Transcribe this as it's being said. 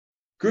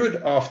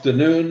Good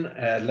afternoon,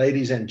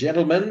 ladies and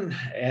gentlemen,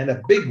 and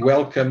a big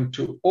welcome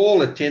to all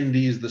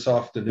attendees this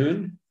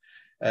afternoon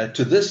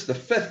to this, the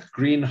 5th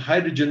Green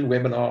Hydrogen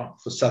webinar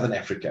for Southern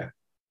Africa.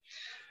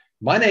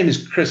 My name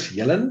is Chris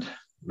Yelland,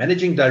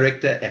 Managing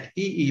Director at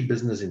EE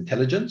Business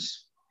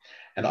Intelligence,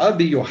 and I'll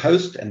be your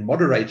host and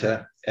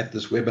moderator at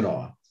this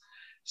webinar,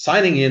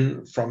 signing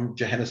in from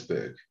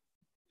Johannesburg.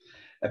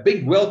 A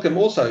big welcome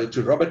also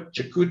to Roberto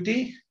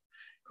Cecutti,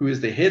 who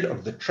is the head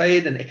of the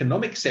Trade and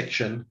Economic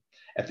section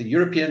at the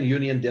European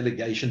Union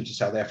Delegation to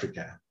South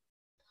Africa,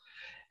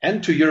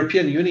 and to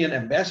European Union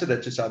Ambassador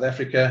to South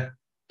Africa,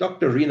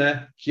 Dr.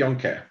 Riina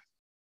Kionka.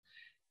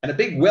 And a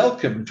big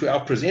welcome to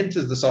our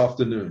presenters this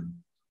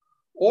afternoon,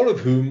 all of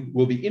whom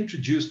will be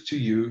introduced to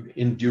you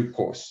in due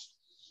course.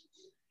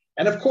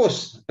 And of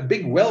course, a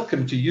big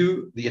welcome to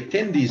you, the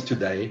attendees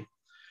today,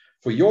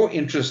 for your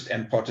interest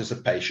and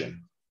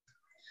participation.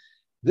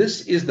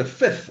 This is the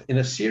 5th in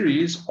a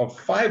series of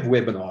 5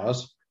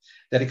 webinars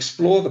that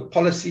explore the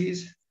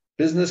policies,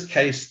 business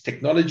case,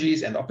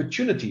 technologies, and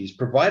opportunities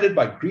provided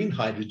by green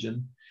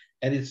hydrogen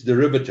and its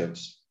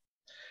derivatives.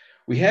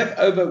 We have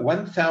over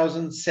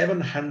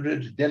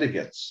 1,700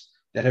 delegates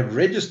that have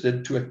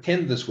registered to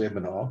attend this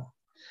webinar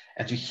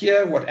and to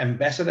hear what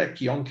Ambassador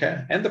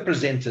Kionka and the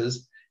presenters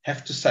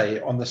have to say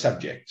on the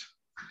subject.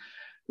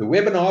 The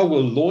webinar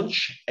will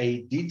launch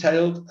a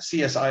detailed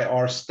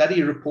CSIR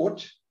study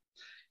report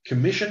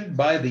commissioned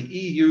by the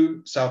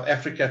EU South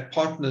Africa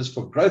Partners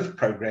for Growth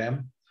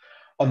Programme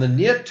on the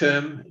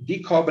near-term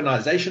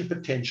decarbonisation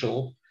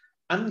potential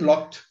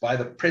unlocked by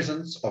the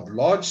presence of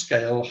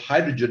large-scale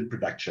hydrogen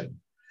production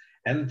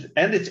and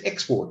its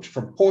export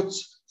from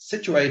ports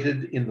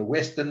situated in the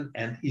Western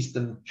and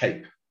Eastern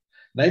Cape,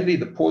 namely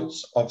the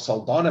ports of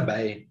Saldanha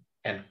Bay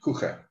and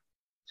Nqura.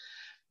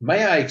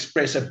 May I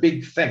express a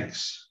big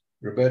thanks,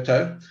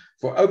 Roberto,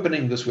 for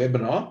opening this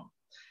webinar,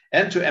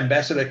 and to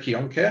Ambassador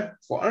Kionka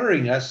for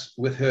honouring us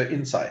with her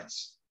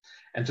insights,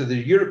 and to the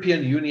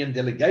European Union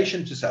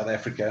Delegation to South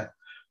Africa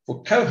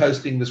for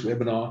co-hosting this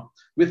webinar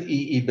with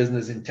EE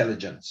Business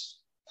Intelligence.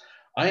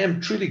 I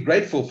am truly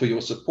grateful for your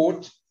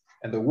support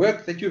and the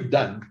work that you've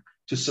done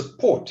to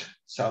support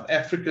South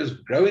Africa's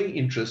growing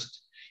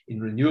interest in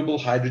renewable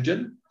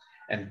hydrogen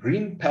and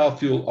green power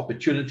fuel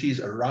opportunities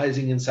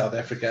arising in South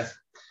Africa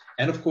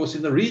and, of course,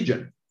 in the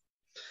region.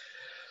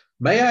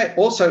 May I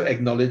also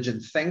acknowledge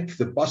and thank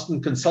the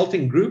Boston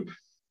Consulting Group,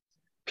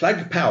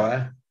 Plug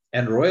Power,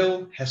 and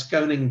Royal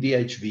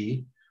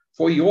HaskoningDHV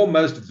for your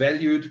most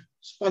valued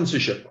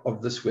sponsorship of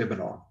this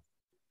webinar.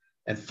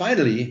 And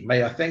finally,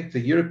 may I thank the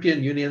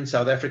European Union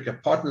South Africa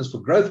Partners for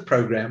Growth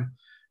Programme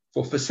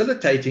for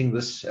facilitating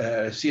this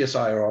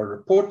CSIR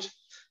report.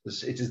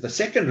 It is the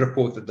second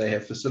report that they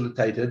have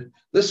facilitated,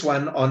 this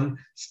one on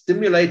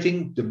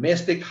stimulating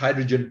domestic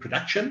hydrogen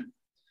production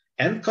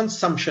and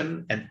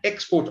consumption and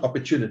export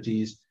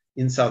opportunities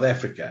in South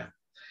Africa.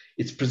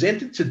 It's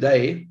presented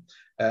today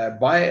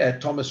by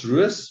Thomas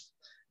Ruiz,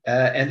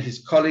 and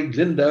his colleague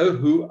Lindo,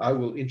 who I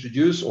will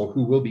introduce, or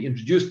who will be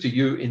introduced to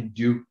you in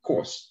due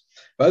course,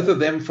 both of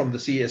them from the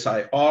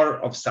CSIR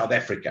of South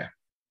Africa.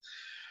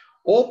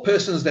 All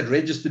persons that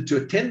registered to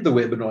attend the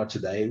webinar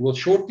today will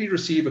shortly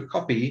receive a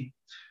copy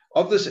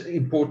of this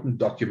important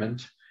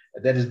document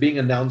that is being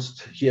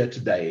announced here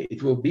today.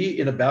 It will be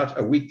in about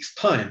a week's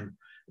time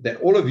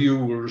that all of you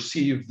will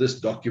receive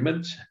this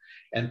document.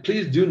 And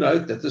please do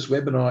note that this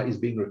webinar is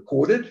being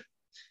recorded,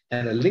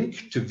 and a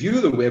link to view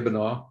the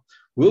webinar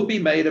will be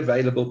made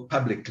available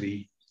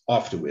publicly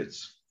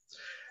afterwards.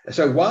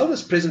 So while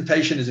this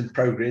presentation is in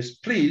progress,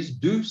 please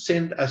do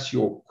send us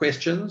your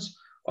questions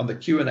on the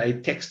Q&A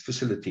text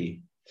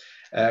facility.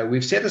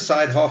 We've set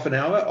aside half an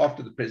hour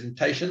after the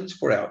presentations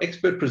for our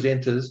expert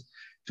presenters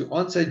to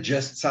answer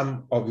just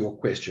some of your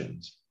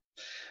questions.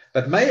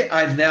 But may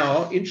I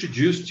now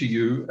introduce to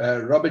you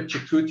Roberto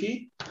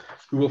Cecutti,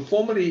 who will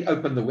formally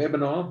open the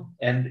webinar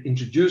and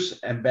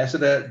introduce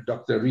Ambassador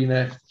Dr.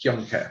 Riina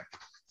Kionka.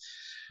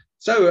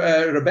 So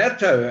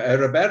Roberto,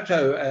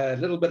 a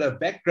little bit of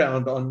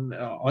background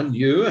on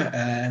you.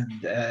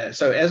 And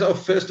so as of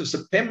 1st of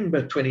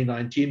September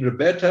 2019,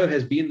 Roberto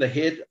has been the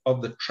head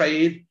of the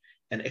Trade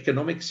and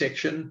Economic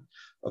section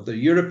of the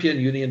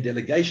European Union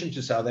Delegation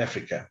to South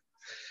Africa.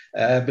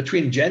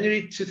 Between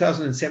January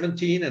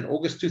 2017 and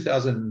August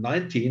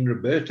 2019,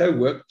 Roberto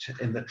worked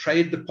in the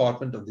Trade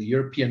Department of the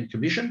European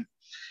Commission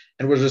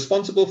and was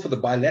responsible for the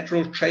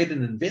bilateral trade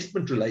and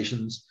investment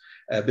relations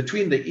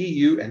between the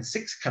EU and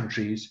 6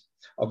 countries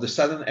of the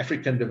Southern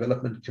African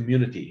Development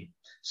Community,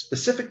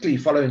 specifically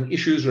following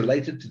issues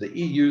related to the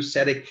EU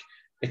SADC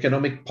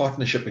Economic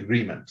Partnership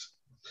Agreement.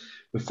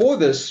 Before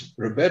this,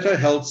 Roberto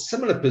held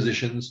similar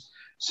positions,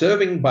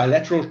 serving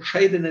bilateral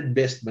trade and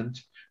investment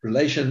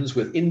relations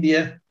with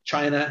India,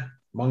 China,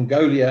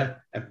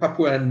 Mongolia, and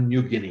Papua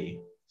New Guinea.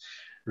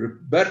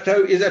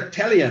 Roberto is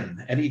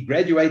Italian, and he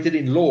graduated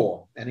in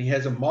law, and he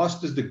has a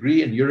master's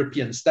degree in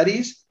European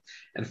studies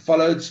and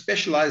followed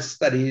specialized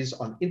studies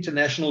on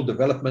international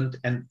development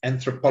and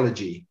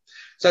anthropology.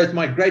 So it's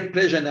my great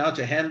pleasure now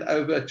to hand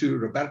over to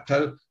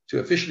Roberto to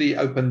officially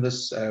open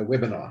this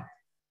webinar.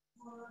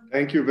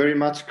 Thank you very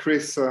much,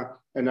 Chris.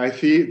 And I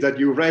see that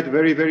you read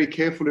very, very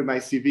carefully my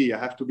CV. I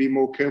have to be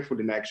more careful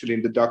in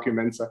the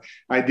documents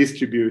I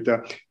distribute.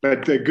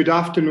 But good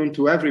afternoon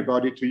to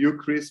everybody, to you,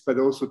 Chris, but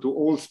also to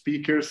all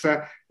speakers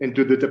and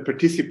to the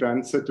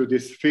participants to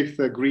this fifth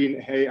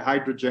Green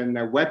Hydrogen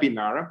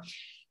webinar.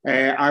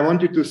 I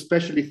wanted to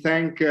especially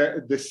thank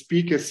the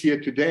speakers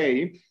here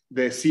today,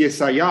 the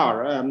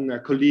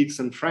CSIR colleagues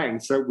and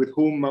friends with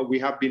whom we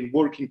have been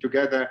working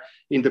together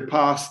in the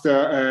past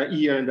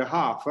year and a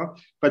half,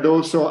 but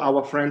also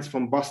our friends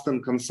from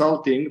Boston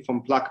Consulting,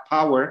 from Plug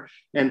Power,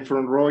 and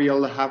from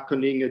Royal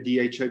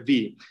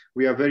HaskoningDHV.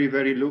 We are very,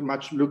 very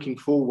much looking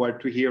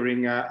forward to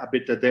hearing a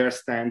bit of their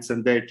stance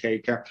and their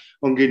take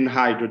on green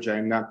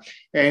hydrogen.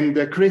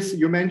 And Chris,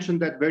 you mentioned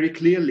that very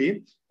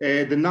clearly.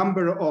 The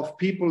number of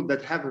people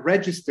that have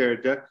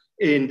registered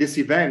in this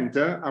event,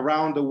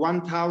 around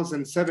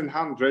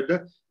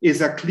 1,700,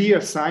 is a clear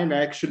sign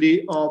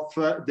actually of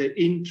the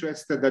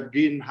interest that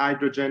green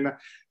hydrogen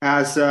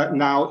has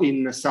now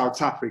in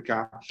South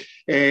Africa.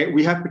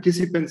 We have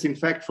participants, in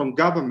fact, from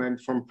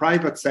government, from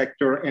private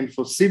sector, and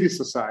for civil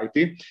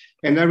society.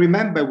 And I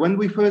remember when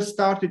we first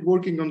started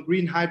working on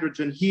green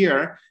hydrogen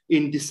here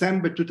in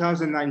December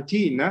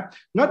 2019,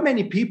 not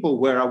many people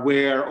were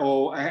aware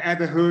or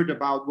ever heard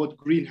about what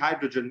green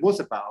hydrogen was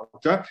about.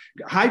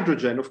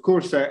 Hydrogen, of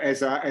course,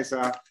 as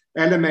a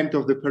element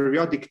of the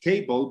periodic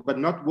table, but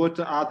not what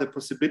are the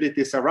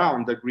possibilities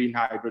around the green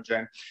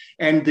hydrogen.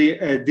 And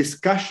the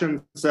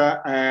discussions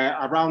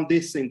around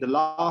this in the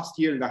last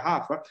year and a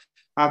half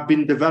have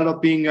been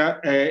developing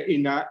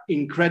in an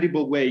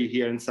incredible way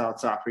here in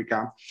South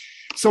Africa.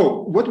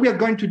 So what we are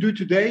going to do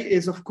today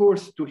is, of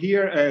course, to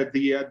hear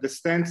the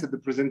stance of the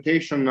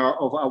presentation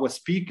of our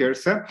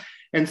speakers,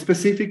 and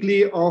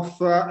specifically of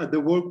the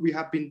work we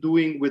have been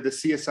doing with the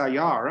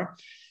CSIR,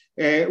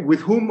 with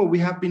whom we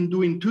have been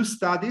doing two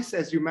studies,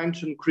 as you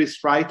mentioned,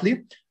 Chris,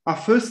 rightly. Our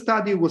first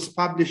study was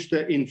published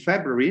in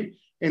February,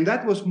 and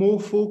that was more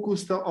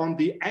focused on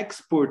the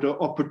export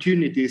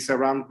opportunities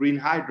around green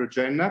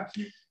hydrogen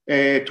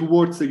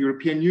towards the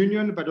European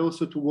Union, but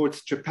also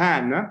towards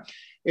Japan.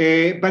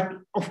 But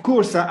of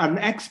course, an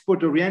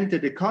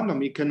export-oriented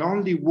economy can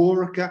only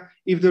work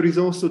if there is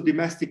also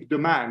domestic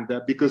demand,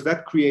 because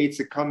that creates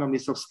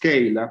economies of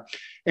scale.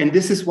 And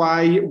this is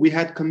why we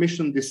had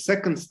commissioned this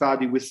second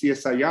study with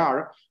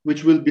CSIR,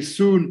 which will be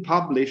soon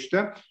published,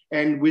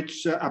 and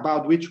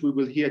about which we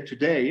will hear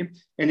today.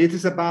 And it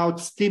is about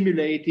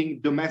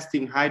stimulating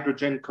domestic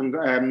hydrogen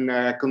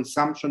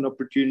consumption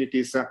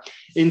opportunities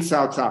in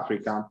South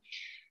Africa.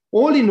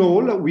 All in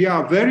all, we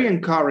are very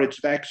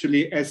encouraged,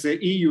 actually, as the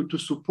EU to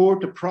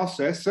support a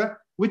process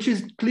which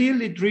is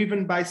clearly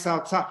driven by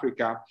South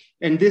Africa.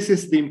 And this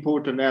is the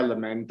important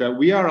element.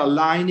 We are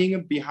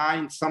aligning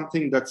behind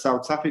something that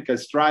South Africa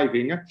is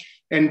driving.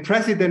 And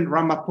President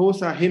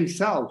Ramaphosa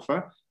himself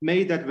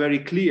made that very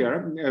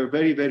clear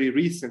very, very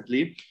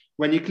recently,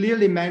 when he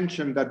clearly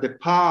mentioned that the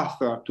path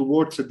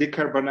towards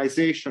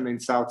decarbonization in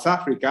South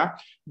Africa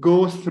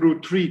goes through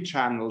three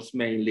channels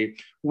mainly.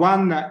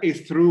 One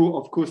is through,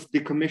 of course,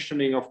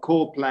 decommissioning of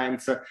coal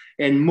plants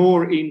and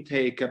more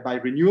intake by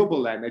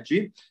renewable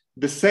energy.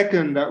 The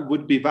second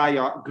would be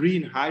via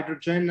green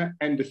hydrogen,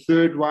 and the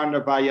third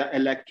one via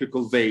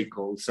electrical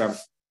vehicles.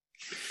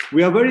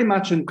 We are very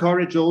much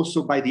encouraged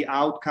also by the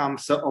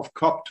outcomes of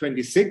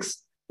COP26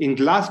 in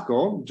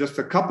Glasgow just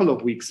a couple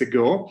of weeks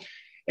ago.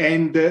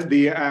 And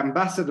the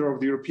ambassador of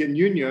the European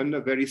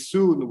Union very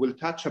soon will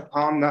touch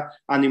upon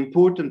an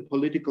important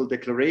political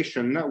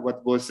declaration,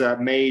 what was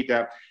made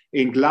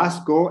in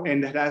Glasgow,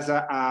 and it has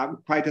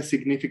quite a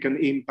significant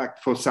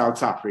impact for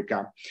South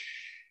Africa.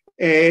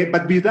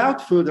 But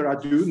without further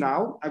ado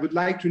now, I would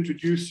like to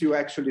introduce you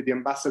actually the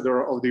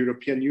ambassador of the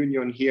European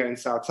Union here in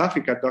South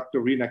Africa, Dr.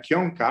 Riina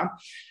Kionka.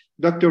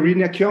 Dr.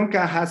 Riina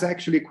Kionka has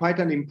actually quite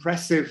an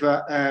impressive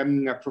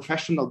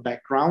professional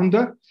background,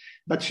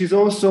 but she's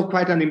also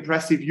quite an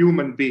impressive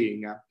human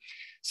being.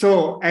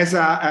 So as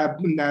a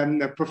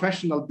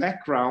professional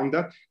background,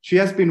 she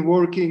has been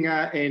working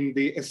in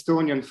the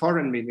Estonian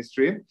Foreign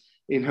Ministry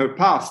in her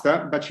past,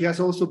 but she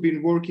has also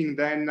been working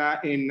then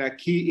in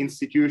key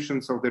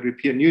institutions of the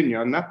European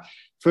Union.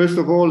 First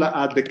of all,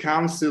 at the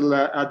Council,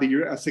 at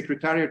the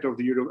Secretariat of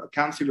the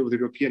Council of the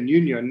European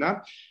Union,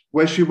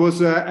 where she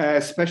was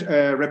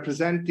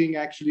representing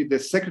actually the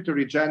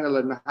Secretary General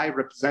and High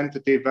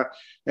Representative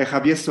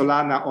Javier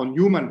Solana on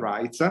human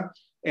rights.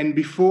 And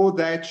before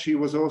that, she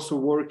was also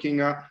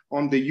working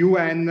on the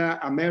UN,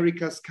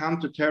 America's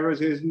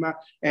counterterrorism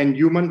and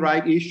human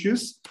rights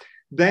issues.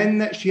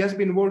 Then she has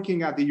been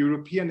working at the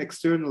European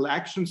External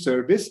Action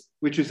Service,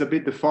 which is a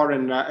bit the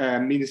foreign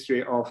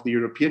ministry of the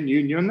European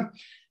Union,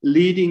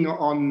 leading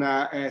on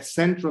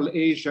Central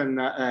Asian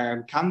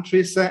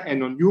countries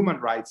and on human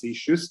rights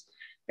issues.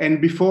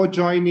 And before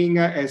joining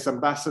as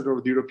ambassador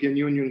of the European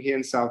Union here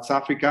in South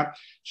Africa,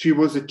 she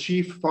was a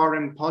chief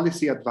foreign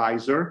policy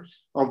advisor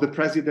of the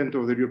president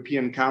of the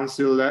European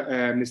Council,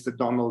 Mr.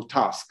 Donald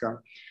Tusk.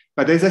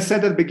 But as I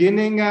said at the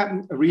beginning,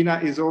 Riina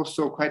is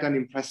also quite an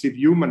impressive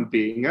human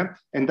being,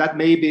 and that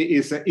maybe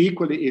is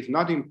equally, if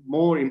not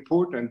more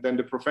important than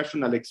the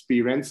professional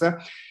experience.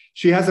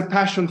 She has a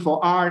passion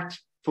for art,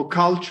 for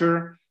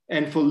culture,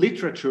 and for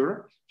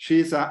literature.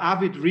 She's an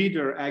avid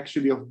reader,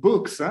 actually, of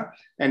books,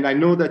 and I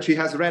know that she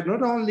has read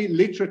not only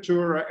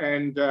literature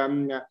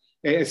and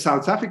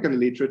South African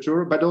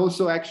literature, but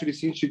also actually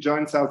since she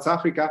joined South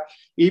Africa,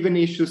 even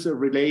issues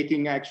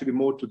relating actually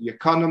more to the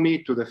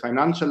economy, to the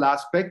financial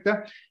aspect,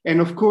 and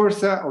of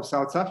course of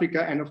South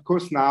Africa. And of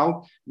course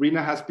now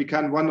Riina has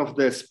become one of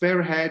the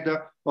spearhead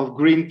of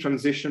green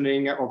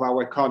transitioning of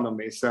our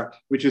economies,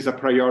 which is a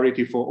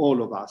priority for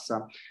all of us.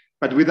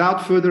 But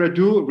without further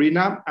ado,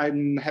 Riina,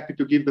 I'm happy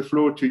to give the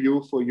floor to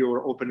you for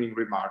your opening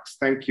remarks.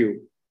 Thank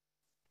you.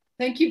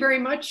 Thank you very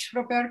much,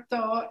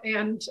 Roberto.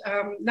 And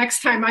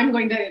next time I'm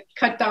going to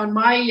cut down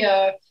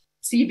my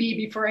CV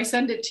before I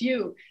send it to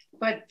you.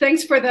 But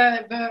thanks for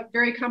the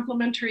very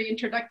complimentary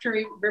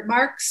introductory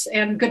remarks,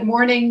 and good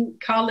morning,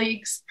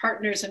 colleagues,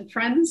 partners, and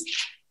friends.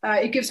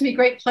 It gives me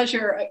great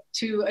pleasure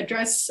to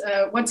address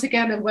once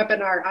again a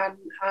webinar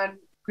on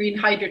green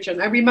hydrogen.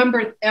 I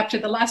remember after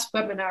the last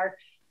webinar,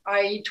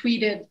 I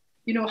tweeted,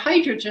 you know,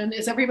 hydrogen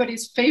is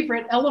everybody's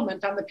favorite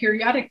element on the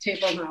periodic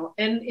table now.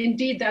 And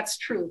indeed, that's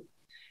true.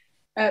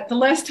 The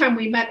last time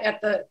we met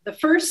at the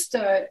first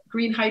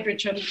green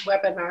hydrogen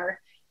webinar,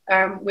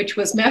 which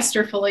was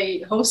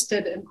masterfully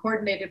hosted and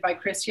coordinated by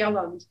Chris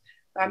Yelland,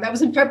 that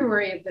was in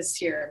February of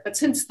this year. But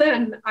since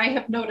then, I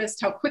have noticed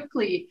how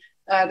quickly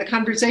the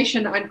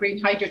conversation on green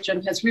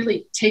hydrogen has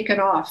really taken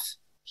off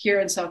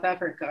here in South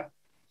Africa.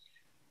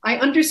 I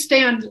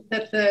understand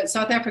that the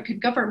South African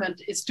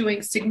government is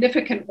doing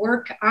significant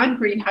work on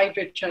green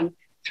hydrogen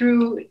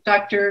through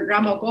Dr.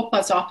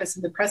 Ramogopa's office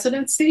in the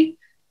presidency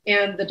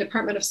and the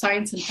Department of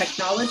Science and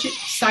Technology,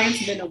 Science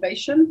and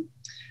Innovation.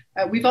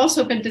 We've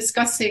also been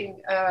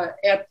discussing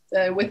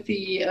with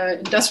the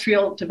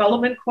Industrial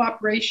Development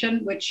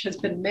Cooperation, which has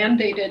been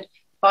mandated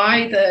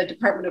by the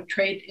Department of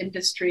Trade,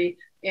 Industry,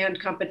 and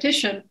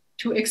Competition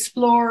to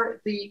explore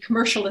the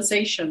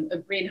commercialization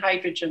of green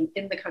hydrogen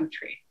in the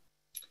country.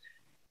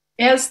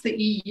 As the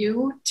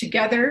EU,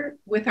 together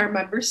with our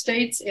member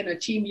states in a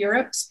Team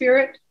Europe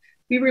spirit,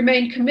 we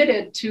remain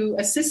committed to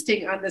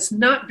assisting on this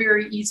not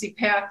very easy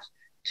path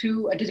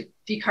to a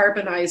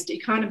decarbonized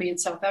economy in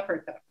South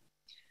Africa.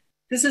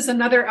 This is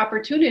another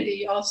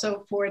opportunity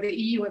also for the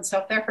EU and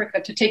South Africa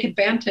to take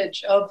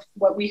advantage of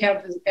what we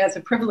have as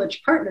a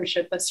privileged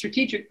partnership, a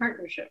strategic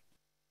partnership.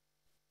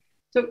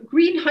 So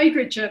green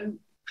hydrogen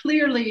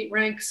clearly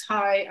ranks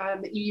high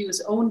on the EU's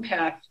own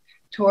path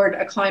toward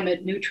a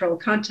climate neutral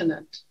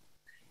continent.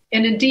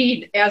 And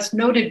indeed, as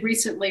noted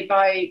recently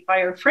by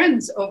our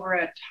friends over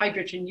at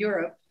Hydrogen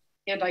Europe,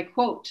 and I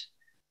quote,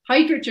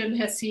 hydrogen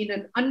has seen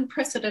an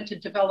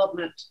unprecedented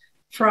development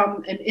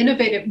from an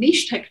innovative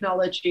niche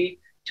technology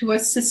to a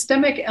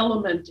systemic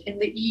element in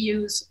the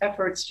EU's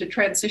efforts to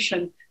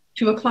transition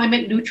to a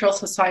climate neutral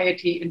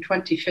society in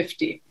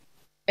 2050,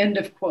 end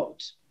of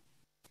quote.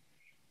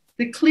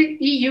 The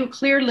EU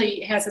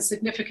clearly has a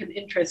significant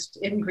interest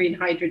in green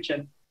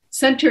hydrogen,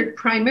 centered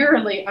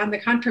primarily on the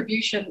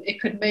contribution it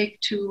could make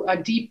to a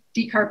deep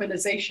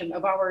decarbonization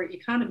of our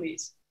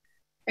economies.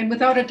 And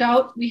without a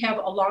doubt, we have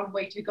a long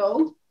way to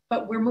go,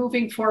 but we're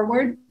moving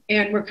forward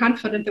and we're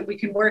confident that we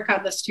can work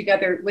on this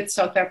together with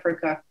South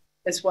Africa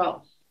as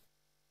well.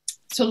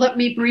 So let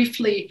me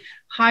briefly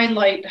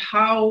highlight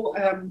how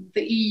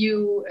the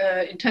EU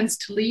intends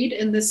to lead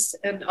in this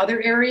and other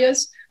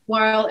areas,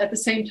 while at the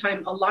same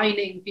time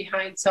aligning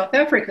behind South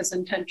Africa's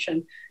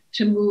intention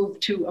to move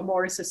to a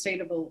more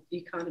sustainable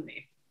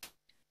economy.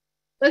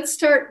 Let's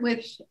start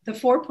with the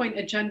 4-point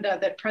agenda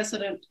that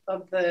President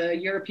of the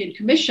European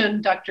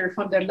Commission, Dr.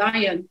 von der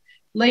Leyen,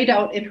 laid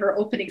out in her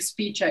opening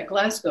speech at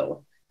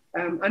Glasgow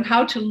on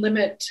how to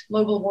limit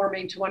global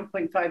warming to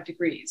 1.5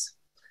 degrees.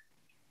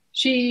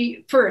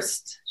 She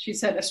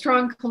said a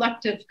strong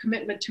collective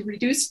commitment to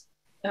reduce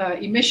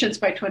emissions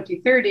by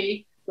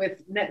 2030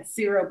 with net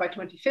zero by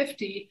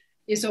 2050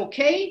 is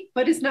okay,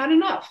 but is not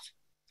enough.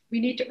 We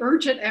need to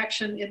urgent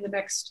action in the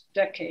next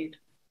decade.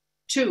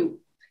 Two,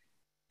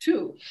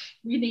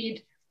 we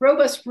need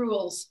robust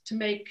rules to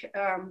make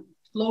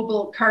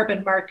global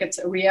carbon markets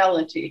a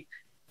reality.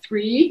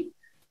 3,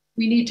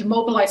 we need to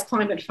mobilize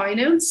climate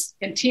finance.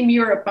 And Team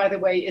Europe, by the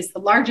way, is the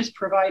largest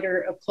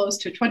provider of close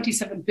to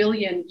 27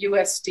 billion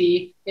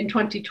USD in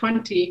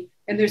 2020,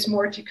 and there's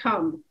more to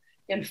come.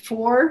 And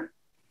 4,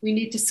 we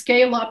need to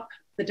scale up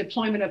the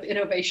deployment of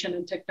innovation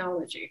and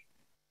technology.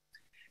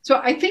 So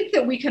I think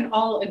that we can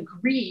all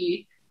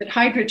agree that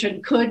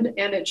hydrogen could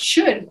and it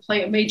should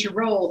play a major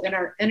role in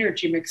our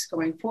energy mix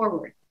going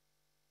forward.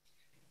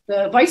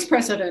 The Vice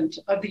President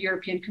of the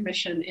European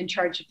Commission in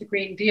charge of the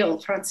Green Deal,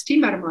 Frans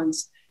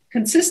Timmermans,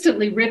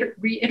 consistently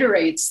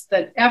reiterates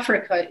that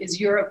Africa is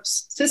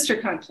Europe's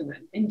sister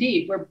continent.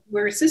 Indeed,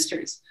 we're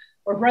sisters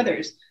or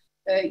brothers.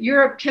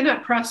 Europe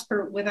cannot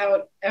prosper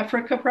without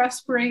Africa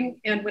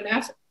prospering, and when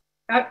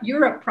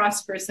Europe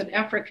prospers, then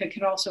Africa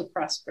can also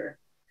prosper.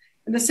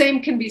 And the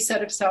same can be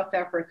said of South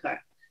Africa.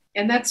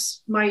 And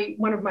that's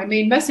one of my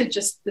main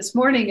messages this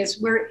morning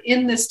is we're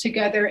in this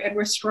together and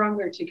we're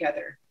stronger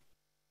together.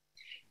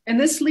 And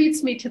this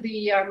leads me to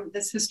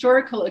this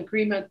historical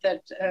agreement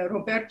that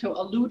Roberto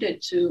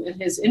alluded to in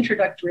his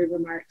introductory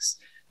remarks,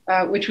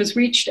 which was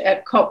reached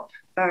at COP,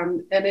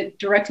 and it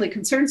directly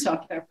concerns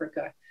South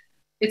Africa.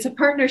 It's a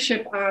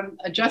partnership on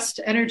a just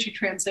energy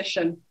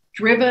transition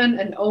driven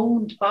and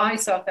owned by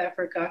South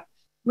Africa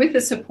with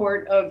the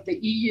support of the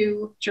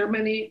EU,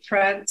 Germany,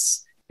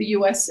 France, the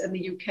US, and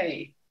the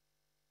UK.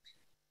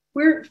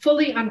 We're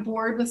fully on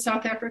board with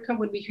South Africa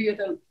when we hear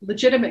the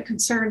legitimate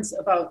concerns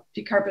about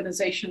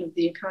decarbonization of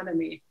the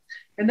economy.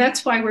 And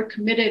that's why we're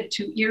committed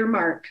to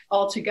earmark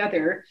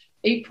altogether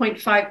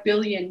 8.5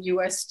 billion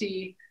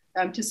USD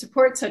to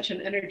support such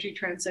an energy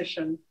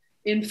transition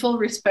in full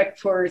respect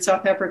for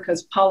South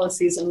Africa's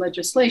policies and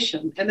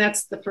legislation. And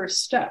that's the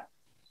first step.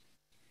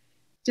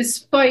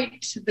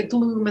 Despite the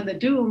gloom and the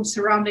doom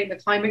surrounding the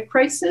climate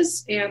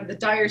crisis and the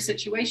dire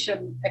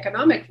situation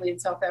economically in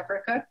South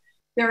Africa,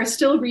 there are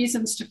still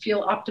reasons to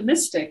feel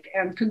optimistic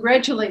and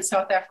congratulate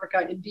South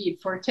Africa indeed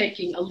for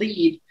taking a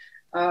lead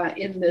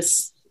in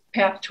this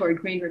path toward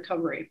green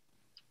recovery.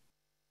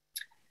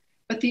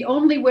 But the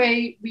only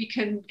way we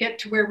can get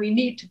to where we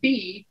need to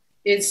be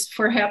is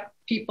for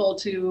people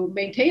to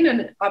maintain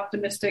an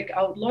optimistic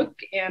outlook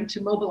and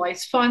to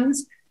mobilize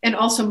funds and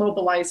also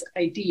mobilize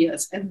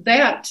ideas. And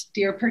that,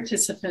 dear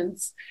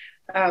participants,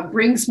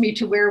 brings me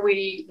to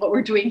what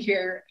we're doing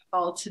here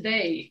all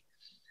today.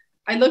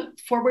 I look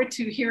forward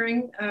to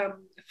hearing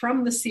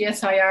from the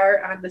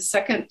CSIR on the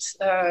second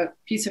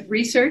piece of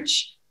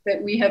research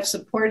that we have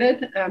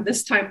supported,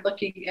 this time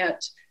looking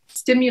at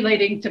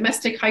stimulating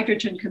domestic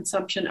hydrogen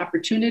consumption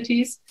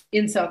opportunities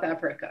in South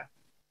Africa.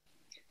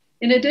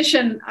 In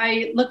addition,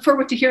 I look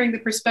forward to hearing the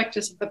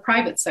perspectives of the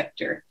private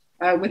sector,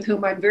 with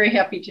whom I'm very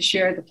happy to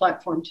share the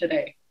platform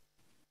today.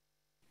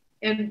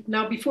 And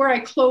now, before I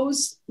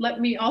close, let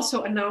me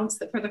also announce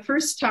that for the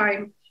first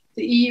time,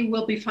 the EU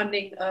will be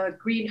funding a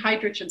green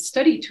hydrogen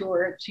study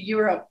tour to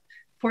Europe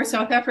for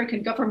South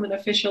African government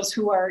officials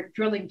who are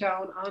drilling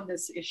down on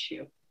this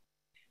issue.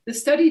 The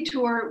study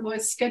tour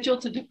was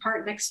scheduled to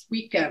depart next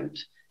weekend,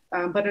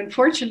 but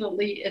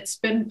unfortunately it's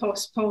been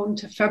postponed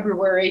to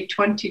February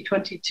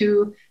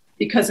 2022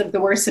 because of the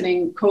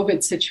worsening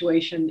COVID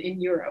situation in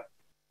Europe.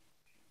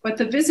 But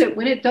the visit,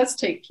 when it does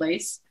take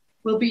place,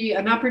 will be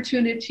an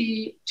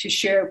opportunity to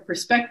share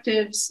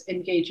perspectives,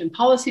 engage in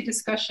policy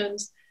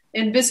discussions,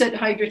 and visit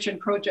hydrogen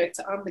projects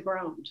on the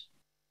ground.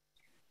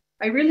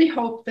 I really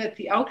hope that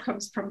the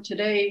outcomes from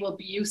today will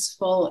be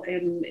useful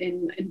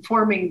in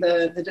informing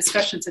the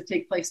discussions that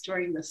take place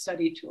during the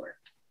study tour.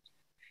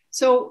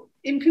 So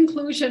in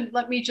conclusion,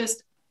 let me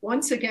just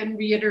once again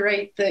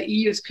reiterate the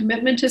EU's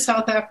commitment to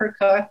South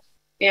Africa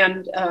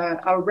and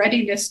our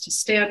readiness to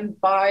stand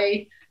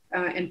by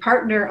and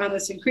partner on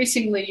this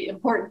increasingly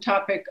important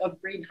topic of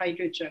green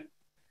hydrogen.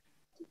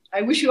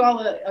 I wish you all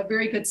a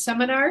very good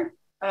seminar,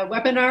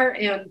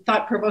 webinar, and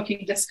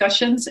thought-provoking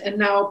discussions. And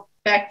now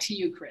back to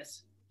you,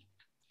 Chris.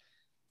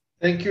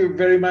 Thank you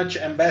very much,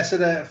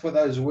 Ambassador, for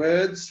those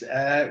words.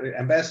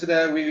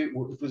 Ambassador, it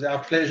was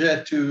our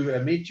pleasure to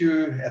meet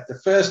you at the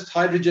first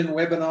hydrogen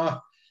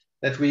webinar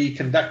that we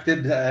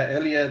conducted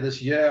earlier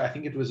this year. I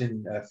think it was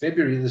in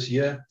February this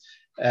year.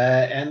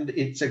 And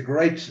it's a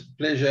great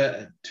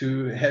pleasure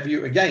to have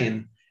you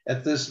again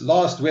at this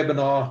last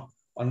webinar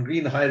on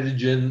green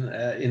hydrogen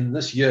in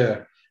this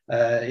year,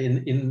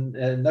 in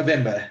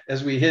November,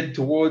 as we head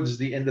towards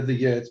the end of the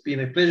year. It's been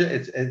a pleasure.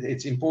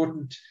 It's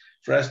important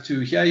for us to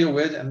hear your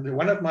words. And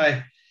one of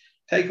my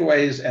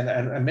takeaways and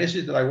a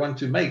message that I want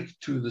to make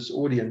to this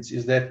audience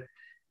is that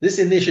this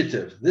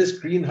initiative, this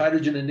green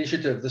hydrogen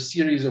initiative, this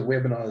series of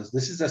webinars,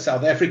 this is a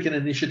South African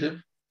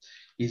initiative.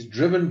 It's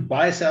driven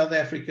by South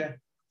Africa,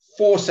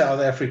 for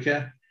South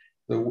Africa.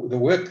 The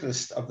work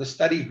of the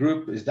study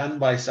group is done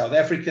by South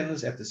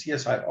Africans at the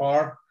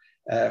CSIR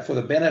for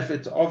the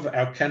benefit of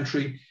our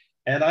country.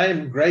 And I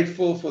am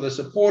grateful for the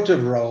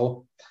supportive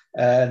role,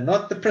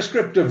 not the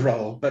prescriptive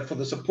role, but for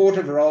the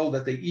supportive role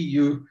that the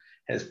EU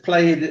has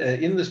played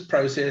in this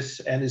process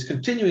and is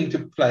continuing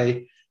to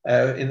play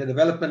in the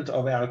development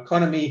of our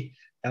economy.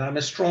 And I'm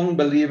a strong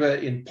believer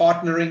in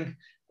partnering,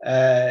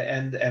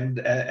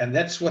 and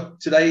that's what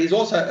today is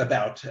also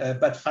about.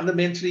 But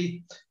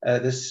fundamentally,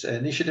 this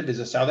initiative is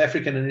a South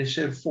African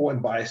initiative for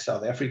and by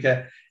South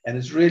Africa. And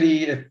it's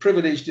really a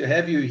privilege to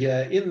have you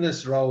here in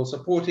this role,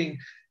 supporting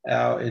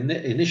our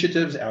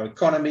initiatives, our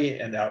economy,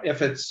 and our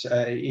efforts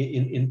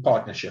in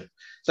partnership.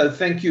 So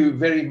thank you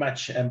very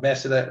much,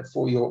 Ambassador,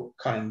 for your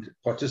kind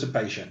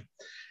participation.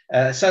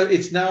 So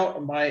it's now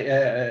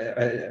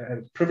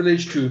my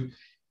privilege to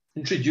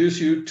introduce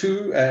you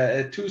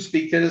to two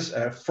speakers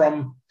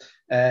from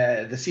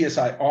the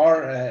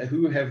CSIR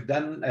who have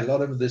done a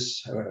lot of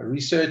this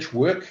research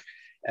work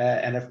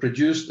and have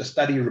produced a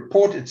study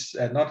report. It's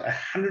not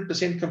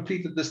 100%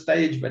 complete at this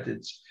stage, but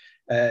it's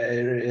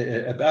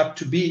about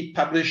to be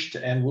published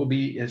and will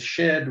be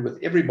shared with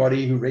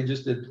everybody who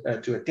registered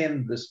to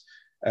attend this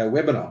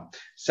webinar.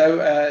 So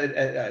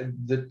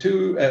the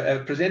two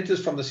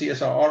presenters from the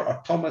CSIR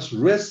are Thomas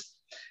Riss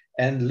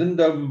and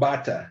Lindo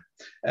Mbata.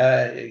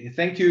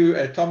 Thank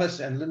you, Thomas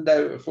and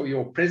Lindo, for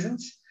your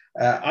presence.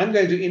 I'm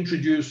going to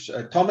introduce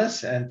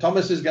Thomas, and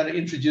Thomas is going to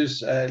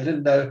introduce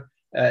Lindo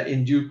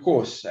in due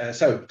course.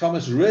 So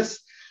Thomas Riss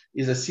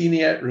is a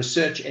senior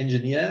research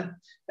engineer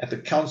at the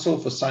Council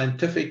for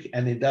Scientific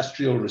and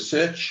Industrial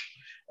Research,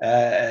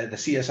 the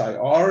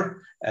CSIR,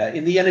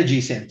 in the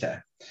Energy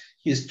Center.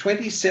 His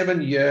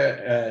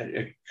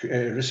 27-year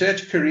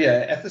research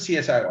career at the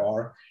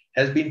CSIR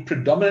has been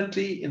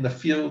predominantly in the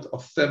field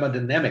of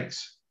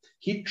thermodynamics,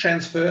 heat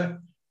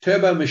transfer,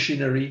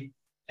 turbomachinery,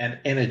 and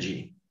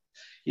energy.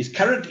 His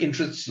current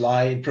interests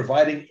lie in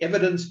providing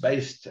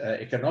evidence-based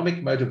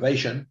economic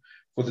motivation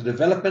for the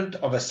development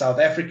of a South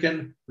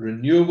African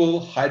renewable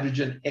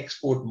hydrogen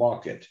export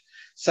market.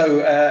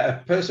 So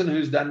a person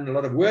who's done a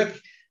lot of work.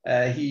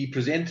 He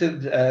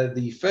presented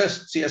the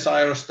first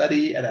CSIR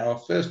study at our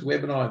first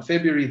webinar in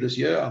February this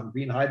year on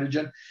green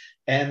hydrogen.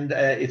 And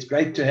it's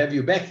great to have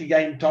you back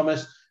again,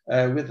 Thomas,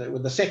 with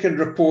the second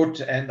report.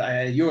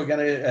 And you are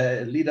going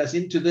to lead us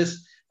into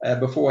this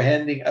before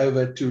handing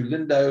over to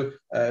Lindo,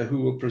 who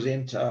will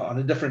present on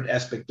a different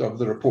aspect of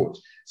the report.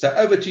 So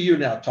over to you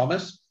now,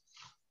 Thomas.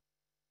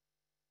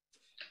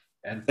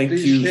 And Thank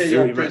please you share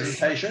very your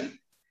presentation. Much.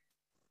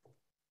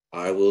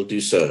 I will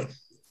do so.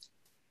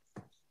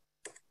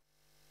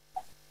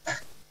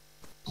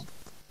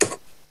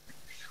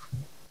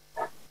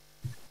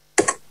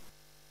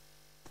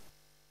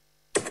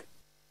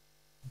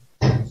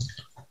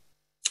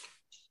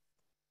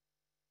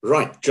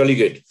 Right, jolly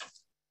good.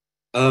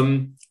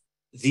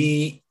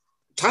 The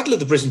title of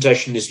the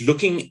presentation is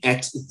looking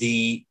at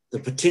the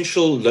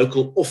potential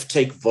local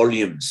offtake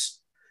volumes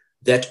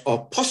that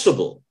are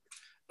possible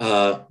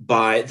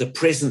by the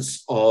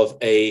presence of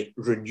a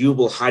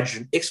renewable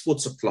hydrogen export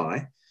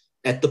supply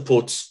at the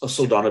ports of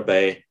Saldanha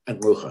Bay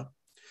and Nqura.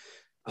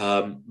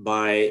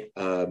 My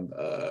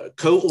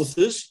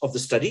co-authors of the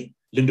study,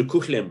 Lindo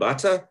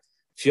Mbata,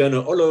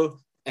 Fiona Olo,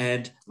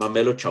 and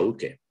Mamelo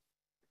Chauke.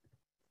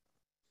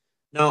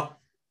 Now,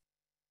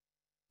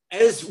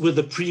 as with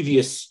the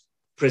previous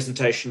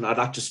presentation, I'd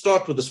like to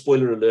start with a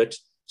spoiler alert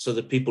so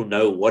that people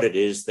know what it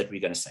is that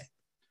we're going to say.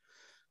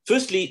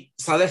 Firstly,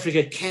 South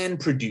Africa can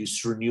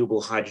produce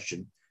renewable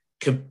hydrogen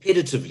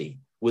competitively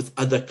with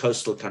other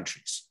coastal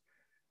countries.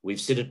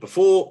 We've said it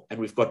before, and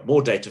we've got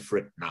more data for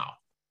it now.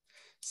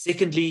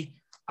 Secondly,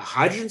 a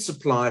hydrogen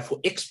supply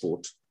for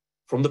export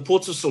from the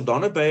ports of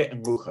Saldanha Bay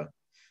and Nqura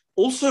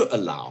also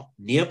allow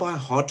nearby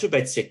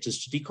hard-to-abate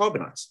sectors to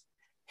decarbonize,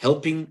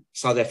 helping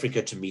South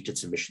Africa to meet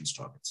its emissions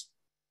targets.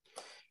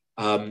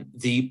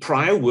 The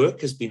prior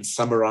work has been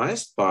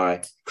summarized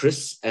by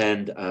Chris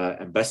and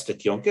Ambassador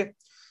Kionka.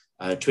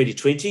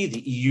 2020, the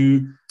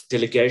EU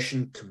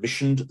delegation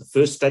commissioned the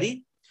first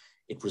study.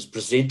 It was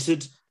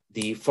presented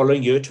the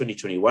following year,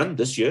 2021,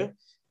 this year,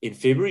 in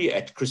February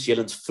at Chris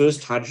Yellen's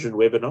first hydrogen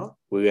webinar,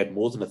 where we had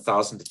more than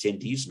 1,000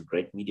 attendees and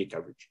great media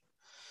coverage.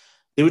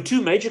 There were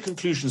two major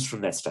conclusions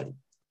from that study.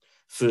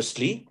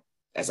 Firstly,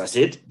 as I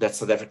said, that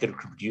South Africa can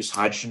produce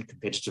hydrogen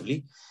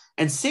competitively.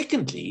 And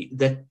secondly,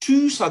 that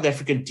two South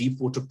African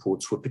deepwater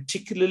ports were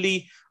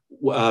particularly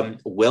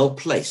well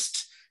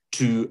placed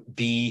to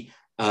be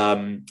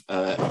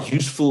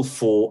useful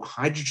for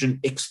hydrogen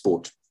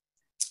export,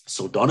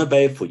 Saldanha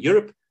Bay for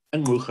Europe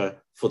and Nqura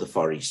for the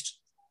Far East.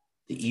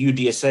 The EU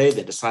DSA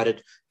then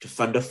decided to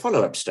fund a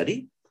follow-up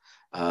study,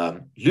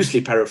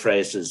 loosely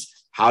paraphrased as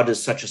how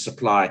does such a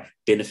supply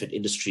benefit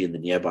industry in the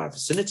nearby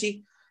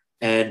vicinity?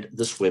 And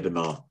this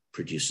webinar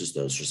produces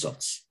those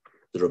results.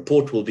 The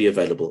report will be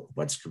available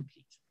once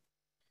complete.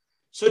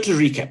 So to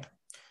recap,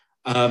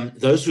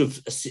 those who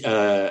have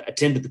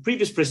attended the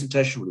previous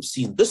presentation will have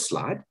seen this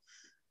slide.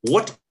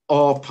 What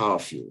are power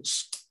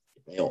fuels?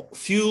 They are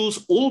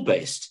fuels all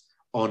based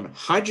on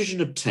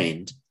hydrogen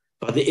obtained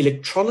by the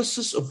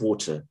electrolysis of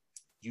water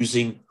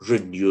using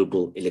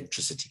renewable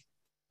electricity.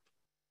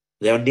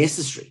 They are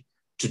necessary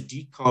to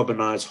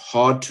decarbonize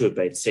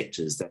hard-to-abate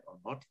sectors that are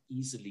not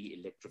easily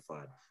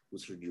electrified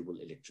with renewable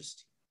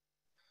electricity.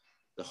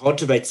 The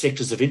hard-to-abate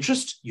sectors of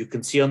interest, you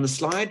can see on the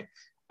slide,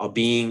 are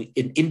being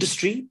in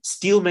industry,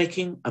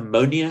 steelmaking,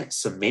 ammonia,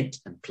 cement,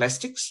 and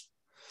plastics,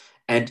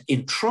 and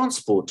in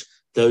transport,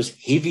 those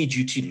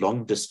heavy-duty,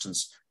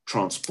 long-distance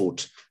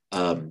transport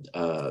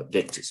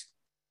vectors.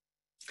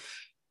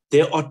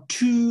 There are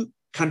two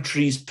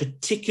countries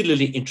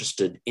particularly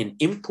interested in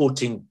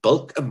importing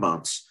bulk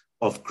amounts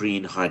of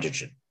green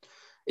hydrogen.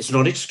 It's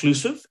not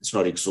exclusive, it's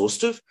not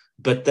exhaustive,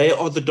 but they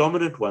are the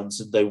dominant ones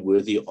and they're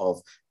worthy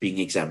of being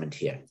examined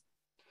here.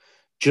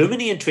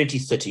 Germany in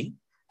 2030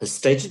 has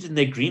stated in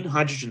their green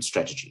hydrogen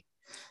strategy,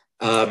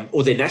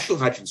 or their national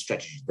hydrogen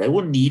strategy, they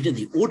will need in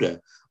the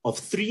order of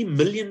 3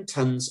 million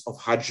tons of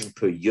hydrogen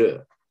per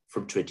year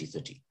from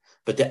 2030,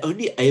 but they're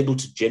only able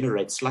to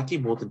generate slightly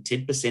more than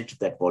 10% of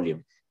that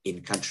volume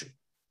in country.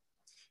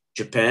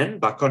 Japan,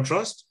 by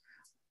contrast,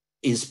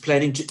 is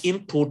planning to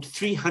import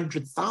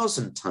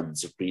 300,000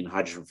 tons of green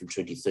hydrogen from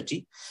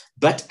 2030,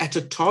 but at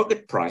a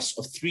target price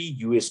of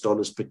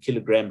 $3 per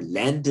kilogram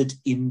landed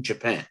in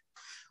Japan,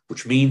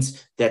 which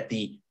means that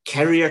the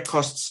carrier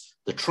costs,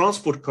 the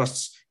transport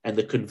costs, and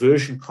the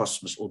conversion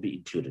costs must all be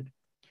included.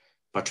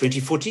 By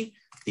 2040,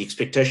 the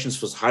expectation is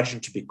for hydrogen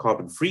to be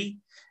carbon-free,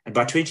 and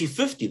by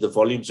 2050, the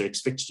volumes are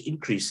expected to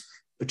increase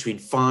between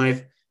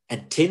 5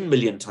 and 10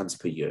 million tons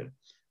per year,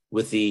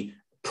 with the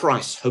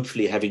price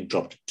hopefully having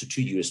dropped to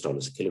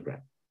 $2 a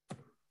kilogram.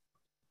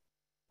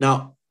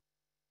 Now,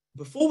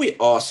 before we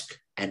ask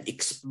and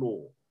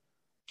explore,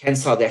 can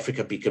South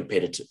Africa be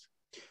competitive?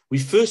 We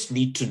first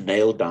need to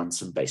nail down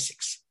some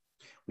basics.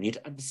 We need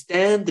to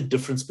understand the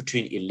difference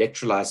between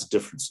electrolyzer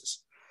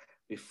differences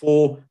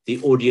before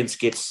the audience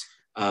gets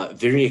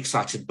very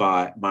excited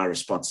by my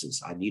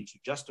responses. I need to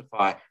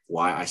justify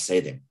why I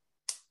say them.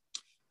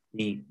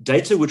 The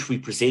data which we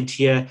present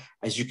here,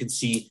 as you can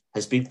see,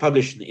 has been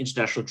published in the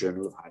International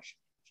Journal of Hydrogen.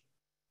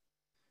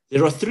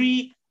 There are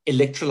 3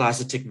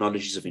 electrolyzer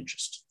technologies of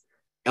interest: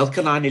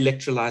 alkaline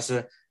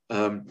electrolyzer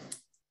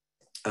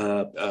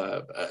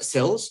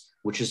cells,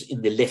 which is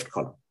in the left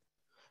column,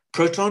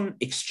 proton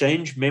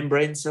exchange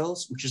membrane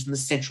cells, which is in the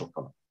central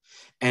column,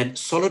 and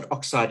solid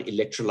oxide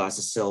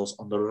electrolyzer cells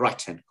on the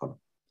right-hand column.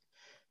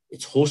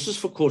 It's horses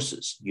for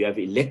courses. You have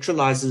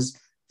electrolyzers,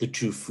 the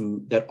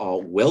TUFU, that are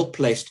well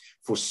placed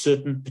for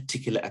certain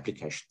particular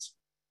applications.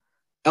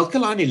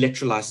 Alkaline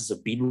electrolyzers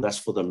have been with us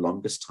for the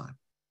longest time.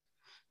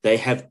 They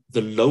have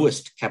the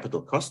lowest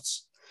capital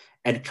costs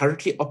and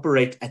currently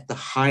operate at the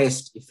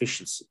highest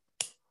efficiency.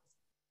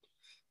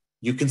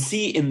 You can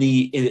see in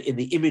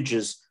the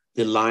images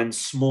the lines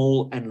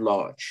small and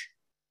large.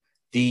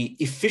 The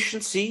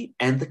efficiency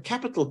and the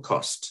capital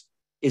cost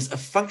is a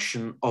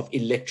function of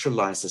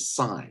electrolyzer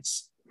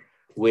size,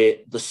 where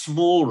the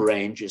small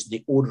range is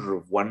the order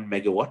of 1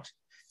 megawatt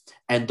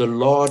and the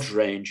large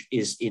range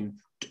is in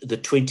the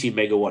 20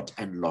 megawatt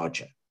and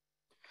larger.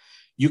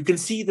 You can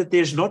see that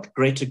there's not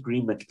great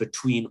agreement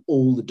between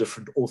all the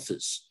different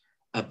authors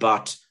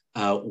about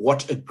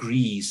what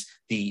agrees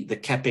the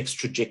CapEx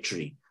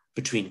trajectory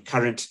between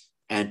current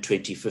and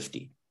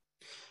 2050.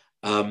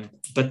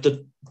 But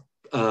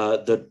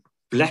the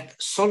black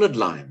solid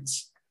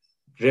lines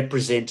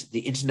represent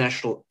the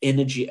International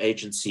Energy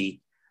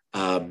Agency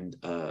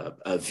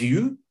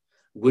view,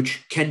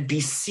 which can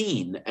be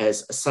seen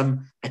as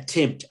some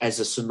attempt, as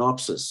a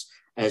synopsis,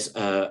 as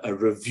a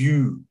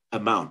review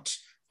amount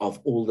of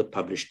all the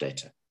published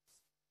data.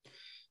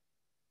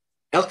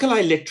 Alkali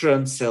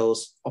electron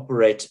cells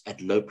operate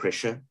at low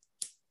pressure,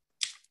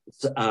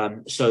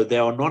 so they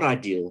are not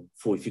ideal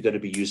for if you're going to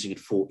be using it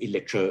for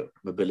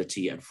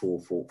electromobility and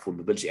for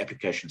mobility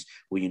applications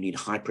where you need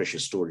high pressure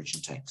storage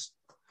in tanks.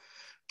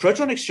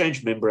 Proton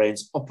exchange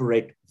membranes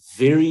operate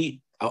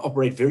very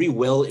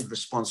well in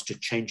response to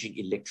changing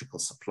electrical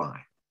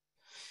supply.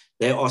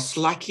 They are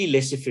slightly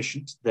less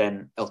efficient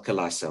than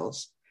alkali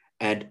cells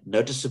and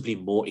noticeably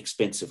more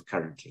expensive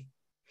currently.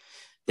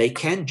 They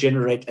can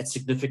generate at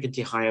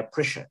significantly higher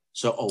pressure,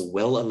 so are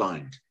well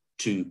aligned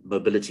to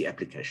mobility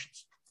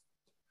applications.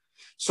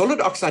 Solid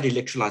oxide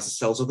electrolyzer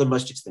cells are the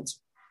most expensive.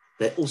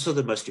 They're also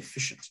the most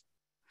efficient.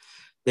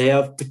 They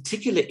are of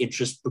particular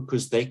interest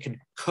because they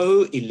can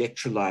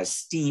co-electrolyze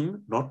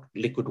steam, not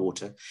liquid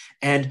water,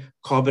 and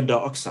carbon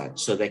dioxide,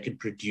 so they can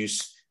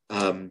produce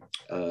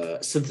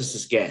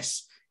synthesis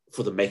gas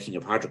for the making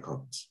of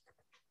hydrocarbons.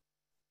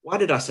 Why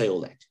did I say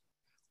all that?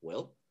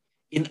 Well,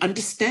 in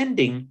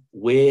understanding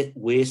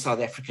where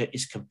South Africa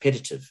is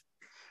competitive,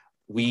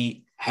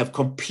 we have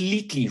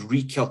completely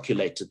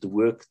recalculated the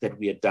work that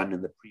we had done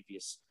in the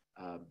previous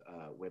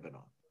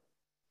webinar.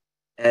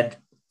 And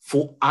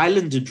for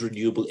islanded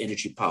renewable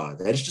energy power,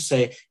 that is to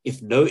say,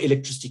 if no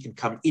electricity can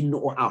come in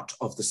or out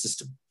of the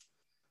system,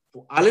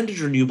 for islanded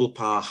renewable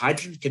power,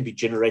 hydrogen can be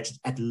generated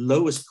at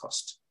lowest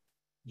cost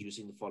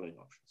using the following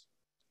options.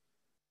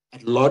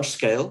 At large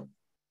scale,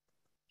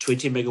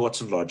 20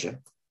 megawatts and larger,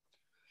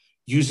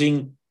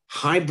 using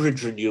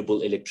hybrid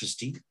renewable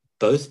electricity,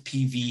 both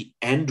PV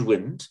and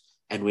wind.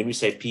 And when we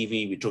say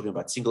PV, we're talking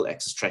about single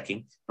axis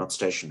tracking, not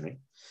stationary.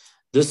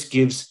 This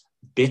gives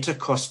better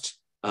cost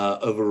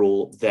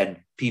overall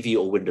than PV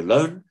or wind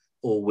alone,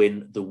 or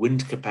when the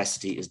wind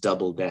capacity is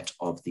double that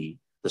of the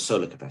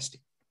solar capacity.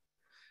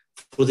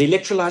 For the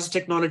electrolyzer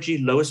technology,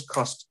 lowest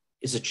cost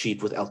is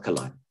achieved with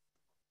alkaline.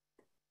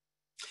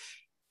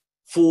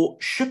 For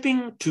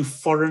shipping to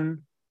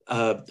foreign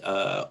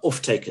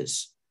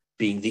off-takers,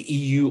 being the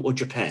EU or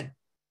Japan,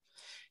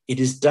 it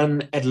is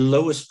done at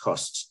lowest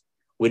cost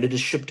when it is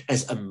shipped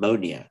as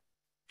ammonia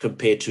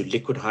compared to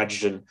liquid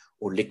hydrogen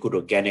or liquid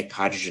organic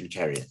hydrogen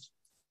carriers.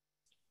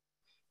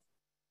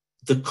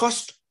 The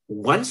cost,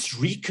 once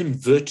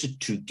reconverted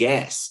to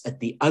gas at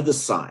the other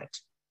side,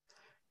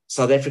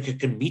 South Africa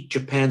can meet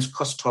Japan's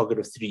cost target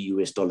of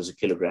 $3 a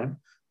kilogram,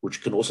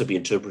 which can also be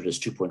interpreted as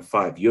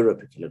 2.5 euro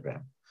per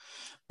kilogram,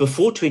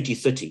 before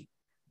 2030,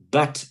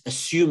 but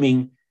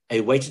assuming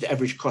a weighted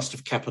average cost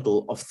of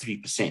capital of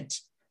 3%.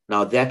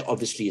 Now, that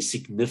obviously is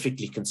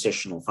significantly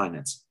concessional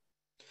financing.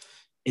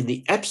 in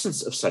the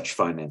absence of such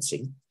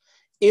financing,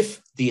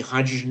 if the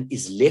hydrogen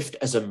is left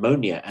as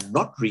ammonia and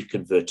not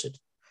reconverted,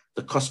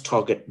 the cost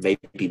target may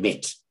be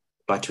met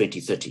by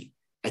 2030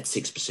 at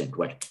 6%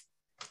 WACC.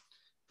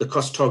 The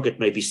cost target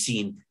may be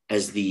seen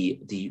as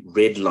the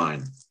red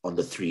line on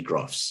the three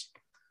graphs.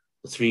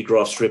 The three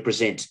graphs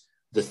represent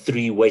the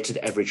three weighted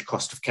average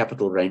cost of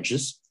capital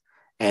ranges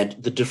and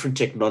the different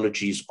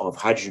technologies of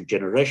hydrogen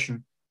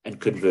generation and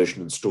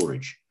conversion and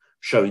storage,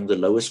 showing the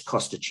lowest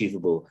cost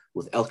achievable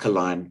with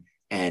alkaline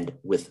and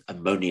with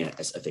ammonia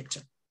as a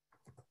vector.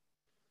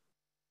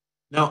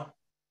 Now,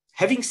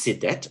 having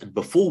said that, and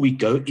before we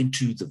go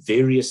into the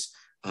various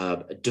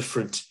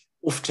different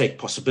offtake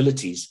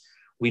possibilities,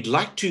 we'd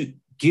like to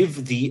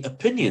give the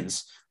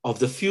opinions of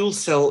the fuel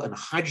cell and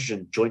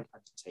hydrogen joint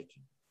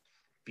undertaking,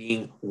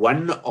 being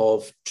one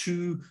of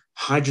two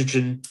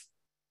hydrogen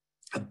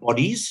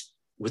bodies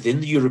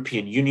within the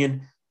European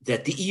Union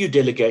that the EU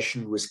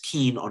delegation was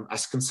keen on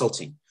us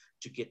consulting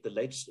to get the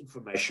latest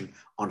information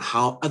on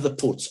how other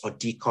ports are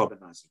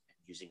decarbonizing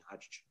and using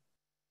hydrogen.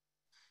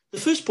 The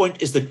first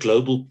point is the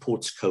Global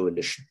Ports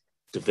Coalition,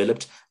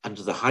 developed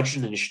under the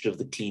Hydrogen Initiative of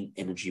the Clean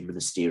Energy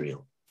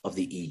Ministerial of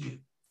the EU.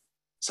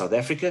 South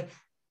Africa,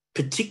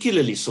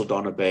 particularly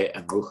Saldanha Bay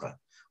and Nqura,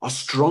 are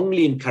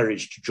strongly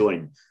encouraged to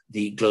join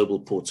the Global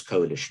Ports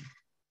Coalition.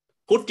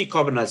 Port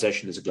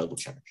decarbonization is a global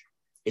challenge.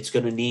 It's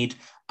going to need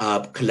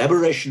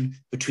collaboration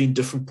between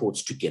different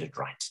ports to get it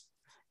right.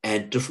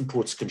 And different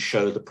ports can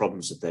show the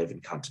problems that they've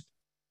encountered.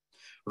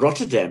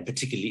 Rotterdam,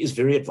 particularly, is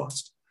very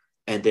advanced,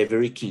 and they're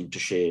very keen to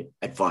share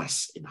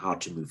advice in how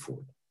to move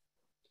forward.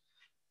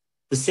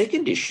 The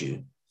second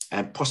issue,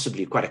 and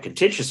possibly quite a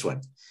contentious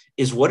one,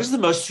 is what is the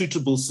most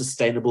suitable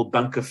sustainable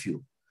bunker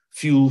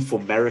fuel for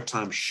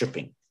maritime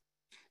shipping?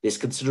 There's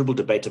considerable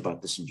debate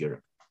about this in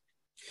Europe.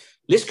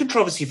 Less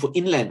controversy for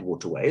inland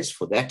waterways.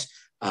 For that,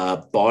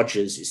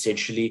 barges,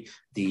 essentially,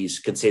 these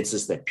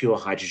consensus that pure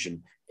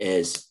hydrogen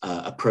is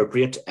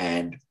appropriate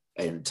and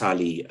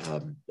entirely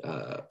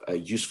a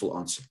useful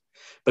answer.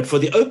 But for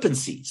the open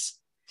seas,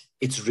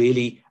 it's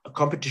really a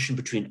competition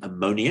between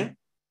ammonia,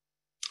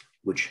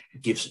 which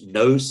gives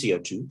no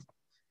CO2,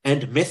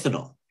 and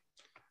methanol,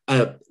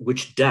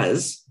 which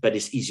does, but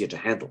is easier to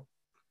handle.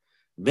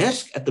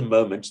 Maersk, at the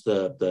moment,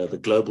 the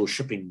global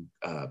shipping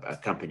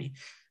company,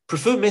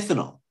 prefer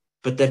methanol,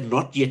 but they've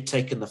not yet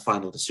taken the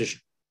final decision.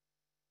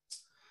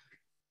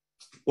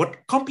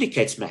 What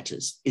complicates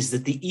matters is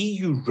that the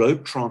EU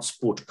road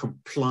transport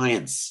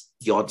compliance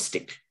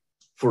yardstick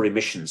for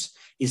emissions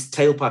is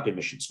tailpipe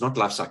emissions, not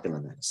life cycle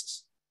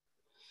analysis.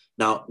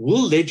 Now,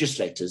 will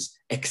legislators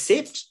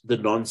accept the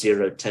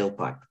non-zero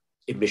tailpipe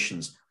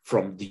emissions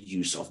from the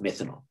use of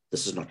methanol?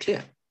 This is not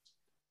clear.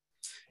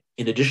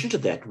 In addition to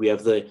that, we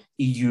have the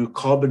EU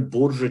carbon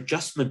border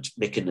adjustment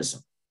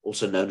mechanism,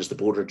 also known as the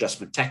border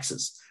adjustment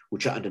taxes,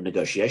 which are under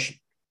negotiation.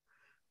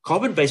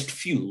 Carbon-based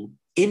fuel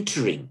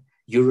entering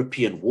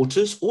European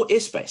waters or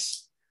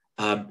airspace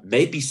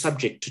may be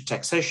subject to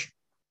taxation.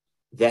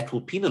 That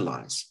will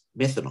penalize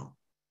methanol.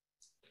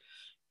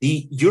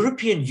 The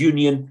European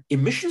Union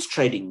emissions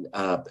trading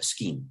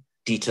scheme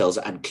details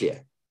are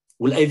unclear.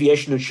 Will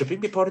aviation and shipping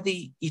be part of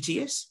the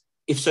ETS?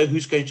 If so,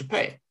 who's going to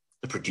pay?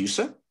 The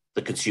producer,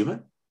 the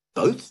consumer,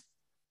 both?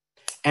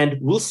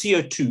 And will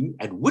CO2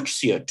 and which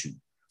CO2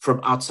 from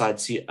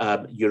outside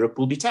Europe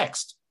will be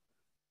taxed?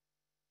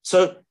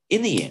 So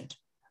in the end,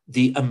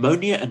 the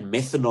ammonia and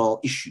methanol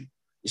issue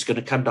is going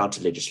to come down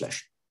to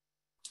legislation.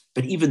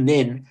 But even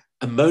then,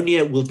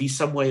 ammonia will be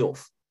some way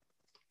off.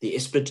 The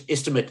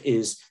estimate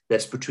is that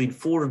it's between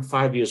 4 and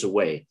 5 years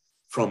away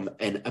from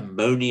an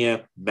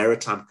ammonia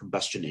maritime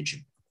combustion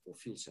engine or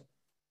fuel cell.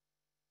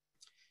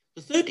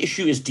 The third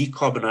issue is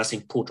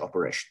decarbonizing port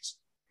operations.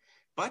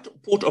 By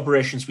port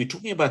operations, we're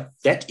talking about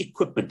that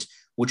equipment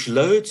which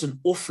loads and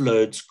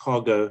offloads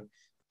cargo,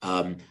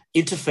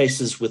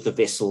 interfaces with the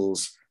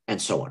vessels, and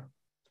so on.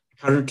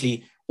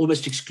 Currently,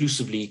 almost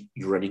exclusively,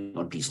 you're running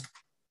on diesel.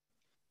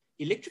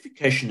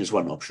 Electrification is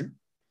one option.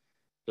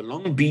 The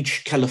Long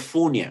Beach,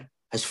 California,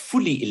 has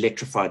fully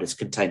electrified its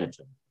container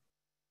terminal.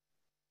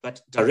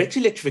 But direct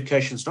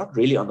electrification is not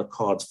really on the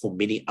cards for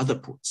many other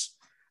ports.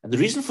 And the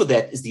reason for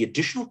that is the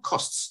additional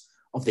costs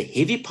of the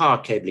heavy power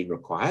cabling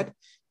required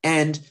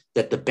and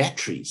that the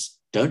batteries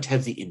don't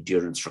have the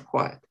endurance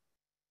required.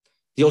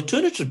 The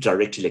alternative to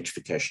direct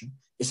electrification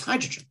is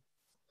hydrogen.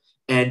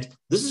 And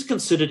this is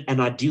considered an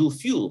ideal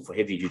fuel for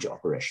heavy-duty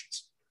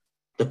operations.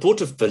 The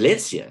port of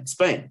Valencia in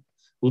Spain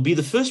will be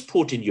the first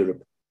port in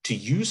Europe to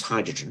use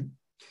hydrogen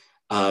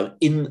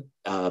in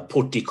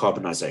port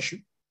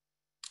decarbonization,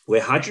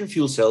 where hydrogen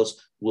fuel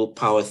cells will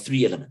power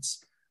 3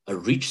 elements: a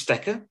reach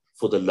stacker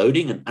for the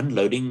loading and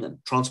unloading and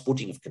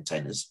transporting of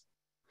containers,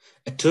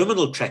 a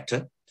terminal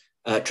tractor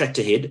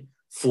head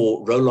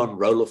for roll-on,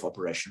 roll-off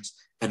operations,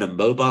 and a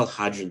mobile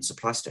hydrogen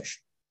supply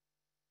station.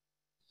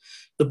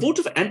 The Port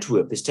of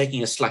Antwerp is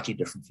taking a slightly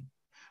different view,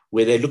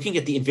 where they're looking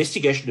at the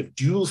investigation of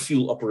dual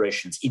fuel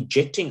operations,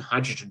 injecting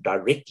hydrogen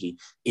directly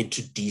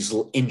into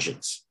diesel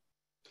engines.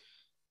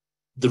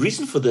 The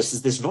reason for this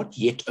is there's not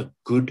yet a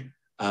good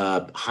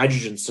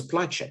hydrogen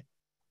supply chain.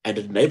 and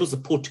it enables the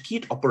port to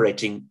keep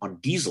operating on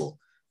diesel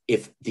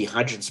if the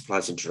hydrogen supply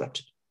is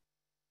interrupted.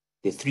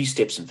 There are 3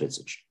 steps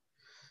envisaged.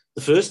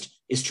 The first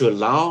is to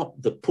allow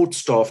the port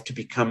staff to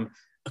become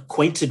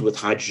acquainted with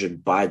hydrogen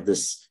by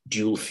this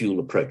dual fuel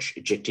approach,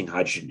 injecting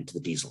hydrogen into the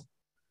diesel.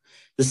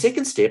 The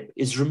second step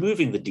is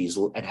removing the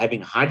diesel and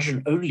having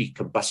hydrogen-only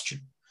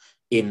combustion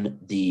in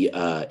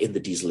the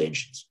diesel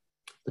engines.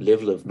 The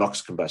level of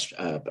NOx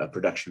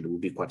production will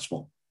be quite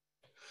small.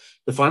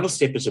 The final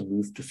step is a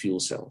move to fuel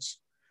cells.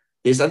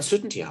 There's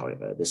uncertainty,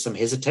 however. There's some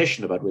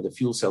hesitation about whether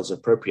fuel cells are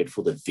appropriate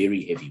for the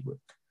very heavy work.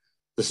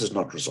 This is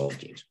not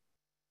resolved yet.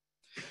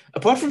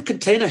 Apart from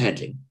container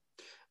handling,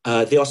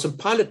 there are some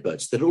pilot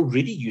boats that are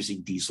already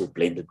using diesel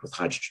blended with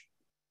hydrogen.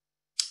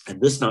 And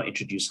this now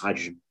introduces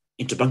hydrogen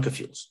into bunker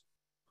fuels.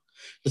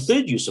 The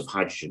third use of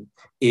hydrogen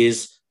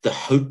is the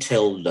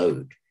hotel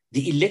load,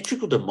 the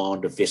electrical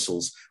demand of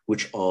vessels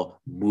which are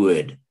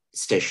moored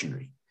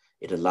stationary.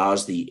 It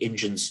allows the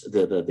engines,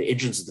 the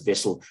engines of the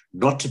vessel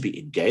not to be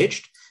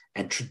engaged,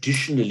 and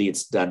traditionally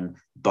it's done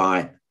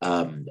by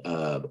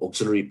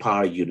auxiliary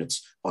power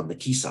units on the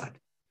quayside.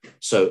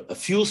 So a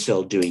fuel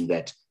cell doing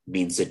that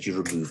means that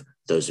you remove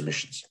those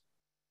emissions.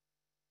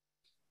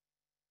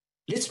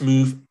 Let's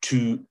move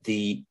to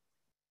the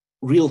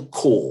real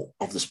core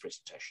of this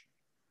presentation.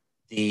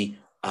 The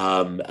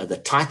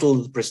title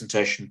of the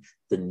presentation,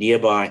 the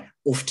nearby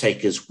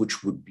off-takers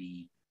which would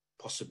be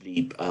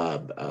possibly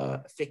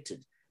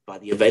affected by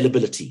the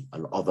availability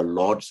of a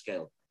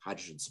large-scale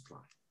hydrogen supply.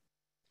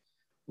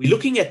 We're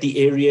looking at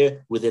the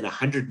area within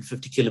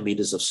 150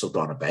 kilometers of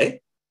Saldanha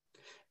Bay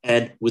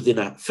and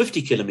within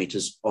 50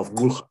 kilometers of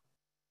Nqura.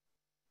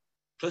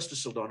 Close to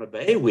Saldanha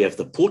Bay, we have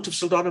the port of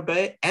Saldanha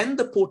Bay and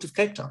the port of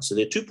Cape Town. So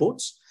there are 2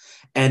 ports.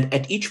 And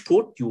at each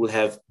port, you will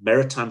have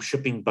maritime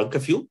shipping bunker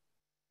fuel,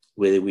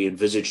 where we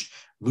envisaged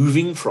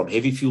moving from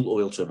heavy fuel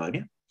oil to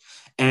ammonia,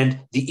 and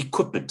the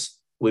equipment,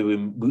 where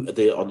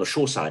they're on the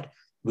shore side,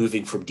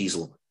 moving from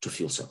diesel to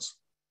fuel cells.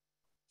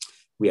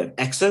 We have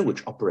AXA,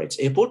 which operates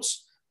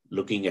airports,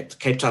 looking at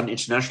Cape Town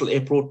International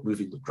Airport,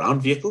 moving the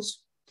ground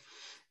vehicles.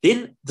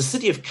 Then the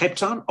city of Cape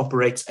Town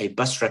operates a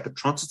bus rapid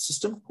transit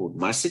system called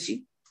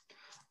MyCity.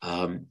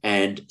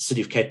 And City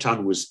of Cape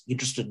Town was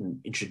interested in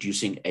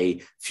introducing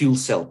a fuel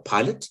cell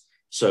pilot.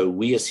 So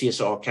we as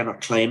CSIR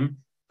cannot claim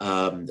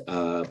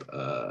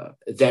that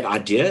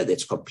idea.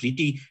 That's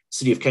completely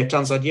City of Cape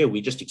Town's idea.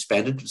 We just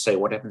expanded to say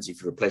what happens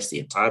if you replace the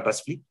entire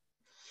bus fleet.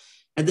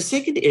 And the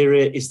second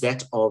area is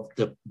that of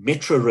the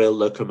metro rail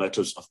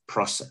locomotives of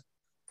PROSA.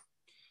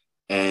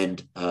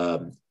 And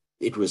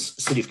it was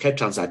City of Cape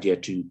Town's idea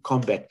to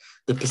combat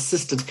the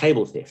persistent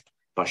cable theft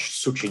by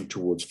switching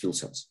towards fuel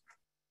cells.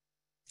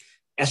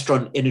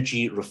 Astron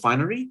Energy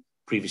Refinery,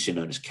 previously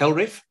known as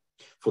CalRef,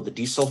 for the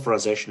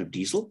desulfurization of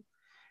diesel,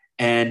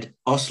 and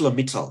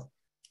ArcelorMittal,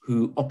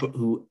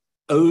 who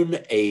own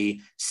a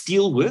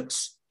steel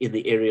works in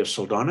the area of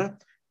Saldanha,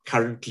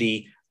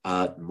 currently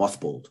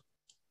mothballed.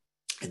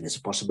 And there's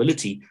a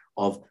possibility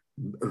of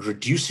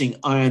reducing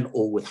iron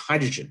ore with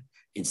hydrogen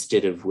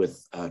instead of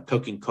with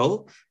coking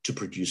coal to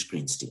produce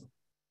green steel.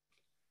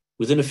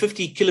 Within a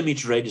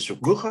 50-kilometer radius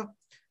of Nqura,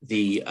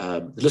 the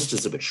list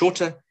is a bit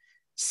shorter.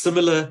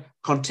 Similar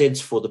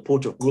contents for the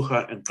port of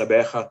Nqura and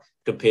Coega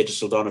compared to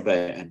Saldanha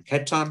Bay and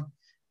Cape Town.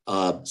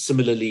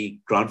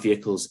 Similarly, ground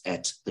vehicles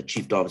at the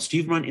Chief David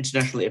Stuyvesant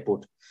International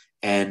Airport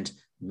and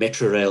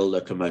metro rail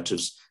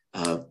locomotives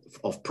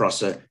of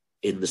PROSA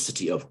in the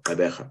city of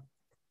Coega.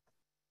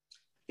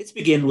 Let's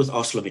begin with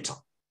ArcelorMittal.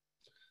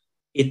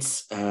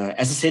 It's,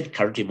 as I said,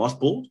 currently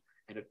mothballed,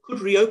 and it could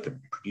reopen,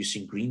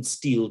 producing green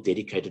steel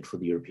dedicated for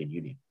the European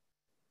Union.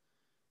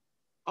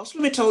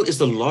 ArcelorMittal is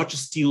the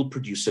largest steel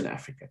producer in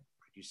Africa,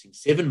 producing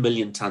 7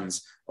 million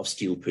tons of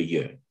steel per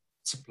year. It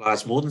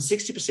supplies more than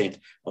 60%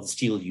 of the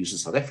steel used in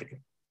South Africa.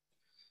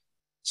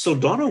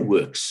 Saldanha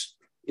Works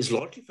is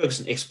largely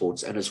focused on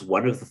exports and is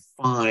one of the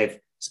 5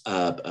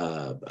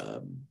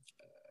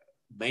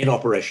 main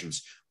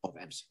operations of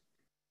AMSA.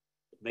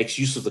 It makes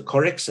use of the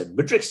Corex and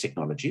Midrex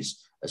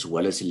technologies, as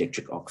well as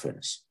electric arc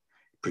furnace.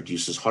 It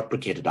produces hot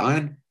briquetted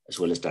iron, as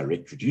well as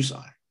direct reduced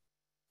iron.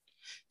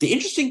 The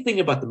interesting thing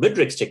about the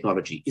Midrex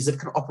technology is it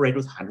can operate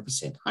with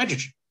 100%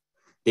 hydrogen,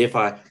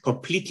 thereby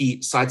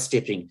completely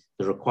sidestepping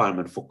the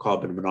requirement for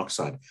carbon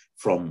monoxide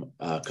from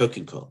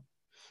coking coal.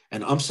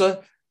 And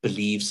AMSA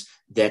believes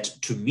that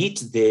to meet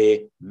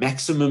their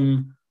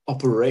maximum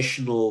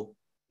operational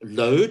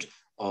load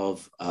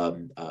of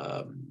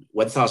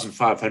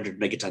 1,500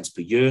 megatons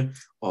per year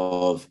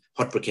of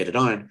hot briquetted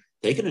iron,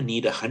 they're going to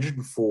need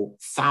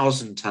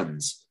 104,000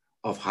 tons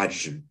of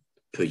hydrogen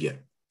per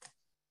year.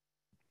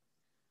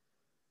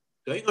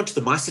 Going on to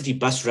the MyCity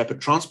Bus Rapid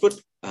Transport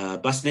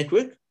bus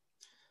network,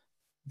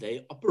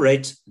 they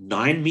operate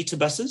 9-meter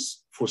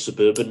buses for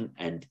suburban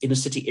and inner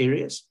city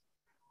areas,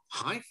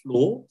 high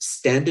floor,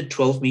 standard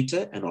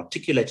 12-meter and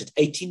articulated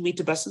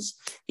 18-meter buses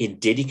in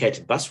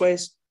dedicated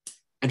busways,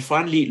 and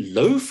finally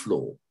low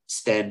floor,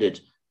 standard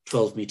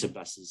 12-meter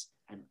buses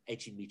and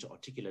 18-meter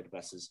articulated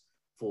buses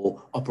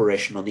for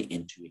operation on the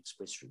N2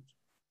 express route.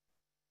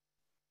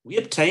 We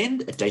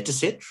obtained a data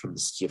set from the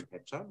city of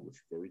Cape Town, which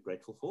we're very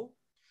grateful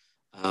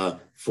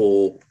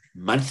for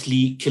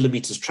monthly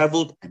kilometers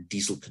traveled and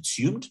diesel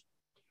consumed.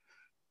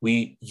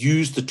 We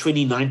used the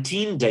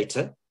 2019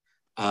 data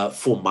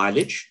for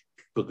mileage,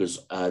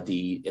 because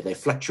they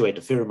fluctuate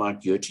a fair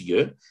amount year to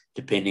year,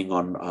 depending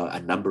on a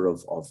number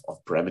of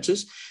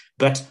parameters.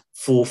 But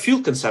for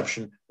fuel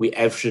consumption, we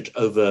averaged it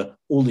over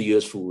all the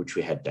years for which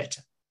we had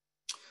data.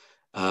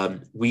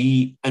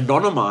 We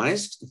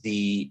anonymized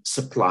the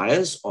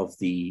suppliers of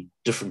the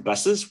different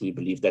buses. We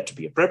believe that to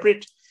be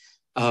appropriate.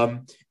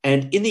 And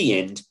in the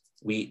end,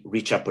 we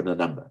reach up with a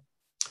number.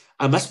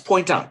 I must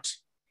point out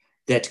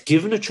that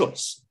given a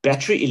choice,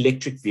 battery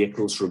electric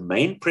vehicles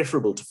remain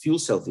preferable to fuel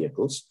cell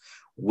vehicles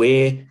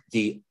where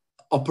the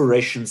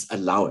operations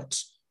allow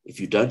it, if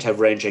you don't have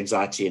range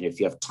anxiety and if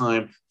you have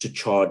time to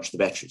charge the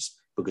batteries,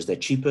 because they're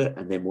cheaper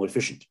and they're more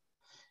efficient.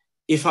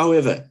 If,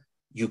 however,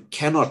 you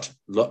cannot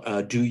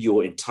do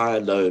your entire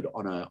load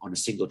on a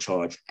single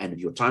charge and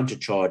your time to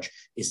charge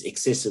is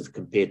excessive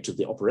compared to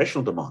the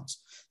operational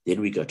demands,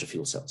 then we go to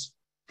fuel cells.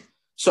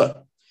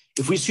 So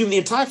if we assume the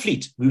entire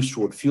fleet moves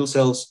toward fuel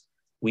cells,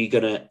 we're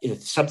going to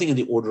something in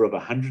the order of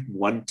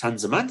 101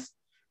 tons a month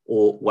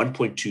or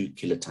 1.2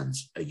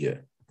 kilotons a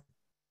year.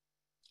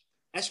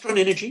 Astron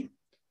Energy,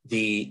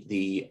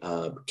 the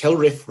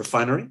Kelref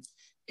refinery,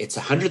 it's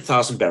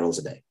 100,000 barrels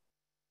a day.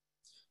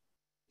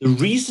 The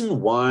reason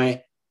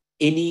why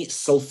any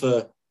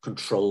sulfur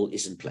control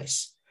is in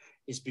place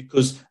is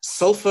because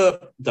sulfur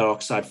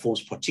dioxide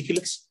forms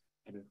particulates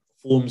and it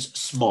forms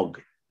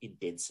smog in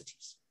dense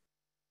cities.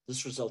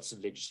 This results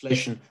in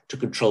legislation to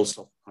control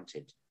sulfur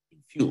content in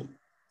fuel.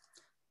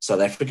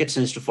 South Africa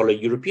tends to follow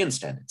European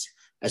standards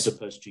as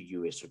opposed to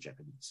US or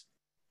Japanese,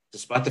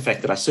 despite the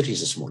fact that our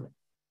cities are smaller.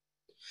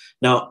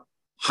 Now,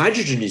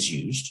 hydrogen is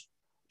used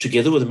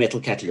together with a metal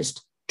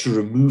catalyst to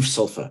remove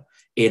sulfur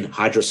in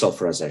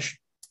hydrosulfurization.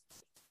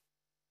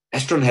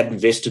 Astron had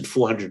invested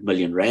 400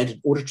 million rand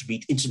in order to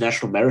meet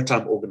International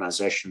Maritime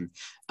Organization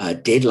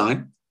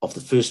deadline of the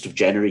 1st of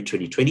January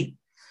 2020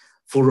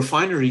 for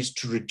refineries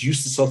to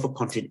reduce the sulfur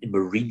content in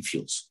marine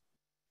fuels.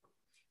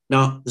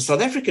 Now, the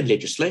South African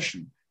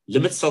legislation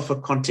limits sulfur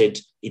content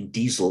in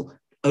diesel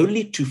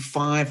only to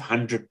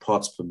 500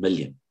 parts per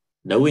million,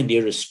 nowhere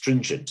near as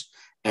stringent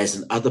as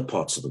in other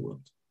parts of the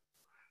world.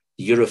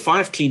 The Euro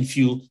 5 clean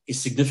fuel is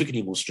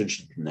significantly more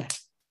stringent than that,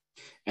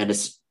 and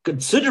it's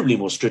considerably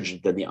more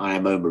stringent than the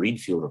IMO marine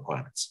fuel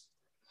requirements.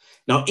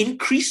 Now,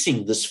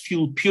 increasing this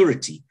fuel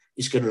purity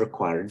is going to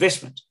require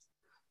investment.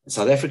 In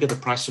South Africa, the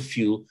price of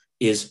fuel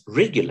is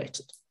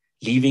regulated,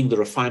 leaving the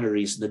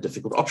refineries in a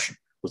difficult option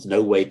with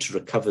no way to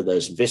recover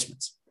those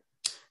investments.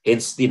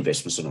 Hence, the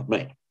investments are not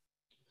made.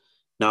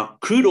 Now,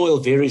 crude oil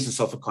varies in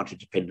sulfur content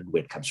depending on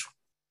where it comes from.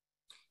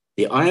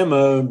 The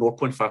IMO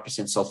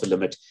 0.5% sulfur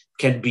limit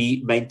can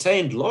be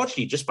maintained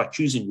largely just by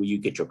choosing where you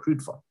get your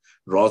crude from,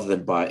 rather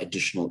than by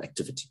additional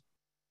activity.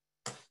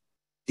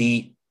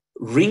 The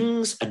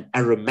rings and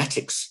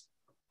aromatics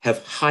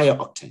have higher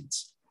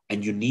octanes,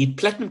 and you need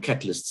platinum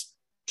catalysts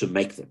to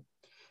make them.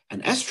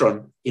 And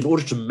Astron, in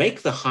order to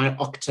make the high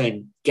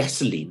octane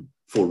gasoline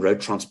for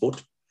road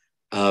transport,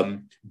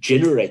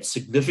 generates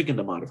significant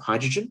amount of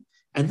hydrogen,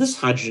 and this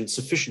hydrogen is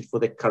sufficient for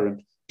their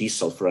current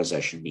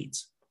desulfurization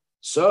needs.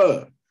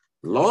 So,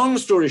 long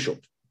story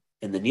short,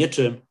 in the near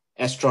term,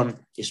 Astron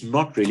is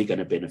not really going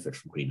to benefit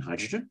from green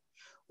hydrogen,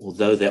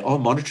 although they are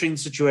monitoring the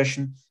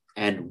situation,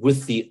 and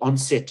with the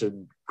onset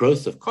and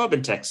growth of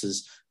carbon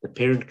taxes, the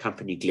parent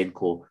company,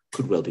 Glencore,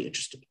 could well be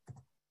interested.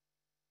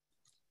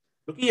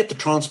 Looking at the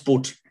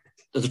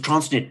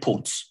Transnet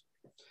ports,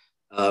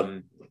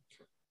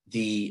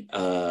 the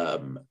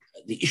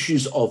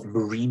issues of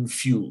marine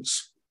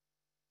fuels.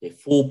 There are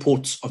 4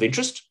 ports of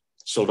interest: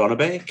 Saldanha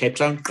Bay, Cape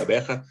Town,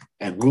 Coega,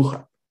 and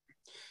Nqura.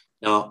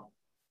 Now,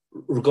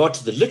 regard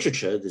to the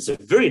literature, there's a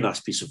very nice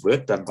piece of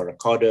work done by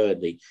Ricardo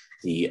and the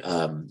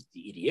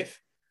EDF,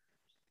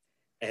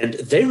 and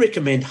they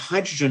recommend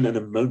hydrogen and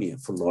ammonia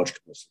for large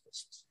commercial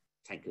vessels,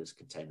 tankers,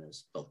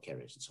 containers, bulk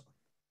carriers, and so on.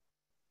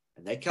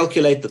 And they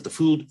calculate that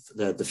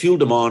the fuel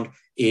demand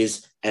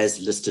is as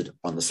listed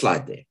on the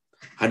slide there,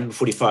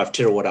 145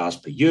 terawatt hours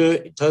per year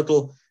in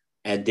total,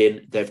 and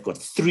then they've got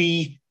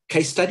 3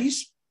 case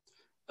studies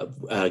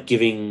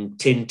giving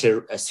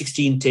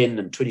 16, 10,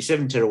 and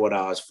 27 terawatt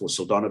hours for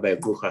Saldanha Bay,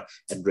 Nqura,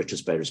 and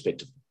Richards Bay,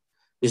 respectively.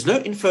 There's no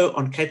info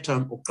on Cape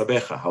Town or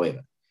Coega,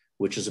 however,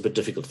 which is a bit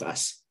difficult for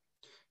us.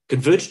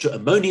 Converted to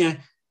ammonia,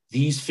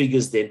 these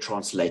figures then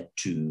translate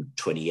to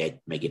 28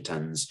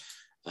 megatons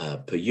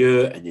per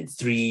year, and then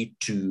 3,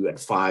 2, and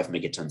 5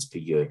 megatons per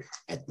year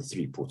at the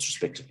 3 ports,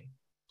 respectively.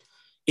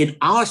 In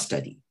our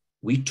study,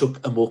 we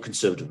took a more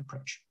conservative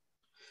approach.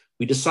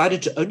 We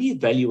decided to only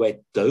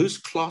evaluate those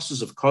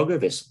classes of cargo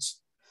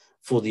vessels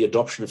for the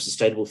adoption of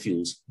sustainable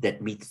fuels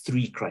that meet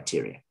 3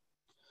 criteria.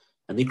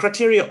 And the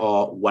criteria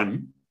are: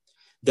 1,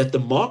 that the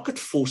market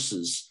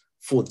forces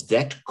for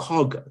that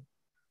cargo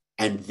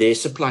and their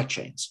supply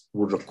chains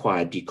will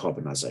require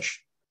decarbonization.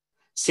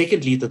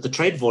 Secondly, that the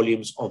trade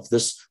volumes of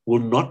this will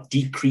not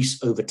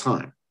decrease over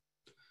time.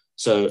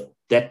 So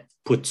that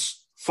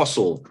puts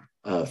fossil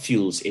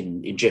fuels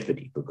in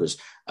jeopardy, because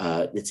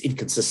it's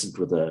inconsistent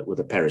with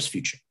a Paris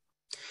future.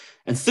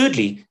 And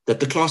thirdly, that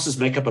the classes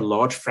make up a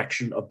large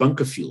fraction of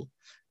bunker fuel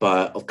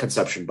of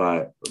consumption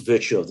by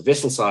virtue of the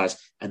vessel size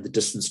and the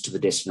distance to the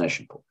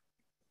destination port.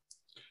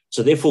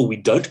 So therefore, we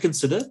don't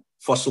consider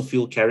fossil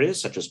fuel carriers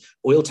such as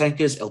oil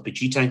tankers,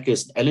 LPG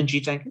tankers, and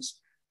LNG tankers,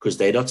 because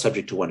they're not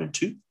subject to 1 and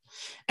 2.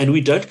 And we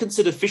don't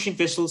consider fishing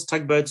vessels,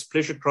 tugboats,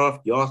 pleasure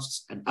craft,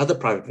 yachts, and other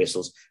private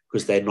vessels,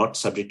 because they're not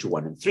subject to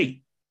 1 and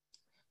 3.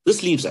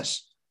 This leaves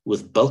us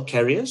with bulk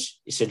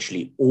carriers,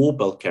 essentially all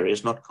bulk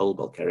carriers, not coal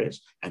bulk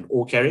carriers, and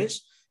ore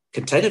carriers,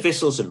 container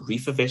vessels and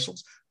reefer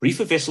vessels.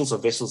 Reefer vessels are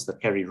vessels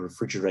that carry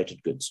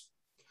refrigerated goods.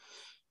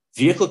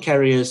 Vehicle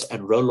carriers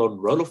and roll-on,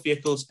 roll-off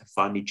vehicles, and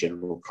finally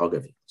general cargo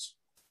vehicles.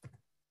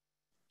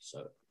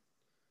 So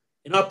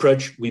in our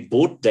approach, we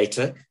bought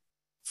data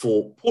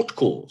for port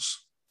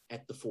calls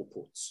at the 4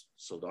 ports,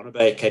 Saldanha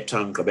Bay, Cape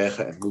Town,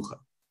 Coega, and Nqura.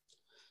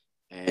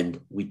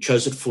 And we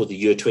chose it for the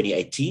year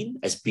 2018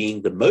 as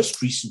being the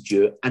most recent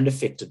year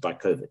unaffected by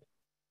COVID.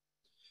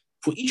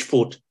 For each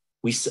port,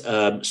 we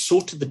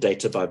sorted the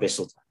data by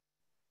vessel type,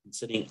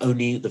 considering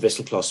only the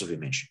vessel classes we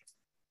mentioned.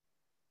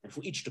 And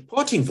for each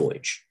departing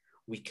voyage,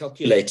 we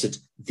calculated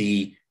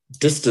the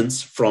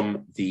distance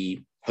from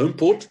the home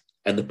port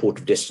and the port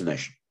of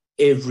destination,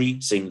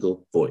 every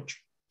single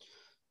voyage.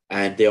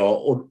 And there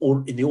are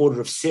in the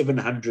order of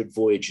 700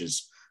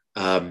 voyages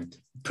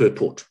per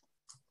port.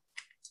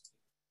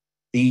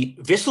 The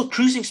vessel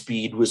cruising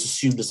speed was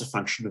assumed as a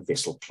function of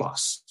vessel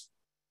class.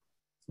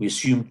 We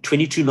assumed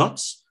 22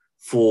 knots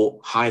for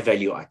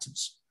high-value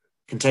items,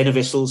 container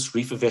vessels,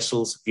 reefer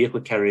vessels,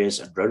 vehicle carriers,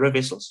 and ro-ro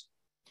vessels,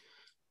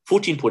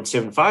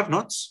 14.75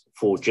 knots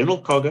for general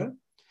cargo,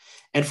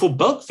 and for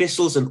bulk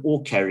vessels and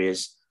ore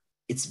carriers,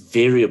 it's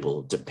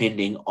variable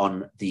depending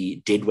on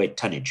the deadweight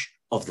tonnage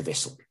of the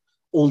vessel.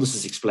 All this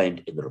is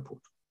explained in the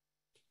report.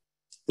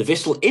 The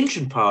vessel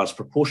engine power is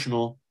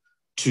proportional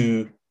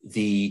to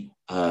the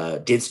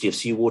density of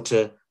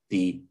seawater,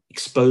 the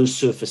exposed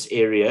surface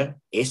area,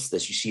 S,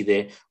 as you see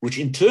there, which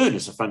in turn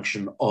is a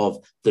function of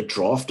the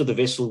draft of the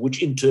vessel,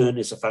 which in turn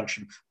is a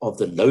function of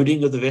the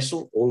loading of the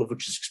vessel, all of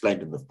which is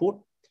explained in the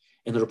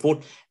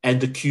report,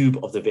 and the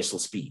cube of the vessel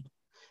speed.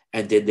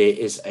 And then there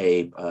is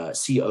a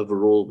C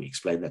overall. We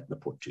explain that in the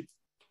report too.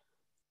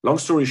 Long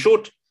story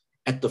short,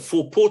 at the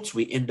 4 ports,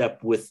 we end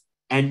up with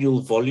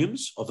annual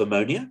volumes of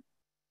ammonia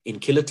in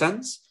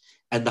kilotons,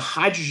 and the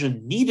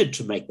hydrogen needed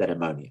to make that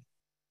ammonia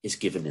is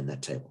given in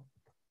that table.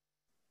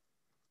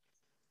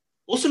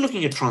 Also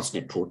looking at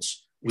Transnet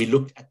ports, we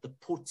looked at the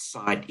port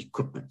side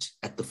equipment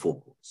at the 4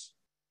 ports.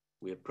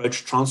 We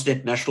approached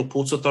Transnet National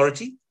Ports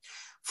Authority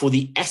for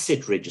the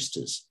asset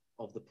registers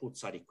of the port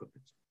side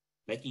equipment,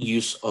 making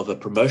use of a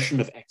Promotion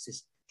of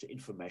Access to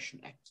Information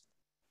Act.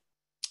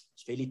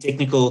 It's fairly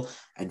technical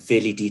and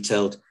fairly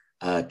detailed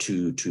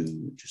to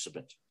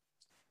submit.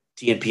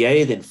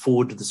 TNPA then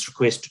forwarded this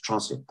request to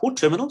Transnet port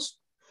terminals,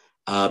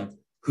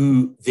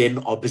 who then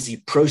are busy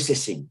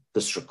processing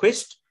this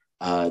request.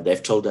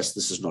 They've told us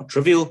this is not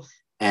trivial,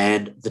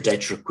 and the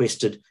data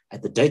requested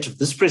at the date of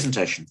this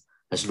presentation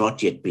has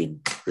not yet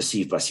been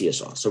received by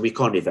CSIR, so we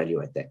can't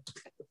evaluate that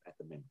at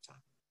the moment time.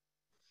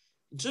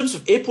 In terms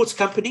of Airports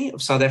Company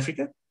of South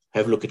Africa,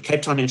 have a look at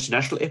Cape Town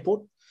International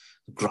Airport,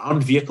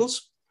 ground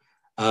vehicles.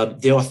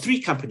 There are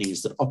 3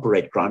 companies that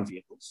operate ground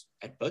vehicles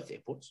at both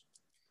airports: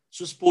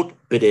 Swissport,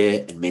 Bid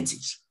Air, and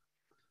Menzies.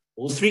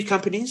 All 3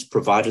 companies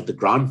provided the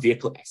ground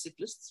vehicle asset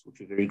lists, which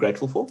we're very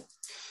grateful for.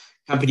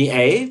 Company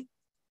A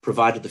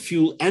provided the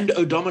fuel and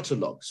odometer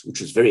logs, which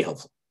was very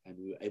helpful, and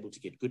we were able to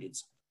get good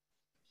insight.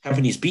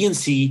 Companies B and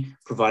C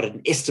provided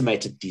an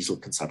estimated diesel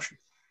consumption.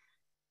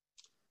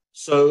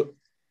 So,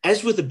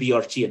 as with the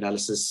BRT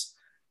analysis,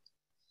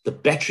 the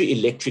battery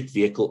electric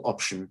vehicle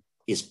option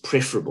is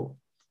preferable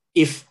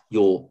if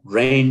your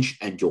range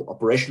and your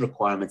operation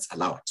requirements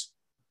allow it.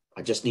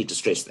 I just need to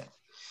stress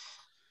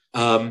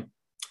that.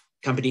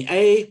 Company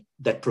A,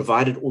 that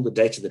provided all the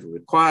data that were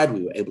required,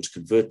 we were able to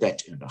convert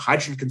that into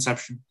hydrogen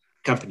consumption.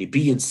 Company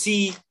B and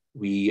C,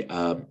 we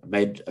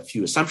made a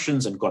few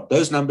assumptions and got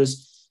those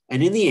numbers.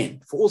 And in the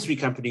end, for all 3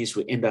 companies,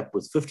 we end up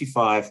with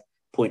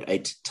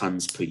 55.8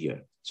 tons per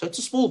year. So it's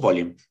a small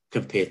volume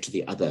compared to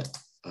the other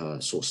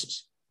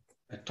sources.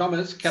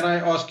 Thomas, can I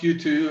ask you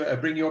to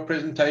bring your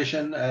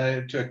presentation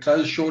to a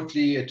close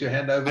shortly to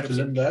hand over to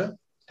Linda?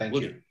 Thank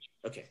you.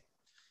 Okay.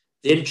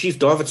 Then Chief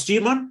David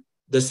Stuurman,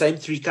 the same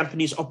 3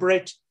 companies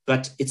operate,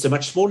 but it's a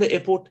much smaller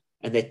airport,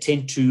 and they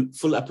tend to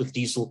fill up with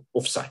diesel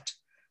off-site,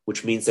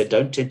 which means they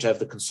don't tend to have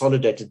the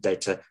consolidated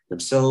data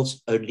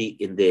themselves, only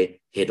in their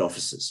head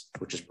offices,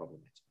 which is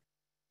problematic.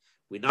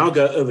 We now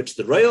go over to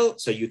the rail.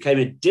 So you came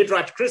in dead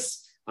right,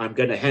 Chris. I'm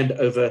going to hand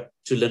over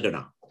to Linda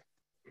now.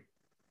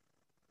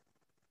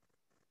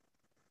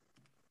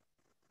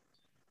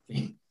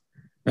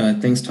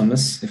 Thanks,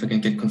 Thomas. If I can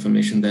get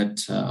confirmation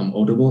that I'm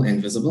audible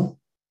and visible.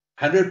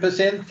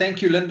 100%.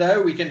 Thank you,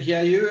 Linda. We can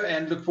hear you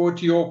and look forward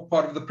to your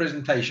part of the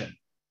presentation.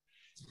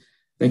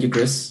 Thank you,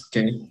 Chris.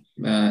 Okay.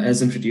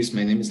 As introduced,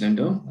 my name is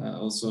Lindo,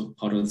 also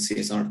part of the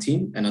CSR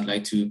team, and I'd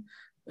like to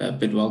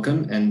bid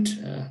welcome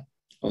and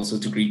also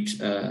to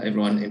greet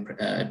everyone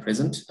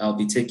present. I'll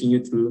be taking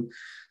you through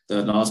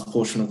the last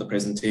portion of the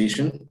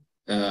presentation,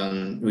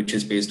 which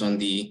is based on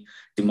the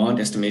demand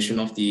estimation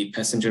of the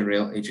Passenger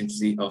Rail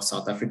Agency of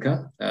South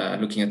Africa,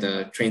 looking at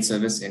the train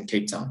service in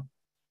Cape Town.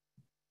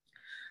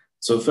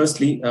 So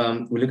firstly,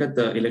 we look at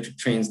the electric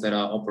trains that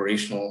are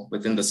operational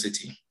within the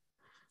city.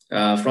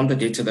 From the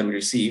data that we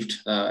received,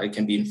 it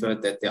can be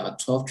inferred that there are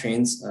 12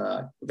 trains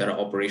that are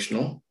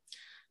operational,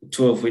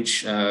 2 of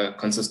which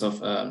consist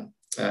of an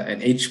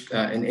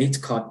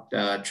 8-car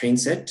train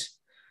set,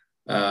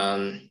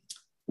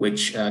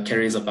 which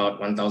carries about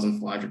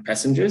 1,400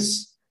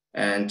 passengers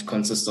and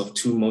consists of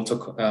 2 motor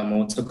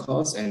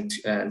cars and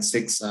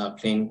 6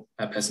 plain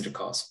passenger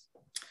cars.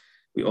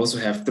 We also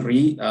have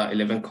 3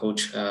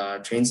 11-coach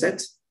train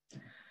sets,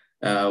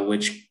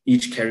 which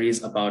each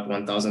carries about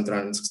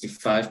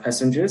 1,365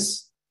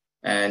 passengers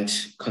and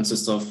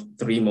consists of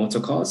 3 motor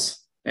cars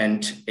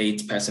and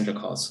 8 passenger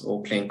cars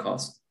or plain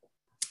cars.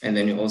 And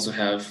then you also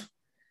have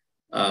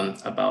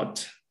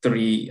about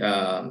 3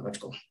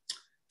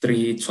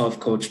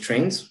 12-coach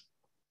trains.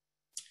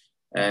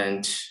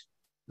 And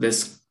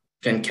this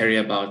can carry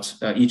about,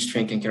 each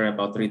train can carry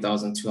about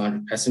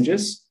 3,200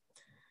 passengers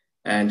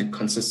and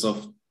consists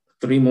of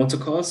 3 motor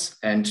cars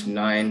and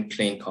 9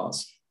 plain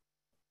cars.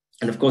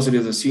 And of course, it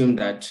is assumed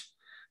that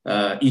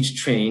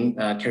each train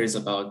carries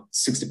about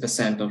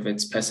 60% of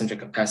its passenger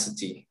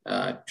capacity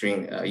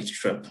during each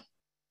trip.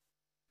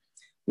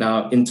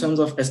 Now, in terms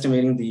of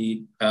estimating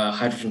the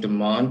hydrogen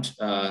demand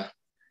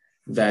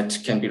that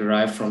can be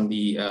derived from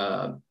the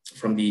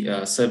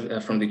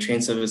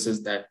train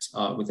services that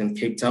are within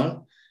Cape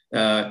Town,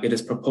 it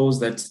is proposed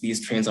that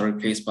these trains are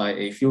replaced by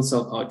a fuel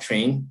cell powered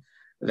train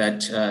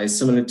that is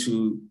similar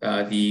to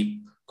the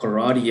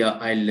Coega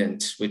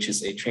Island, which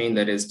is a train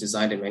that is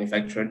designed and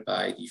manufactured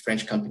by the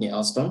French company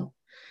Alstom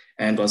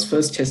and was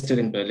first tested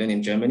in Berlin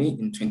in Germany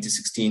in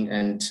 2016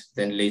 and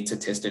then later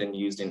tested and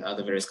used in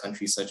other various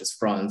countries such as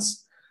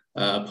France,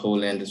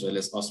 Poland, as well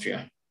as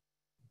Austria.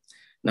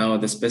 Now,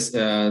 the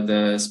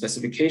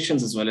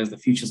specifications as well as the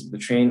features of the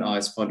train are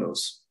as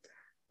follows.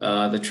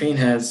 The train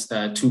has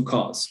 2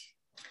 cars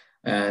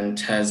and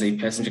has a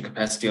passenger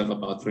capacity of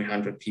about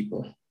 300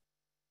 people.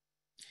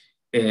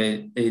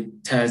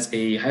 It has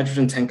a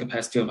hydrogen tank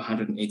capacity of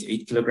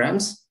 188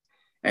 kilograms.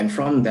 And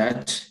from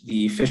that,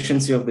 the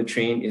efficiency of the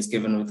train is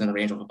given within a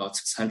range of about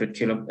 600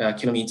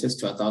 kilometers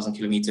to 1,000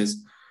 kilometers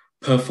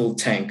per full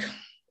tank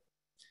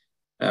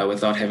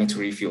without having to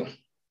refuel.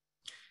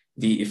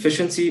 The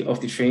efficiency of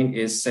the train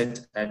is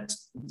set at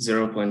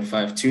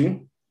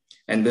 0.52.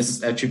 And this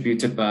is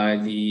attributed by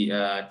the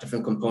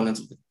different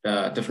components,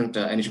 different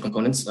energy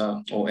components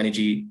or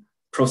energy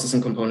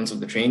processing components of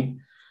the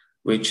train,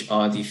 which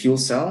are the fuel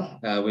cell,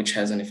 which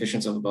has an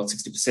efficiency of about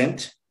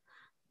 60%,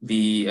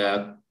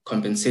 the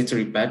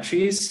compensatory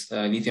batteries,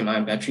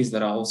 lithium-ion batteries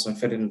that are also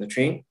embedded in the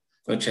train,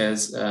 which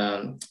has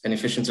an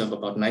efficiency of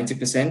about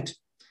 90%,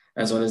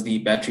 as well as the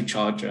battery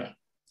charger,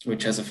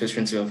 which has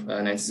efficiency of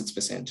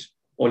 96%.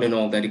 All in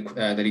all, that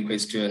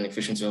equates to an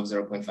efficiency of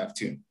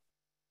 0.52.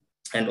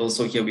 And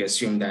also here we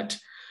assume that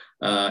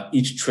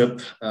each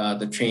trip,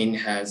 the train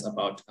has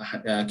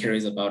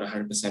carries about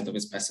 100% of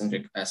its passenger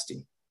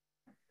capacity.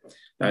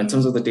 Now, in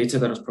terms of the data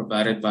that was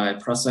provided by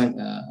PRASA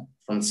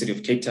from the city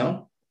of Cape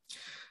Town,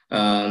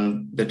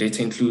 the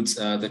data includes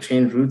the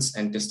train routes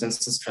and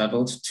distances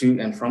traveled to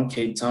and from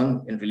Cape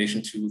Town in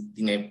relation to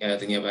the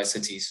nearby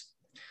cities.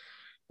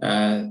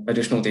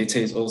 Additional data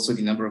is also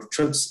the number of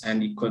trips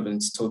and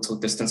equivalent total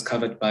distance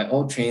covered by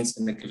all trains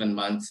in a given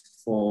month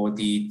for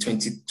the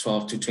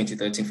 2012 to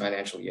 2013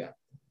 financial year.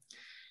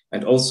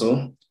 And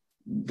also,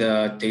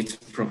 the data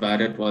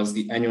provided was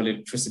the annual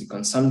electricity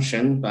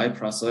consumption by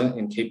PRASA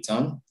in Cape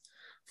Town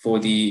for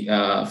the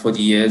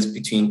years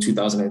between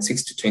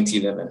 2006 to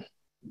 2011.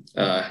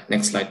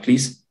 Next slide,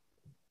 please.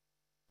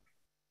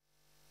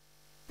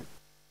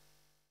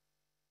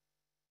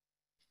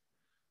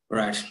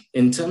 Right.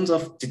 In terms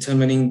of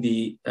determining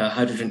the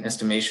hydrogen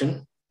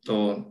estimation,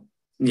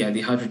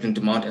 the hydrogen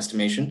demand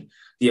estimation,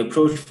 the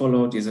approach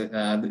followed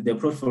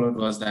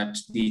was that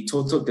the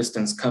total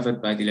distance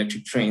covered by the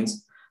electric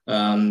trains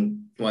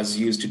was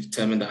used to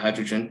determine the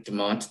hydrogen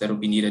demand that will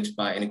be needed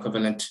by an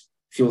equivalent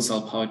fuel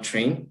cell powered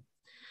train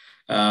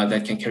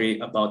that can carry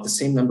about the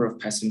same number of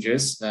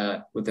passengers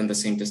within the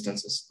same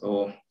distances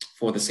or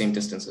for the same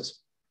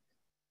distances.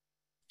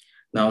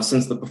 Now,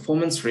 since the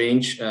performance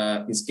range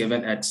is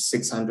given at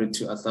 600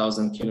 to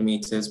 1,000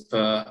 kilometers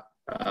per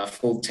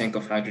full tank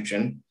of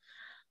hydrogen,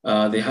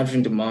 the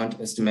hydrogen demand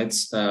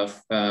estimates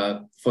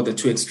for the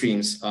 2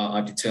 extremes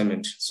are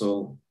determined.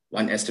 So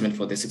one estimate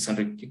for the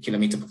 600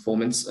 kilometer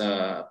performance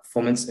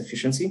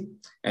efficiency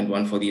and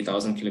one for the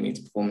 1,000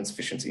 kilometer performance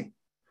efficiency.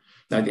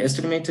 Now, the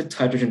estimated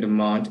hydrogen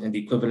demand and the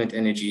equivalent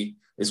energy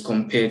is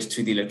compared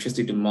to the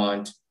electricity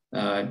demand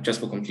just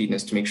for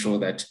completeness to make sure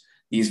that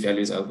these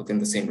values are within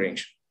the same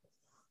range.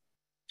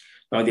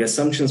 Now, the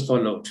assumptions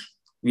followed.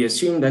 We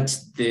assume that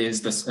the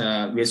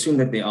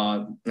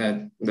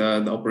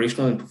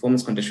operational and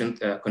performance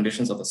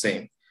conditions are the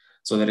same.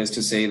 So that is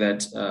to say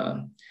that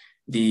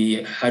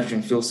the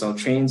hydrogen fuel cell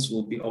trains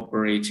will be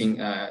operating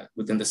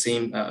within the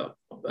same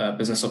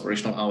business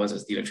operational hours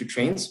as the electric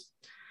trains,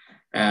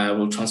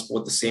 will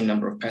transport the same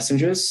number of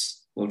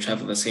passengers, will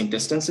travel the same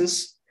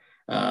distances,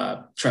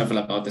 travel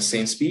about the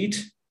same speed,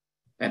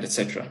 and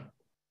etc.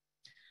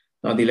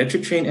 Now, the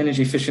electric train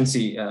energy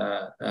efficiencies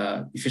that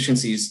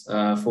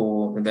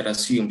are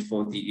assumed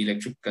for the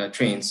electric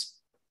trains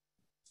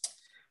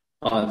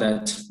are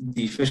that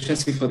the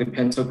efficiency for the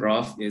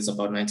pantograph is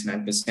about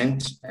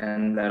 99%,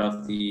 and that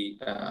of the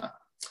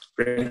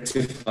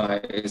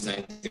rectifier is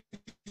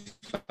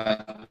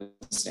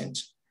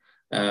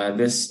 95%.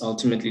 This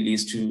ultimately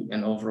leads to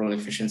an overall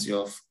efficiency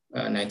of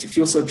 90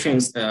 fuel cell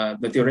trains.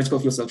 The theoretical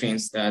fuel cell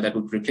trains that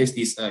would replace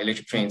these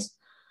electric trains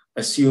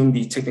assume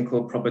the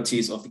technical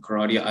properties of the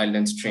Coradia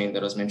Island train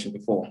that was mentioned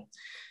before.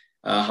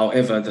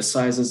 However, the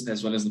sizes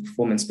as well as the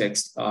performance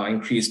specs are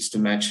increased to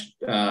match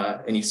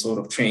any sort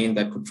of train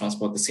that could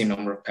transport the same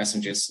number of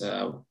passengers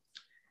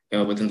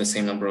within the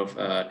same number of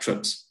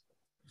trips.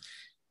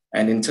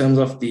 And in terms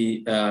of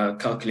the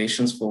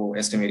calculations for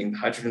estimating the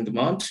hydrogen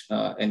demand,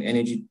 an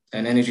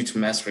energy to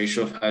mass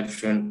ratio of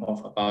hydrogen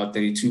of about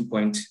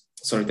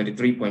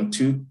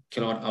 33.2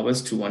 kilowatt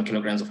hours to 1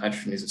 kilograms of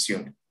hydrogen is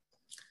assumed.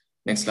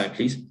 Next slide,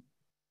 please.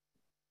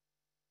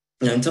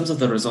 Now, in terms of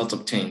the results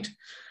obtained,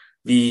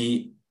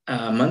 the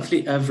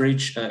monthly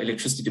average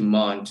electricity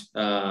demand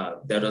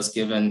that was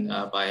given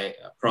by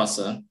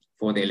PRASA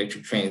for the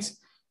electric trains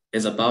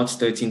is about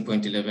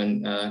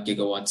 13.11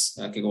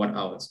 gigawatt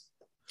hours.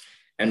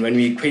 And when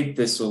we equate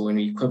this, or when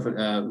we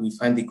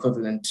find the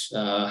equivalent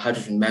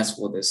hydrogen mass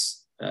for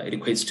this, it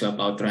equates to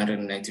about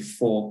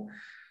 394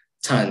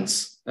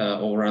 tons,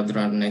 or rather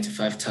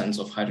 395 tons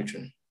of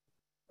hydrogen.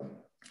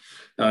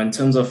 Now, in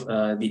terms of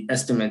the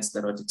estimates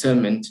that are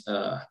determined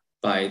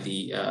by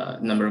the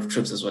number of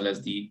trips as well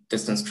as the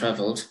distance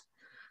traveled,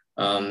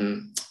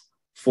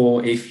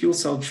 for a fuel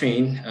cell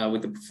train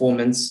with the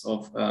performance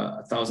of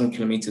 1,000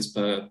 kilometers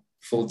per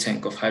full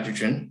tank of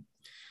hydrogen,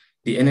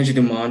 the energy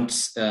demand,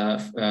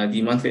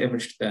 the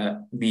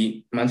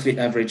monthly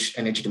average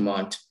energy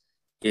demand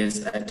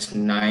is at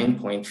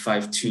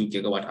 9.52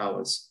 gigawatt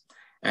hours,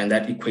 and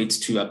that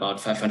equates to about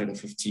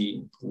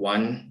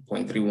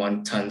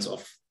 551.31 tons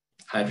of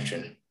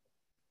hydrogen.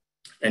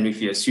 And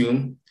if you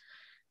assume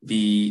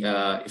the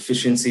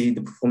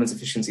performance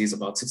efficiency is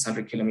about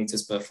 600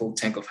 kilometers per full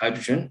tank of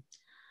hydrogen,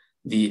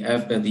 the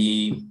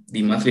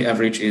monthly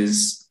average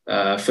is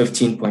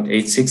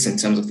 15.86 in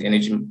terms of the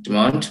energy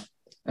demand.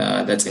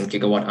 That's in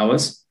gigawatt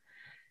hours.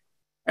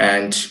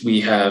 And we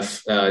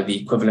have the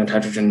equivalent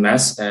hydrogen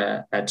mass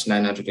at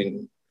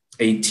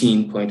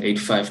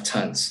 918.85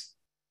 tons.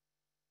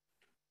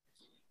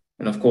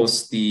 And of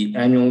course, the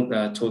annual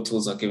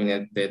totals are given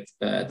at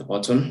the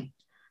bottom,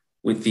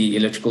 with the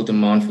electrical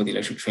demand for the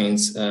electric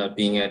trains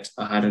being at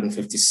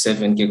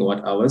 157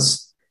 gigawatt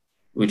hours,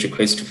 which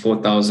equates to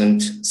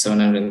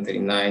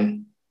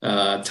 4,739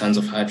 tons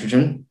of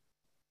hydrogen.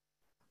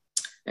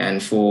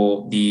 And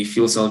for the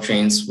fuel cell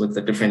trains with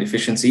the different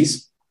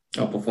efficiencies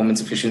or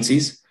performance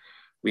efficiencies,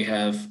 we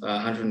have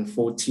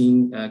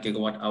 114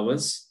 gigawatt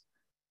hours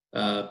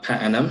per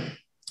annum,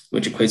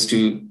 which equates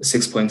to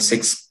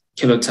 6.6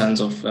 kilotons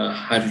of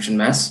hydrogen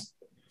mass,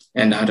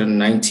 and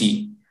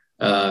 190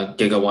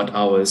 gigawatt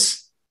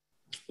hours,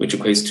 which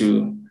equates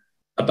to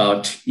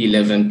about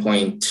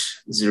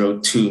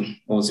 11.02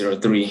 or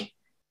 03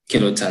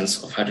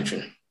 kilotons of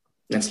hydrogen.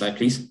 Next slide,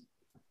 please.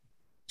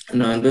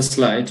 Now, in this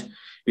slide,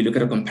 we look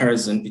at a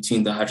comparison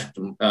between the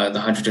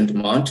hydrogen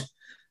demand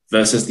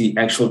versus the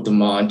actual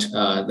demand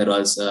that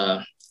was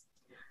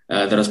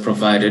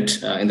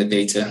provided in the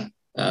data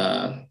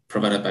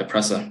provided by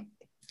PRASA.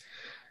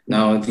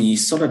 Now, the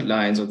solid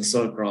lines or the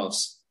solid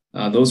graphs,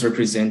 those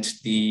represent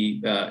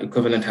the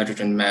equivalent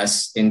hydrogen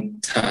mass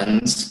in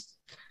tons,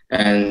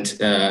 and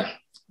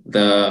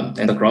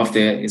the graph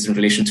there is in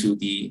relation to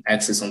the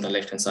axis on the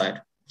left-hand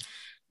side.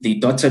 The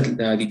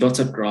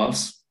dotted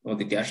graphs, or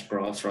the dashed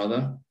graphs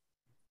rather,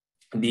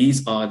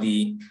 these are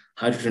the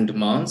hydrogen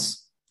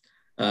demands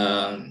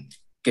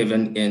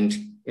given in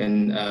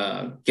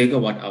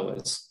gigawatt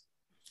hours,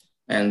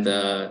 and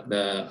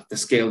the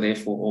scale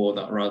therefore, or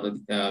rather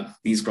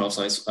these graphs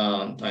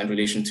are in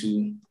relation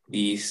to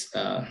these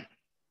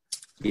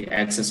the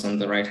axis on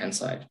the right-hand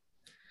side.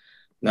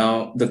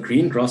 Now, the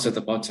green graphs at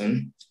the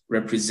bottom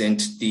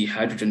represent the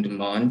hydrogen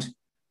demand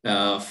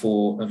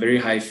for a very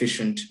high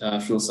efficient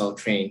fuel cell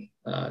train,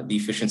 the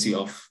efficiency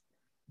of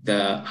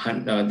the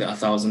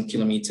 1,000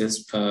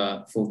 kilometers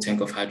per full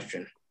tank of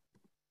hydrogen.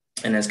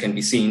 And as can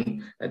be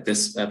seen, that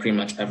this pretty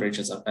much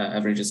averages at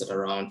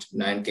around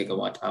 9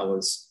 gigawatt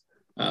hours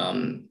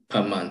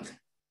per month.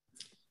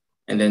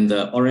 And then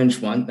the orange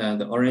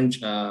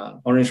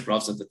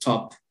graphs at the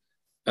top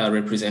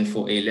represent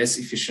for a less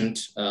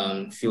efficient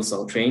fuel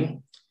cell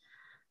train,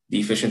 the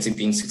efficiency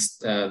being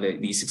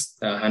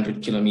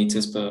 600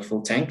 kilometers per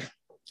full tank.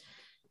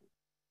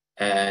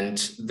 And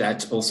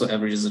that also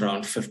averages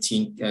around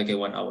 15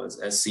 gigawatt hours,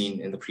 as seen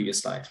in the previous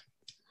slide.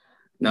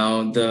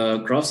 Now, the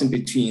graphs in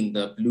between,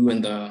 the blue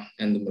and the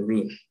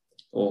maroon,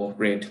 or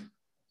red,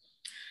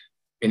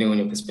 depending on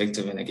your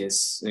perspective and I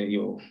guess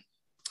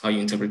how you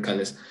interpret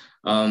colors.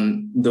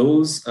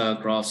 Those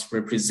graphs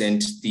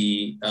represent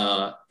the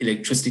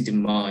electricity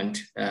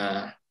demand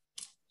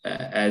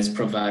as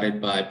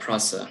provided by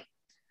PRASA.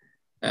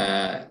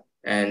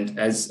 And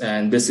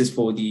this is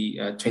for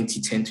the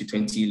 2010 to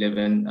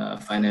 2011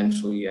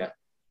 financial year.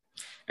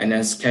 And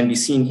as can be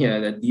seen here,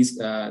 that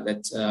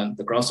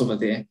the graphs over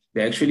there,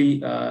 they actually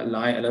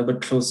lie a little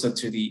bit closer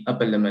to the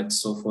upper limit.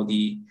 So for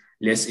the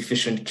less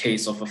efficient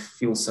case of a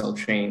fuel cell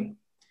train.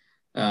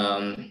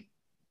 And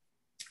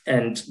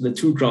the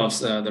two graphs,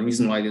 the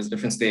reason why there's a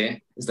difference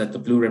there is that the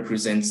blue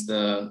represents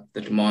the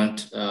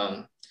demand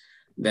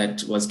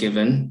that was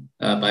given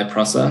by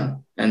PRASA,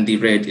 and the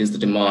red is the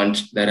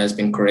demand that has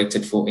been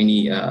corrected for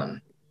any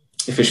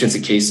efficiency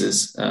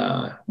cases.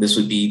 This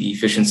would be the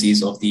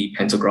efficiencies of the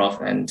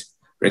pantograph and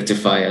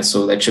rectifier.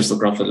 So that shifts the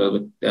graph a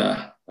little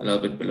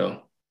bit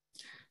below.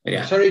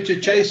 Yeah. Sorry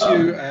to chase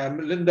you,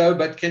 Lindo,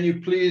 but can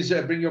you please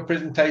bring your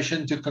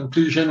presentation to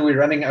conclusion? We're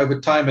running over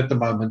time at the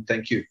moment.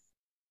 Thank you.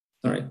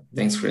 All right.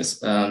 Thanks,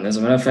 Chris. As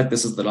a matter of fact,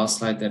 this is the last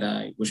slide that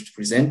I wish to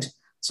present.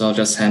 So I'll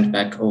just hand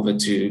back over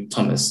to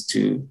Thomas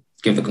to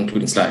give the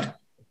concluding slide.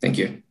 Thank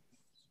you.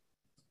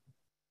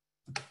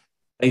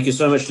 Thank you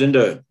so much,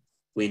 Lindo.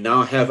 We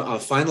now have our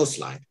final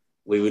slide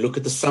where we look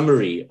at the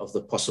summary of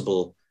the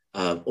possible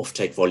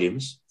offtake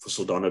volumes for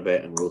Saldanha Bay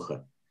and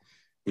Nqura.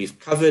 We've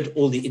covered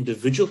all the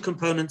individual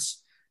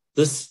components.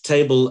 This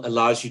table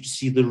allows you to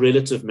see the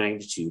relative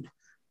magnitude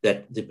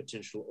that the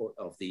potential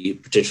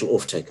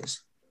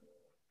off-takers.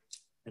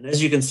 And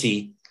as you can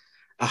see,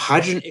 a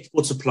hydrogen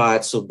export supply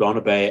at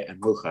Saldanha Bay and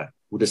Nqura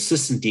would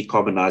assist in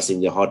decarbonizing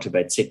the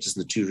hard-to-abate sectors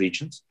in the two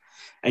regions.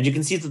 And you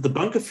can see that the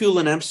bunker fuel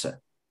and AMSA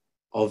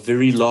are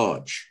very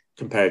large,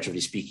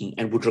 comparatively speaking,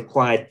 and would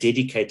require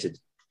dedicated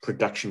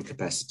production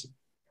capacity.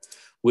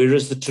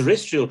 Whereas the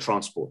terrestrial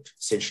transport,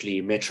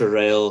 essentially Metro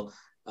Rail,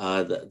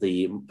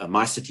 the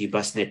MyCity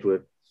bus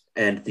network,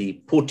 and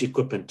the port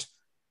equipment,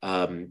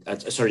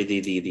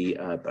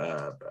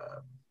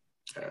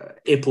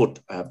 airport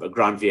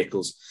ground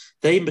vehicles,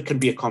 they can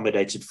be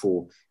accommodated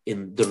for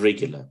in the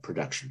regular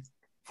production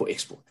for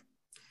export.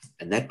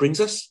 And that brings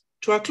us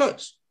to our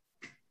close.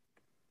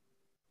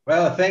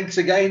 Well, thanks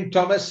again,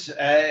 Thomas.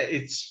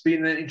 It's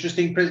been an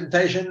interesting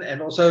presentation,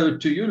 and also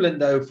to you,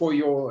 Lindo, for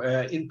your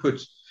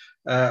input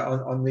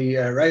on the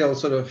rail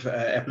sort of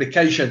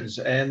applications.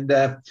 And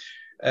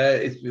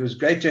it was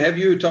great to have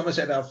you, Thomas,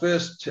 at our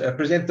first,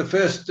 present the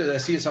first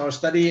CSIR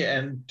study,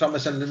 and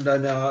Thomas and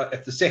Lindo now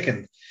at the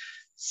second.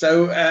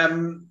 So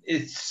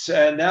it's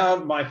now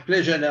my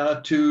pleasure now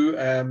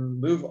to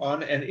move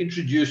on and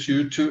introduce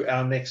you to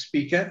our next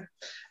speaker,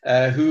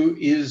 who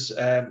is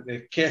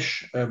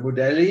Kesh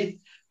Mudali.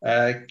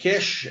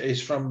 Kesh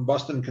is from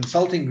Boston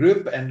Consulting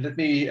Group, and let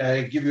me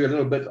give you a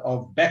little bit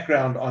of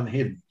background on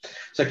him.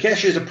 So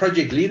Kesh is a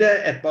project leader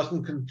at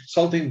Boston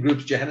Consulting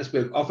Group's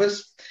Johannesburg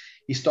office.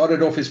 He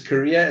started off his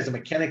career as a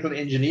mechanical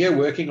engineer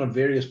working on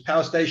various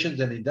power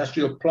stations and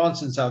industrial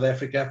plants in South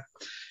Africa.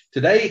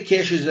 Today,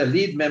 Kesh is a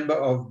lead member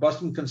of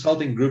Boston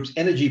Consulting Group's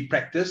energy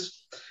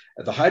practice,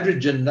 the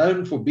hydrogen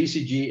node for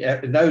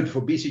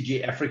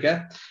BCG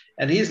Africa,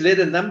 and he has led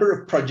a number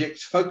of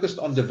projects focused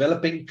on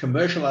developing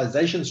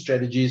commercialization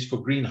strategies for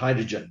green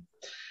hydrogen.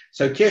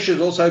 So Kesh is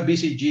also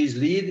BCG's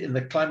lead in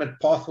the Climate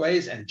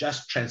Pathways and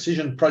Just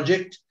Transition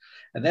Project,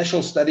 a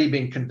national study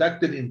being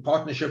conducted in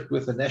partnership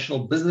with the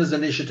National Business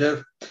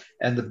Initiative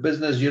and the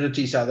Business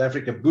Unity South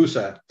Africa,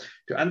 BUSA,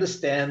 to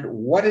understand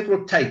what it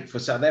will take for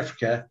South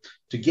Africa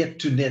to get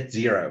to net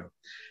zero.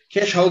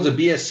 Kesh holds a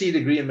BSc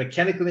degree in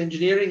mechanical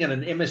engineering and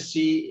an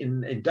MSc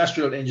in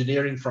industrial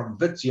engineering from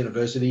Wits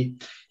University.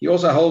 He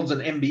also holds an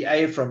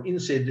MBA from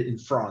INSEAD in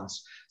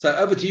France. So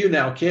over to you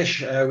now,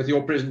 Kesh, with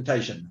your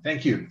presentation.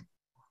 Thank you.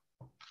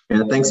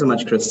 Yeah, thanks so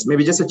much, Chris.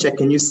 Maybe just a check.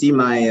 Can you see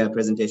my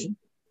presentation?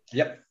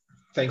 Yep.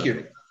 Thank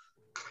you.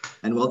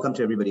 And welcome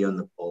to everybody on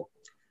the call.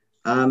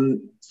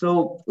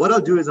 So what I'll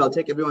do is I'll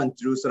take everyone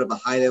through sort of a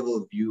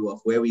high-level view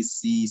of where we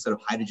see sort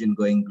of hydrogen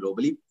going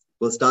globally.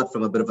 We'll start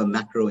from a bit of a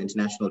macro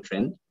international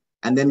trend,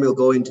 and then we'll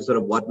go into sort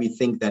of what we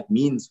think that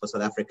means for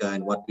South Africa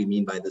and what we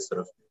mean by this sort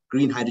of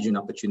green hydrogen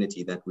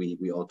opportunity that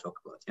we all talk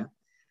about.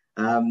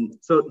 Yeah.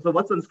 So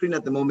what's on screen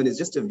at the moment is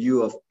just a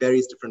view of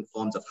various different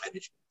forms of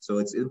hydrogen. So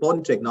it's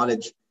important to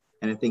acknowledge,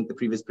 and I think the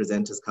previous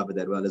presenters covered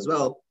that well as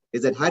well,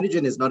 is that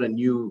hydrogen is not a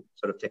new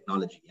sort of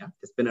technology. Yeah,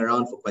 it's been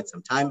around for quite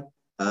some time.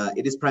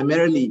 It is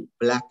primarily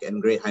black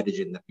and gray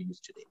hydrogen that we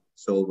use today.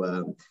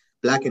 So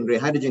black and gray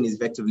hydrogen is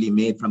effectively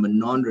made from a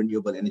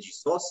non-renewable energy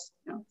source,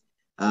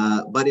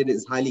 but it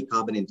is highly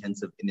carbon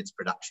intensive in its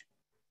production.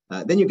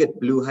 Then you get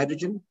blue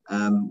hydrogen,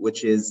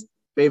 which is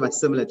very much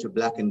similar to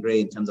black and gray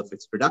in terms of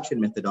its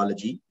production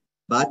methodology,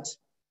 but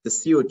the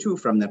CO2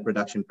 from that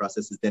production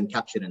process is then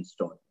captured and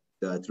stored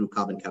through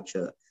carbon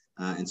capture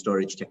and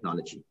storage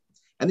technology.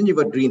 And then you've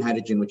got green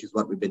hydrogen, which is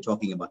what we've been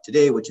talking about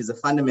today, which is a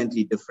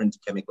fundamentally different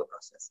chemical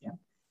process.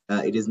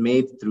 Yeah, it is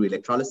made through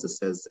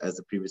electrolysis, as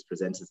the previous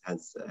presenters had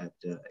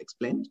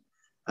explained.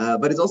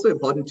 But it's also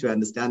important to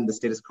understand the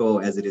status quo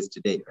as it is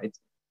today, right?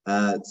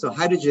 So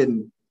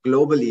hydrogen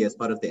globally as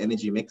part of the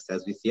energy mix,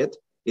 as we see it,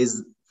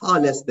 is far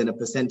less than a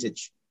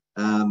percentage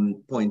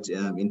point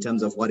in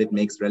terms of what it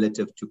makes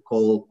relative to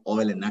coal,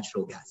 oil, and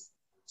natural gas.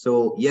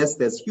 So yes,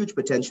 there's huge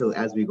potential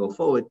as we go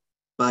forward,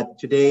 but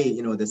today,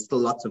 you know, there's still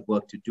lots of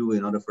work to do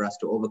in order for us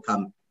to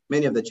overcome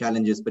many of the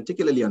challenges,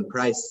 particularly on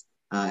price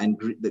and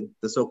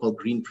the so-called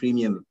green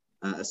premium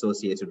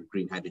associated with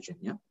green hydrogen.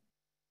 Yeah.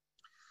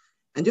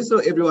 And just so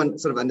everyone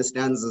sort of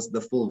understands this,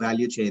 the full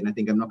value chain, I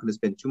think I'm not going to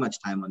spend too much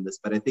time on this,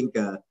 but I think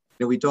you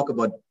know, we talk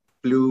about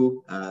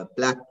blue,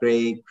 black,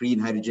 gray, green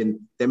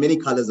hydrogen. There are many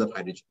colors of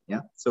hydrogen.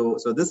 Yeah. So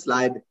this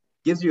slide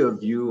gives you a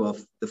view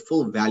of the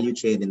full value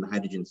chain in the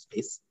hydrogen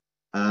space.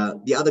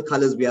 The other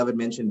colors we haven't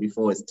mentioned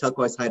before is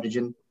turquoise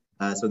hydrogen.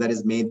 So that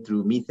is made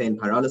through methane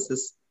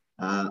pyrolysis.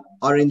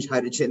 Orange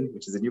hydrogen,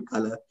 which is a new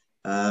color,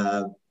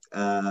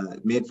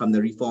 made from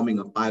the reforming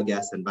of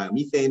biogas and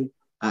biomethane.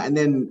 And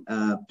then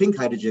pink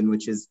hydrogen,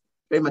 which is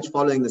very much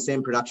following the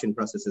same production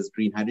process as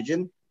green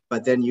hydrogen,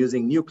 but then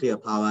using nuclear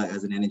power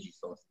as an energy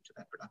source to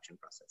that production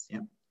process. Yeah.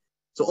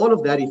 So all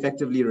of that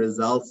effectively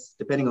results,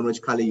 depending on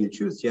which color you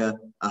choose here,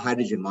 a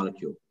hydrogen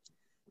molecule.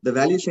 The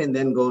value chain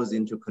then goes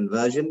into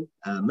conversion,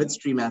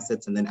 midstream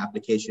assets, and then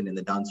application in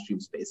the downstream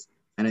space.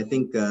 And I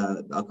think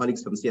our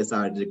colleagues from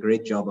CSIR did a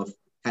great job of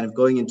kind of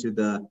going into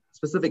the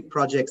specific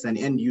projects and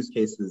end use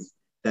cases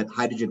that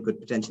hydrogen could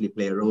potentially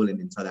play a role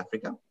in South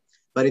Africa.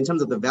 But in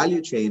terms of the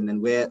value chain and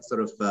where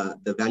sort of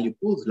the value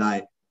pools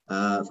lie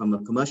from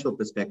a commercial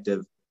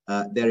perspective,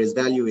 there is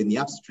value in the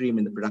upstream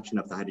in the production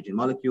of the hydrogen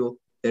molecule.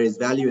 There is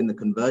value in the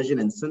conversion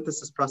and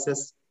synthesis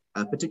process,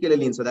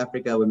 particularly in South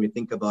Africa when we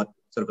think about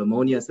sort of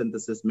ammonia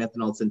synthesis,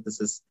 methanol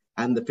synthesis,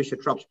 and the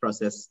Fischer-Tropsch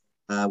process,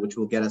 which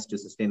will get us to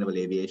sustainable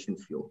aviation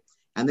fuel.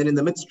 And then in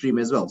the midstream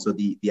as well, so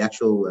the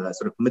actual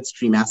sort of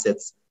midstream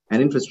assets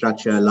and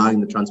infrastructure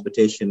allowing the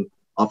transportation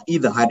of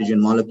either hydrogen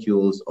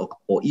molecules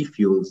or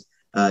e-fuels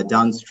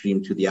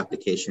downstream to the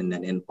application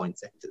and endpoint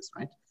sectors,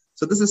 right?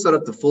 So this is sort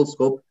of the full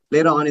scope.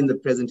 Later on in the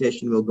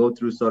presentation, we'll go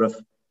through sort of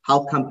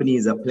how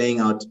companies are playing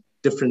out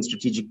different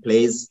strategic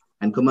plays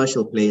and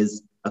commercial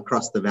plays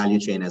across the value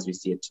chain as we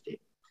see it today.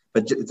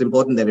 But it's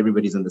important that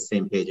everybody's on the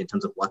same page in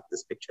terms of what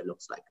this picture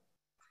looks like.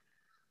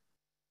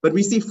 But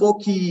we see four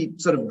key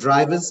sort of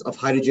drivers of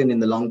hydrogen in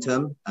the long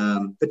term,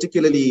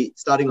 particularly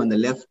starting on the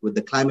left with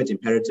the climate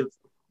imperative.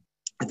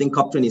 I think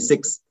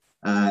COP26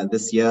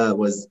 this year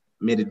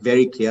made it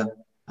very clear,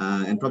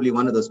 and probably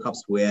one of those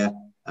COPs where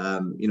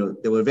you know,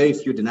 there were very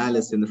few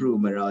denialists in the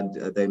room around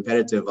the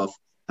imperative of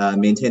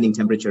maintaining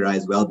temperature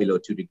rise well below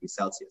 2 degrees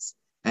Celsius.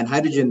 And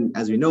hydrogen,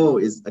 as we know,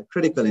 is a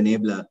critical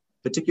enabler,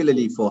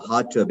 particularly for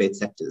hard to abate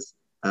sectors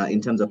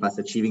in terms of us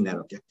achieving that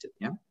objective.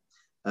 Yeah.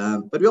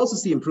 But we also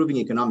see improving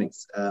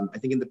economics. I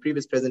think in the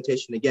previous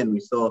presentation, again, we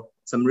saw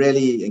some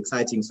really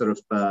exciting sort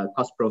of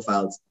cost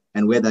profiles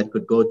and where that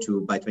could go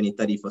to by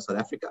 2030 for South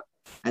Africa.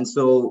 And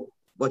so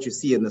what you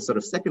see in the sort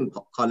of second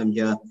column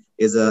here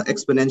is an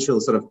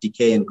exponential sort of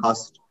decay in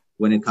cost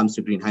when it comes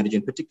to green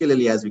hydrogen,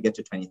 particularly as we get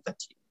to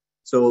 2030.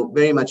 So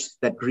very much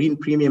that green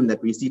premium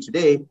that we see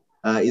today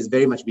is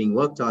very much being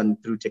worked on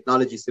through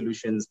technology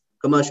solutions,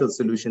 commercial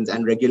solutions,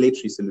 and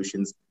regulatory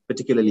solutions,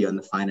 particularly on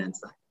the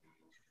finance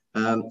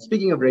side.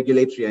 Speaking of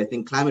regulatory, I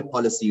think climate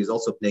policy is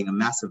also playing a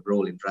massive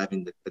role in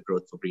driving the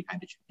growth for green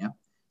hydrogen. Yeah.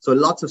 So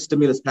lots of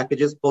stimulus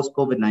packages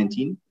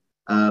post-COVID-19,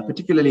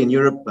 particularly in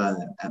Europe,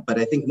 but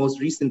I think most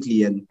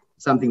recently, and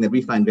something that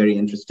we find very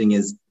interesting,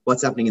 is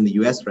what's happening in the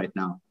US right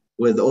now,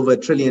 with over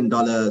 $1 trillion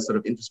sort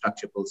of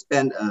infrastructure bill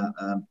spend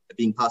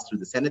being passed through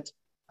the Senate,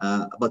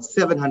 about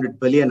 700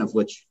 billion of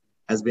which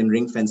has been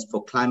ring-fenced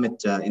for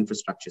climate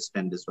infrastructure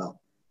spend as well.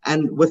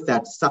 And with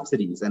that,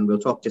 subsidies, and we'll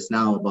talk just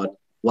now about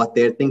what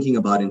they're thinking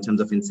about in terms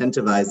of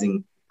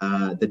incentivizing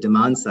the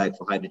demand side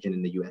for hydrogen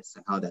in the US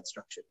and how that's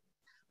structured.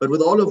 But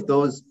with all of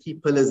those key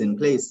pillars in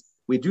place,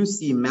 we do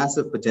see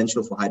massive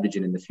potential for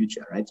hydrogen in the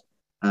future, right?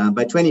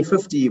 By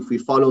 2050, if we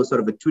follow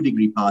sort of a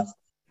 2-degree path,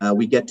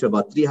 we get to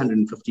about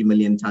 350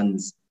 million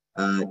tons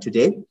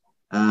today,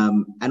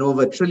 and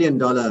over $1 trillion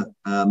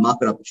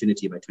market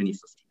opportunity by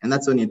 2050. And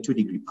that's only a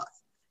 2-degree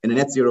path. In a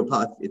net zero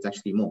path, it's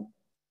actually more.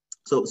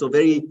 So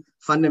very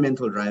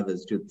fundamental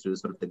drivers to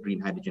sort of the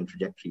green hydrogen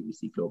trajectory we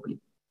see globally.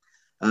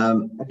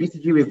 At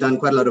BCG, we've done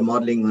quite a lot of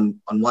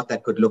modeling on what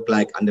that could look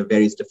like under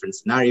various different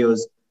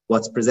scenarios.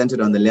 What's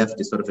presented on the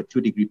left is sort of a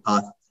 2-degree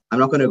path. I'm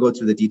not going to go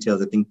through the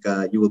details. I think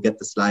you will get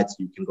the slides,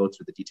 so you can go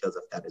through the details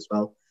of that as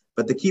well.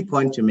 But the key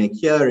point to make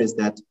here is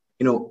that,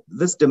 you know,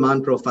 this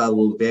demand profile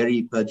will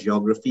vary per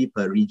geography,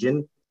 per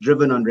region,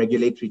 driven on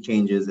regulatory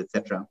changes,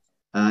 etc.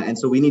 And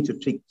so we need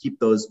to keep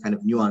those kind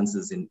of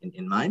nuances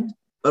in mind,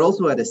 but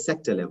also at a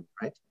sector level,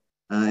 right?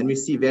 And we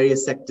see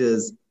various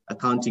sectors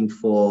accounting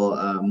for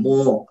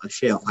more a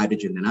share of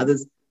hydrogen than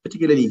others,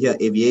 particularly here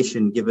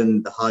aviation,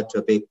 given the hard to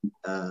abate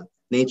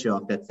nature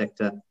of that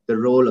sector, the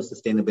role of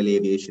sustainable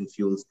aviation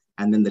fuels,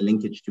 and then the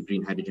linkage to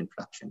green hydrogen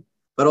production.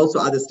 But also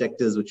other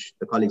sectors, which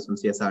the colleagues from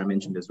CSIR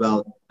mentioned as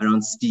well,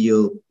 around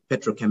steel,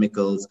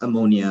 petrochemicals,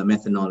 ammonia,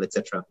 methanol,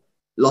 etc.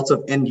 Lots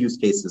of end use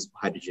cases for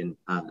hydrogen,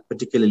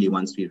 particularly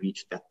once we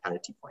reach that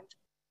parity point.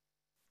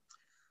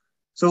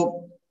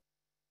 So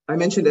I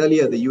mentioned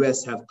earlier, the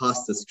US have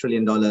passed this $1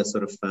 trillion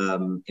sort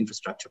of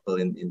infrastructure bill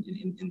in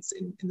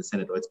the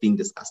Senate, or it's being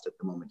discussed at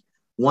the moment.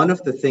 One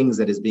of the things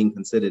that is being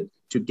considered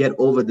to get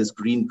over this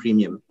green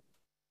premium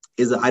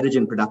is a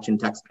hydrogen production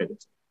tax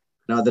credit.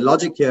 Now, the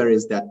logic here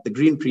is that the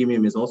green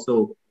premium is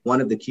also one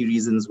of the key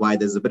reasons why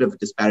there's a bit of a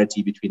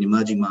disparity between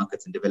emerging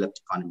markets and developed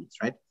economies,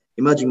 right?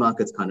 Emerging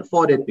markets can't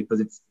afford it because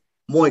it's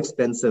more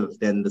expensive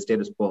than the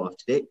status quo of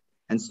today.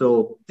 And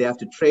so they have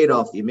to trade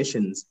off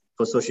emissions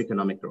for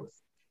socioeconomic growth.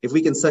 If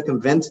we can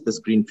circumvent this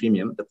green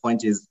premium, the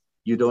point is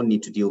you don't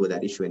need to deal with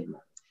that issue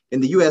anymore.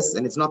 In the US,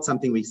 and it's not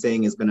something we're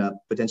saying is going to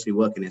potentially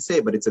work in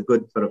SA, but it's a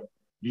good sort of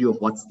view of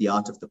what's the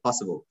art of the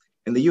possible.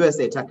 In the US,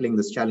 they're tackling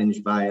this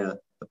challenge via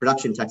a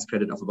production tax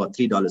credit of about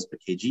 $3 per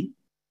kg.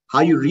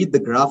 How you read the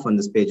graph on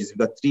this page is you've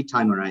got 3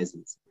 time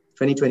horizons,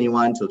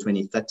 2021 till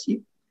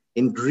 2030.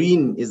 In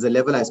green is the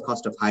levelized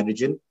cost of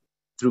hydrogen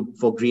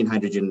for green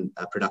hydrogen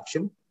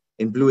production.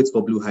 In blue, it's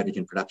for blue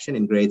hydrogen production.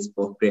 In gray, it's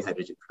for gray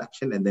hydrogen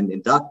production. And then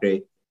in dark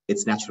gray,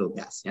 it's natural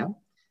gas, yeah?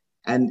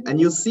 And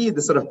you'll see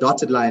the sort of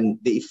dotted line,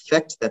 the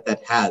effect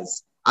that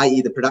has,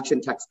 i.e. the production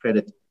tax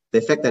credit, the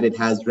effect that it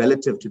has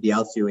relative to the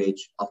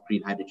LCOH of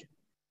green hydrogen.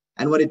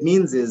 And what it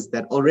means is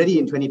that already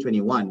in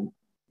 2021,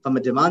 from a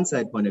demand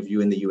side point of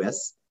view in the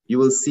US, you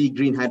will see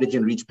green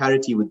hydrogen reach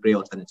parity with gray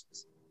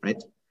alternatives,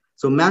 right?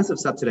 So massive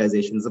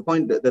subsidizations.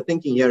 The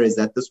thinking here is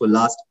that this will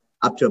last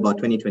up to about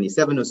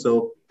 2027 or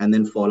so, and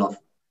then fall off.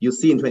 You'll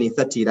see in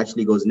 2030, it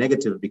actually goes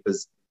negative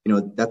because,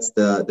 that's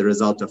the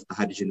result of the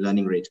hydrogen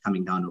learning rate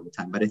coming down over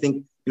time. But I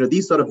think,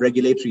 these sort of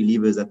regulatory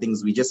levers are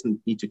things we just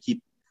need to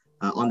keep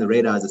on the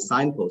radar as a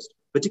signpost,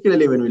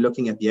 particularly when we're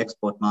looking at the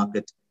export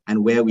market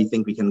and where we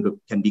think we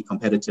can be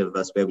competitive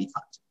versus where we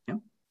can't. Yeah?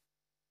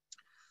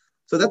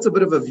 So that's a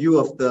bit of a view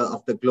of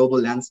the global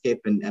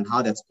landscape and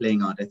how that's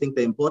playing out. I think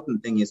the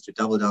important thing is to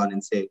double down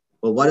and say,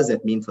 well, what does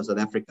that mean for South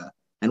Africa?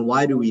 And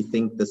why do we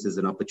think this is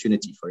an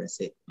opportunity for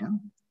SA? Yeah?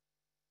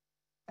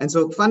 And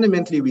so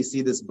fundamentally, we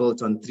see this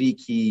built on 3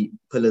 key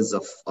pillars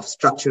of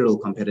structural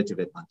competitive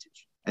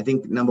advantage. I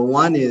think number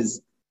 1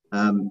 is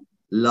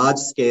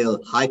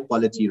large-scale,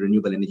 high-quality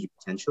renewable energy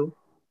potential.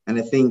 And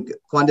I think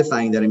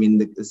quantifying that,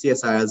 the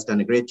CSIR has done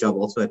a great job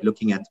also at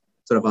looking at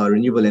sort of our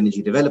renewable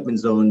energy development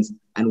zones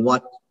and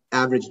what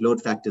average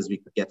load factors we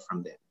could get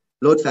from there.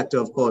 Load factor,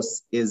 of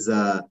course, is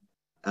a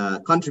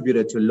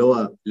contributor to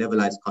lower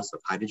levelized cost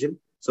of hydrogen.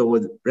 So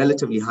with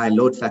relatively high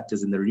load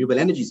factors in the renewable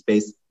energy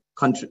space,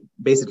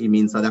 basically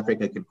means South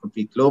Africa can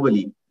compete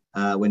globally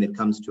when it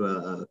comes to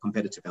a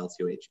competitive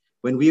LCOH.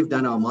 When we've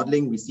done our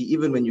modeling, we see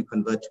even when you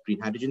convert to green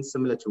hydrogen,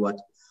 similar to what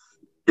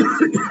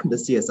the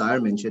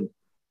CSIR mentioned,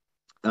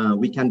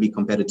 we can be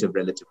competitive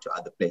relative to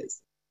other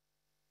players.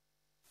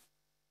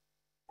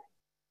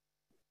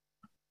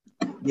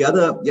 The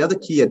other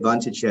key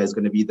advantage here is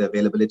going to be the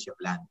availability of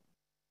land.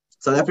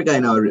 South Africa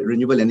in our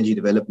renewable energy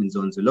development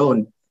zones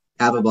alone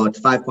have about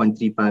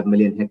 5.35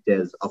 million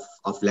hectares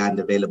of land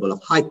available,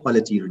 of high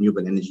quality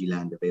renewable energy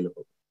land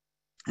available.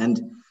 And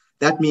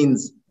that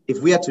means if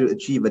we are to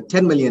achieve a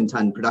 10 million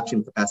ton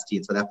production capacity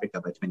in South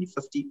Africa by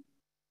 2050,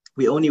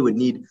 we only would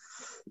need,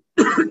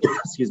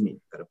 excuse me,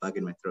 got a bug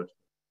in my throat.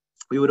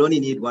 We would only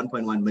need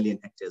 1.1 million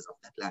hectares of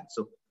that land.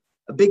 So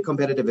a big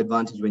competitive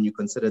advantage when you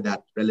consider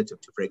that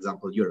relative to, for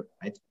example, Europe,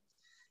 right?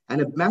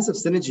 And a massive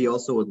synergy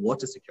also with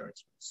water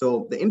security.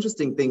 So the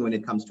interesting thing when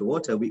it comes to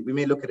water, we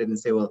may look at it and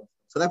say, well,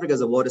 South Africa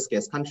is a water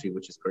scarce country,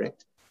 which is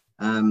correct.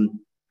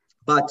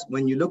 But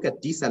when you look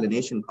at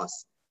desalination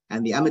costs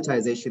and the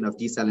amortization of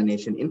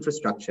desalination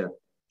infrastructure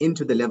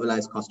into the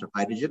levelized cost of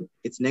hydrogen,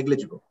 it's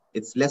negligible.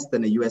 It's less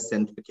than a US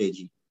cent per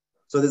kg.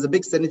 So there's a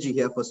big synergy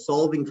here for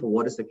solving for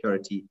water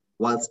security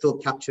while still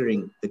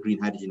capturing the green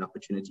hydrogen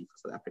opportunity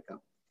for South Africa.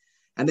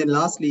 And then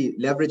lastly,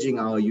 leveraging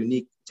our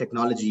unique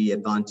technology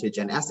advantage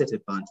and asset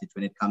advantage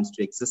when it comes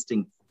to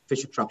existing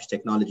Fischer-Tropsch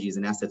technologies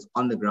and assets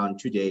on the ground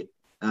today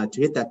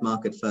to hit that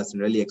market first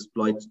and really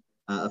exploit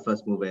a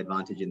first mover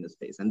advantage in this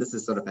space. And this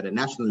is sort of at a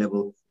national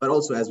level, but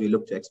also as we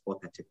look to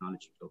export that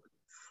technology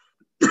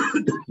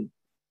globally.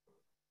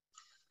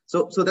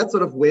 So that's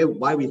sort of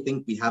why we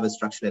think we have a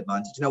structural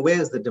advantage. Now,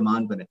 where is the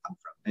demand going to come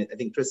from? I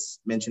think Chris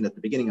mentioned at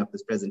the beginning of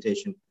this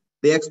presentation,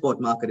 the export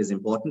market is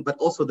important, but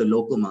also the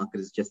local market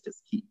is just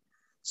as key.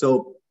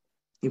 So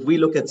if we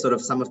look at sort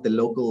of some of the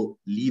local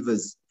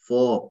levers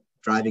for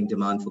driving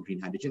demand for green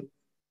hydrogen,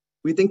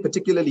 we think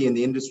particularly in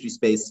the industry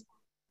space,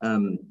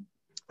 and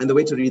the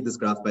way to read this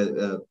graph, by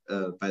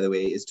the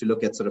way, is to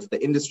look at sort of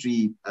the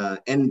industry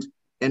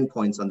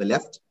endpoints on the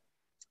left,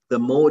 the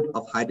mode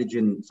of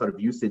hydrogen sort of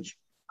usage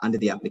under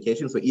the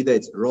application. So either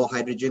it's raw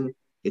hydrogen,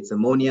 it's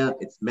ammonia,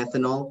 it's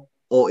methanol,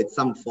 or it's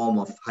some form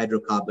of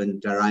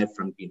hydrocarbon derived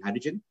from green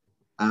hydrogen.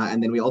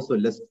 And then we also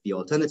list the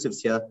alternatives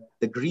here.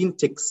 The green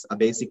ticks are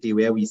basically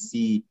where we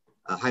see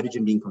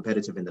hydrogen being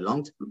competitive in the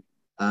long term,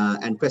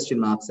 and question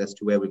marks as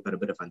to where we've got a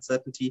bit of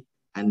uncertainty,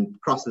 and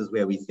crosses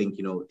where we think,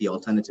 the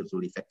alternatives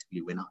will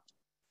effectively win out.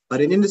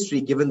 But in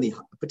industry,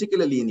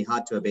 particularly in the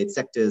hard to abate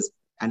sectors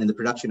and in the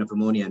production of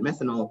ammonia and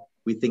methanol,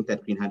 we think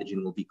that green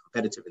hydrogen will be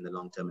competitive in the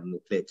long term and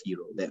will play a key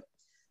role there.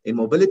 In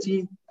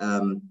mobility,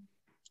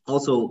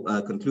 also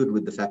conclude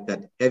with the fact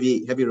that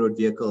heavy road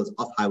vehicles,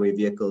 off-highway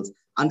vehicles,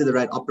 under the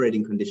right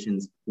operating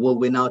conditions, will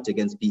win out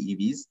against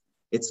BEVs.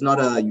 It's not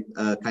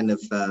a kind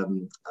of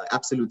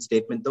absolute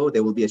statement, though.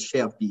 There will be a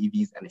share of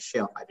BEVs and a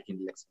share of hydrogen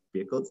electric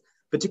vehicles,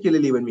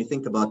 particularly when we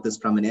think about this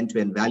from an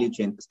end-to-end value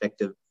chain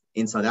perspective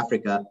in South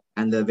Africa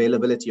and the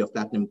availability of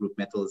platinum group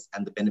metals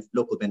and the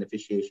local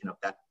beneficiation of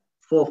that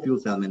for fuel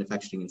cell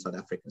manufacturing in South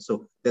Africa.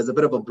 So there's a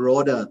bit of a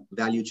broader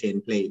value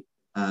chain play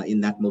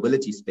in that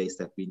mobility space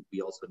that we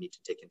also need to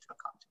take into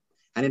account.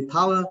 And in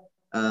power,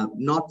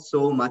 not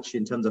so much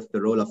in terms of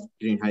the role of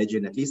green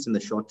hydrogen, at least in the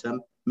short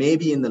term,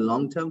 maybe in the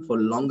long term for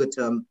longer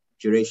term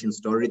duration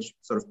storage,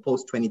 sort of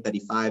post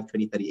 2035,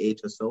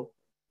 2038 or so.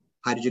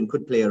 Hydrogen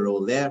could play a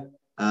role there,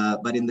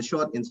 but in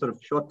short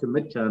to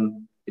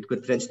mid-term, it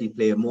could potentially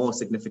play a more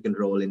significant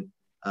role in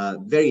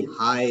very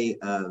high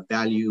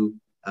value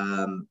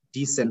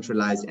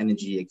decentralized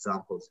energy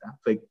examples.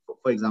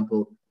 For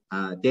example,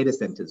 data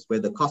centers, where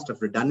the cost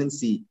of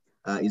redundancy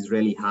is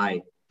really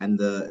high, and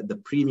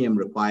the premium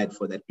required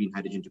for that green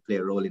hydrogen to play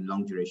a role in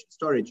long duration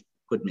storage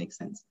could make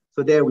sense.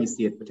 So there we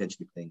see it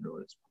potentially playing a role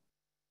as well.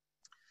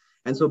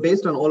 And so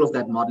based on all of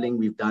that modeling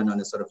we've done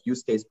on a sort of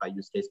use case by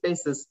use case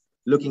basis,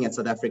 looking at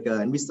South Africa,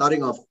 and we're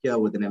starting off here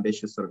with an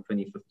ambitious sort of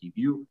 2050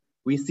 view,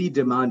 we see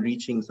demand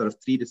reaching sort of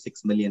 3 to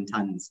 6 million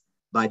tons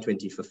by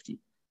 2050,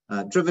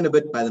 driven a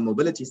bit by the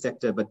mobility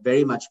sector, but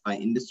very much by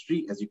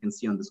industry, as you can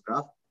see on this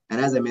graph. And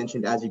as I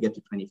mentioned, as you get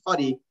to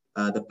 2040,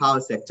 the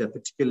power sector,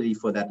 particularly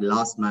for that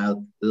last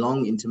mile,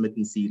 long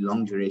intermittency,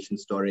 long duration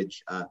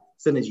storage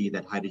synergy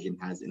that hydrogen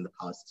has in the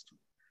power system.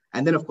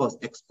 And then, of course,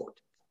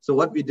 export. So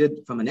what we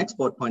did from an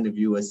export point of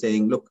view was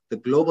saying, look, the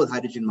global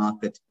hydrogen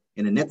market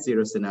in a net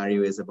zero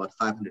scenario is about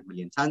 500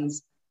 million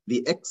tons.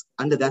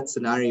 Under that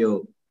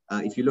scenario,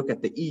 if you look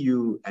at the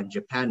EU and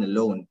Japan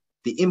alone,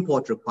 the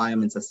import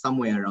requirements are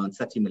somewhere around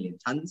 30 million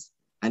tons.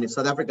 And if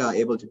South Africa are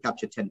able to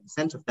capture 10%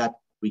 of that,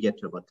 we get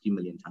to about 3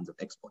 million tons of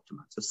export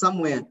demand. So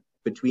somewhere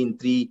between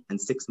 3 and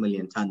 6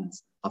 million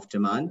tons of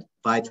demand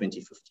by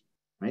 2050,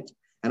 right?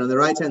 And on the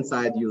right-hand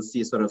side, you'll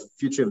see a sort of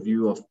future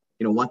view of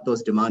what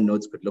those demand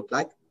nodes could look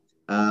like.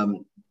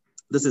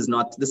 This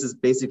is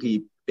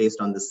basically based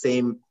on the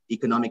same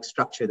economic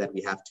structure that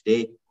we have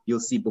today. You'll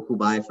see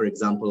Bokubai, for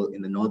example,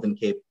 in the Northern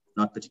Cape,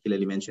 not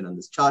particularly mentioned on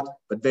this chart,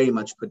 but very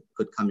much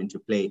could come into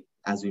play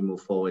as we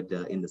move forward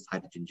in this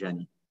hydrogen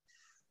journey.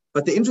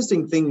 But the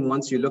interesting thing,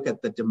 once you look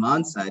at the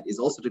demand side, is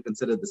also to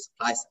consider the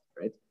supply side,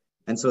 right?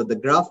 And so the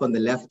graph on the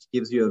left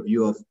gives you a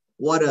view of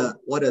what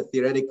a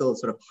theoretical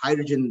sort of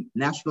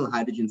national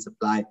hydrogen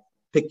supply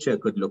picture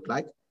could look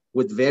like,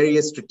 with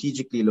various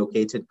strategically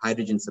located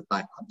hydrogen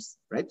supply hubs,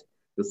 right?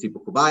 You'll see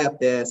Bokubai up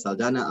there,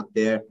 Saldanha up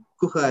there,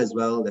 Coega as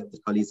well, that the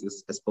colleagues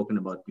have spoken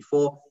about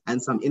before,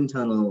 and some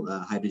internal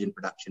hydrogen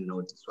production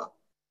nodes as well.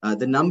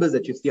 The numbers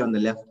that you see on the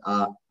left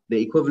are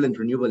the equivalent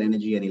renewable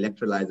energy and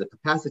electrolyzer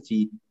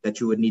capacity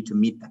that you would need to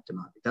meet that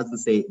demand.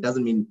 It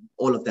doesn't mean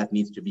all of that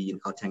needs to be in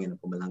Gauteng and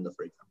Mpumalanga,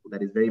 for example.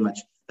 That is very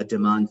much a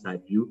demand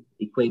side view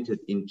equated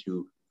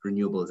into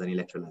renewables and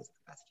electrolyzer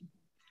capacity.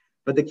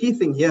 But the key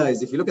thing here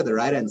is if you look at the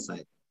right-hand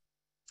side,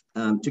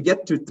 to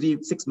get to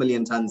 6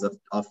 million tons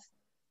of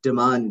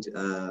demand,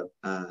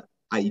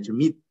 i.e. to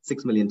meet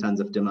 6 million tons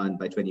of demand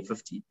by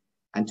 2050,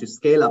 and to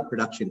scale up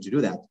production to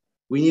do that,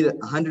 we need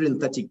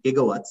 130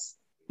 gigawatts,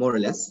 more or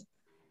less,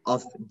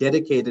 of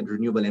dedicated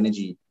renewable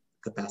energy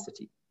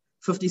capacity,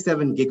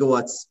 57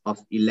 gigawatts of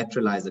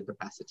electrolyzer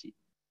capacity,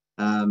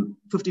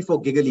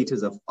 54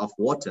 gigaliters of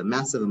water,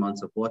 massive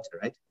amounts of water,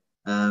 right?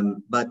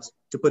 But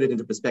to put it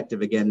into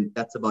perspective again,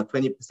 that's about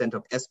 20%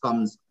 of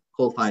Eskom's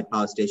coal-fired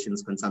power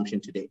stations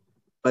consumption today.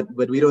 But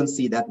we don't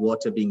see that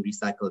water being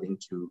recycled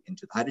into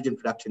the hydrogen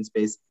production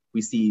space.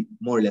 We see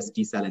more or less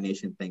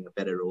desalination playing a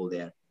better role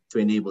there to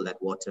enable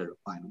that water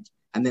requirement.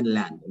 And then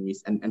land.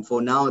 And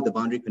for now, the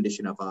boundary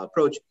condition of our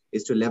approach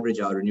is to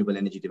leverage our renewable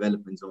energy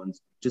development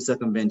zones to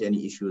circumvent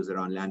any issues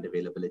around land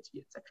availability,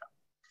 etc.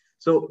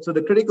 So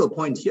the critical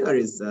point here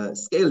is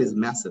scale is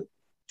massive.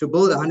 To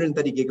build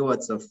 130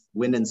 gigawatts of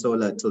wind and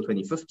solar till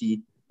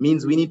 2050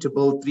 means we need to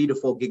build 3 to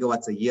 4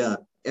 gigawatts a year,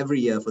 every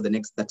year for the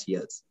next 30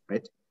 years,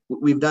 right?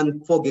 We've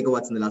done 4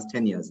 gigawatts in the last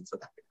 10 years in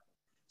South Africa.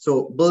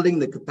 So building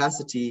the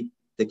capacity,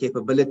 the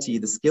capability,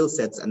 the skill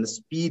sets, and the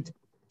speed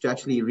to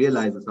actually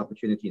realize this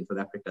opportunity in South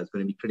Africa is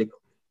going to be critical.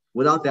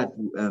 Without that,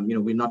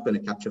 we're not going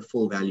to capture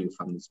full value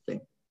from this play.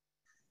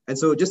 And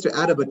so just to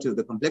add a bit to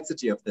the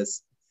complexity of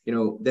this,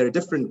 there are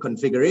different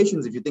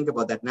configurations. If you think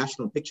about that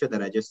national picture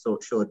that I just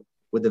showed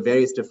with the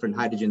various different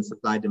hydrogen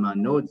supply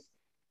demand nodes,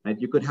 right?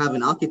 You could have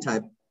an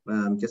archetype,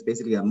 just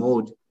basically a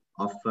mode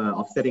of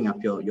setting up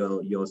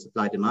your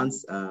supply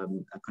demands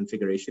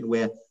configuration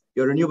where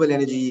your renewable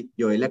energy,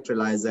 your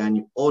electrolyzer,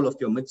 and all of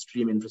your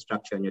midstream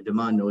infrastructure and your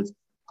demand nodes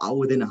are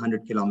within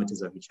 100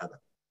 kilometers of each other.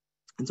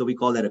 And so we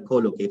call that a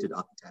co-located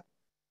archetype.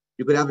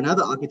 You could have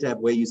another archetype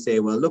where you say,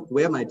 well, look,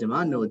 where my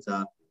demand nodes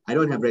are, I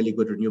don't have really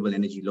good renewable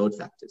energy load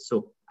factors.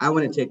 So I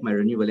want to take my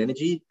renewable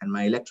energy and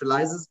my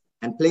electrolyzers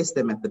and place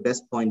them at the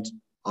best point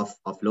of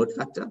load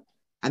factor.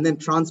 and then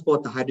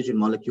transport the hydrogen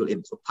molecule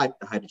in, so pipe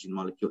the hydrogen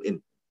molecule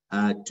in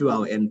to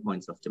our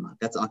endpoints of demand.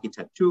 That's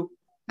archetype 2.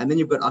 And then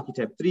you've got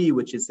archetype 3,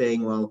 which is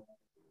saying, well,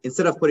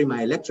 instead of putting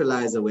my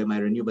electrolyzer where my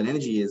renewable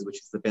energy is, which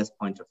is the best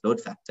point of load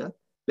factor,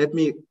 let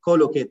me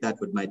co-locate that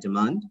with my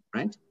demand,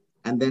 right?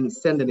 And then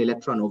send an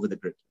electron over the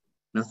grid.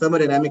 Now,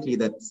 thermodynamically,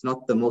 that's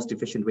not the most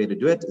efficient way to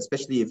do it,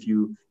 especially if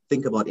you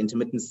think about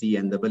intermittency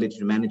and the ability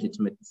to manage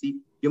intermittency.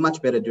 You're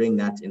much better doing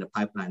that in a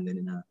pipeline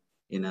than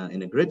in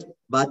a grid.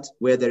 But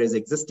where there is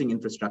existing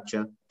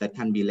infrastructure that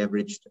can be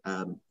leveraged,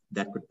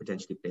 that could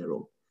potentially play a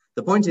role.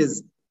 The point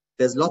is,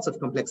 there's lots of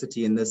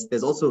complexity in this.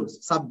 There's also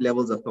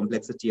sub-levels of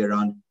complexity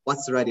around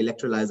what's the right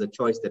electrolyzer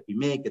choice that we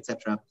make,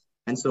 etc.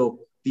 And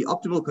so the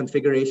optimal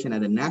configuration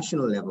at a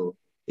national level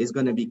is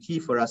going to be key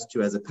for us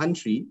to, as a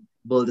country,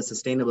 build a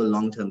sustainable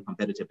long-term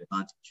competitive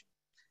advantage.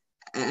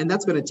 And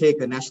that's going to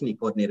take a nationally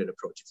coordinated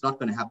approach. It's not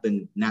going to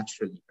happen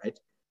naturally, right?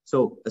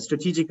 So a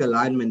strategic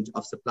alignment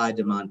of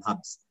supply-demand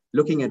hubs,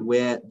 looking at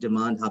where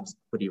demand hubs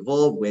could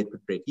evolve, where it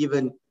could break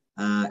even,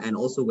 and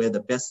also where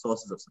the best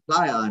sources of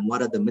supply are and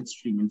what are the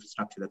midstream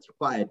infrastructure that's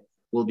required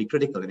will be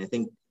critical. And I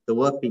think the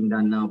work being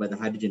done now by the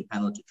hydrogen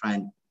panel to try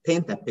and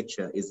paint that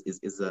picture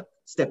is a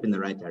step in the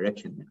right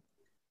direction.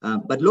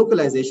 But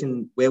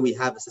localization, where we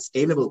have a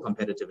sustainable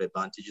competitive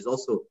advantage, is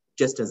also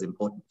just as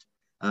important.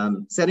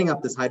 Setting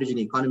up this hydrogen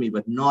economy,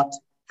 but not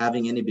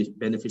having any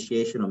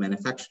beneficiation or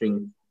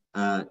manufacturing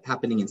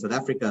happening in South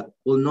Africa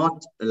will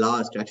not allow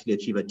us to actually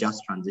achieve a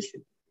just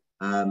transition.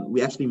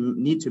 We actually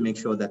need to make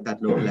sure that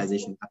that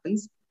localization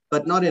happens,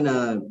 but not in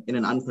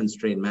an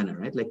unconstrained manner,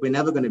 right? Like, we're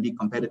never going to be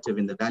competitive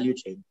in the value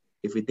chain.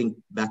 If we think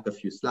back a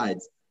few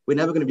slides, we're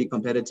never going to be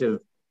competitive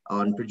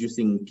on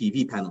producing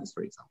PV panels,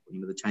 for example.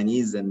 You know, the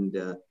Chinese and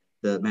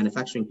the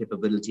manufacturing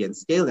capability and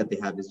scale that they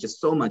have is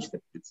just so much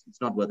that it's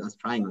not worth us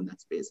trying on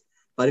that space.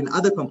 But in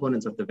other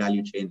components of the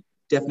value chain,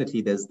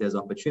 definitely there's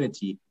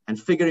opportunity, and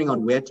figuring out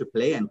where to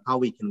play and how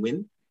we can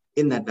win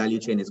in that value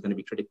chain is going to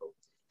be critical.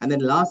 And then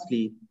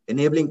lastly,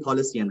 enabling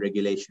policy and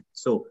regulation.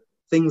 So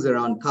things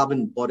around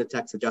carbon border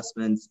tax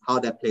adjustments, how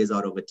that plays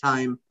out over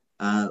time,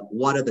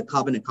 what are the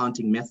carbon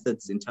accounting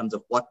methods in terms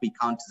of what we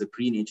count as a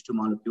green H2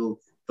 molecule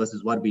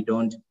versus what we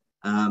don't,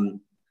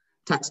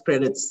 tax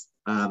credits,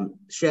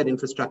 shared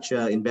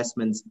infrastructure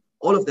investments,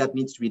 all of that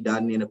needs to be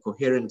done in a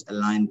coherent,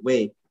 aligned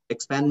way,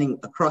 expanding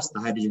across the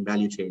hydrogen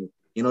value chain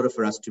in order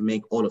for us to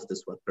make all of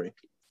this work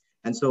correctly.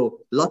 And so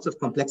lots of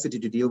complexity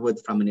to deal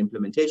with from an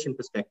implementation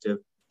perspective,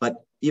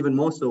 but even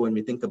more so when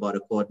we think about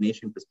a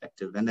coordination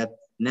perspective. And that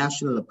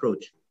national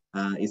approach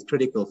is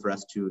critical for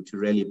us to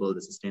really build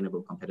a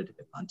sustainable competitive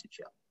advantage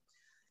here.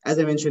 As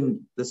I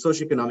mentioned, the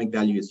socioeconomic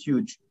value is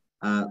huge.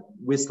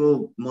 We're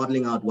still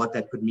modeling out what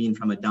that could mean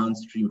from a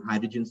downstream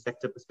hydrogen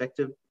sector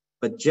perspective,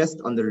 but just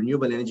on the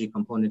renewable energy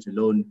component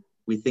alone,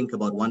 we think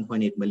about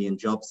 1.8 million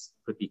jobs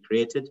could be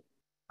created.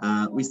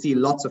 We see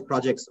lots of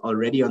projects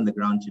already on the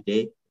ground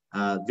today,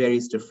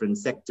 various different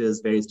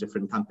sectors, various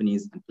different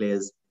companies and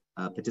players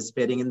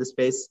participating in the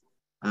space.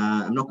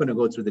 I'm not going to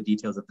go through the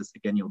details of this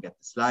again, you'll get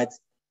the slides,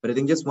 but I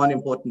think just one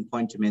important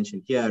point to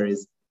mention here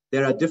is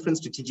there are different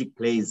strategic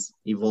plays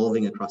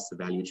evolving across the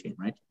value chain,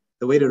 right?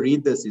 The way to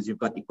read this is you've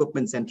got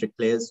equipment-centric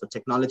players, so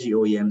technology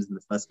OEMs in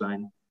the first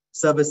line,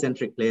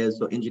 service-centric players,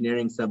 so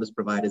engineering service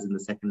providers in the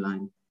second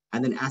line,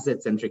 and then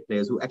asset-centric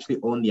players who actually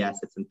own the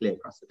assets and play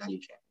across the value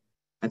chain.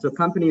 And so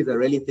companies are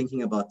really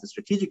thinking about this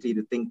strategically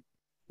to think,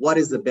 what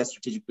is the best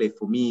strategic play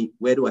for me?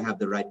 Where do I have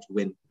the right to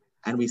win?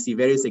 And we see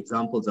various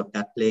examples of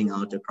that playing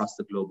out across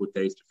the globe with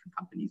various different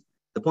companies.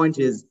 The point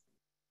is,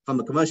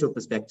 from a commercial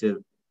perspective,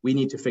 we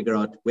need to figure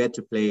out where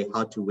to play,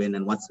 how to win,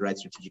 and what's the right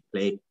strategic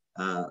play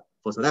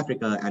for South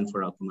Africa and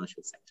for our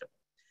commercial sector.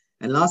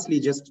 And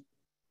lastly,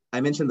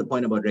 I mentioned the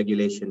point about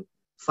regulation.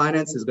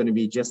 Finance is going to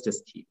be just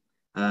as key.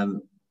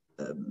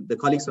 The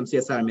colleagues from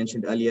CSIR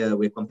mentioned earlier,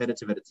 we're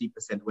competitive at a 3%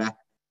 WACC.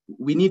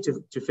 We need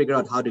to figure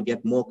out how to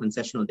get more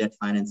concessional debt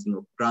financing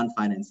or grant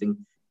financing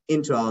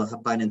into our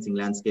financing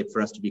landscape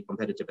for us to be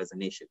competitive as a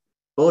nation.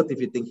 Both if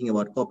you're thinking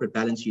about corporate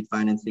balance sheet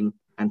financing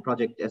and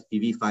project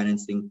SPV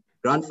financing,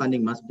 grant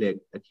funding must play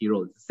a key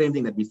role. It's the same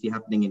thing that we see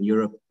happening in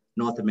Europe,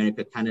 North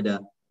America, Canada,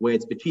 where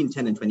it's between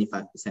 10 and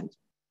 25%.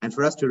 And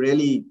for us to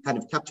really kind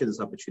of capture this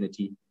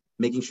opportunity,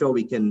 making sure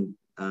we can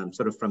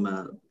sort of from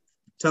a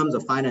terms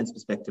of finance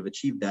perspective,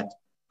 achieve that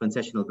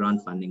concessional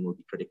grant funding will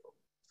be critical.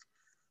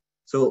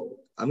 So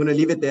I'm going to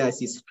leave it there. I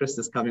see Chris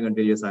is coming on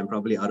video, so I'm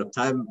probably out of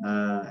time.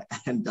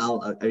 And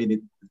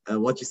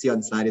what you see on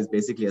the slide is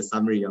basically a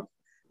summary of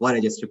what I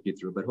just took you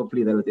through, but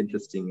hopefully that was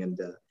interesting, and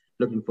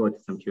looking forward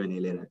to some Q&A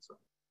later as well.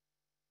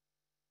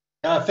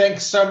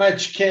 Thanks so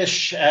much,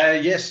 Kesh.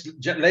 Yes,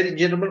 ladies and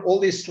gentlemen, all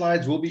these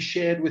slides will be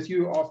shared with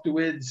you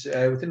afterwards,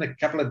 within a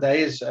couple of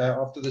days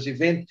after this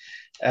event.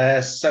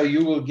 So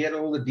you will get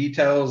all the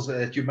details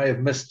that you may have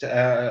missed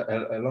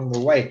along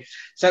the way.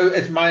 So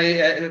it's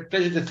my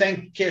pleasure to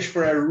thank Kesh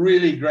for a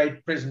really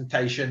great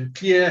presentation,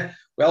 clear,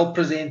 well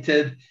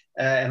presented,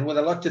 and with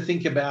a lot to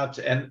think about,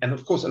 and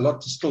of course, a lot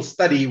to still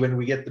study when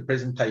we get the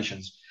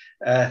presentations.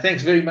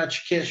 Thanks very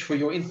much, Kesh, for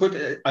your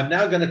input. I'm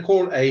now going to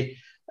call a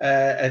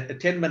a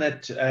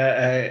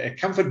 10-minute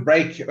comfort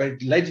break.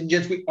 Ladies and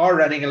gents, we are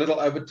running a little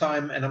over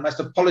time, and I must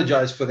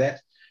apologize for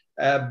that.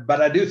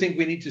 But I do think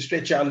we need to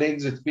stretch our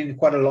legs. It's been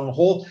quite a long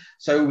haul.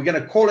 So we're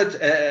going to call it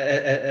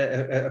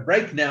a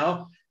break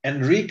now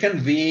and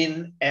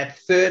reconvene at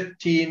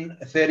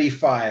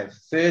 13:35.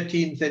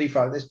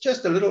 13:35. That's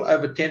just a little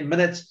over 10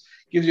 minutes.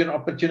 Gives you an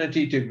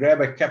opportunity to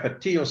grab a cup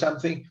of tea or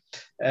something,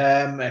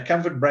 a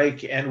comfort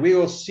break, and we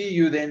will see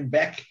you then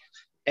back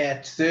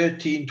at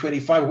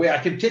 13:25, where I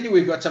can tell you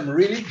we've got some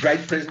really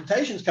great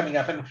presentations coming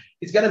up, and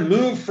it's going to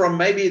move from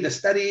maybe the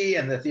study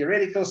and the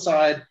theoretical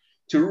side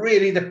to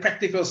really the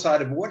practical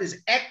side of what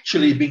is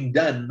actually being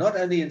done, not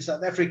only in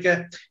South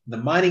Africa, in the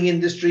mining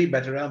industry,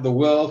 but around the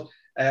world,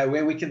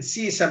 where we can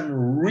see some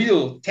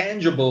real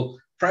tangible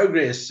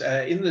progress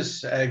in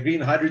this green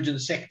hydrogen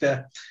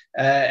sector.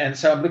 And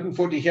so I'm looking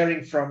forward to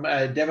hearing from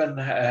Devon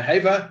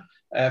Haver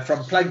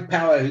from Plug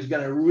Power, who's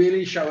going to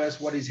really show us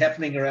what is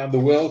happening around the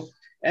world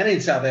and in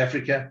South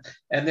Africa.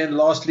 And then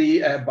lastly,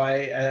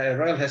 by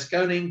Royal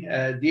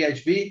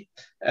HaskoningDHV,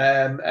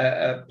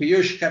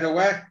 Piyush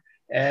Katawak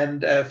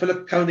and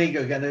Philip Koenig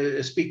are going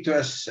to speak to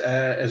us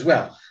as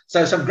well.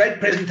 So some great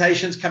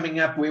presentations coming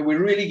up where we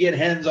really get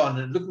hands-on,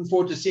 and looking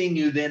forward to seeing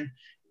you then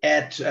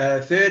at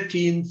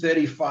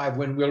 13:35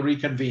 when we'll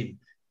reconvene.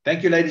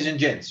 Thank you, ladies and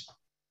gents.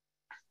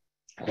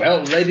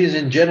 Well, ladies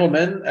and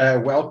gentlemen,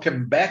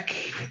 welcome back.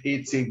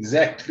 It's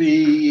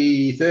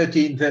exactly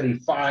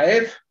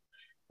 13:35,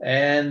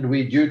 and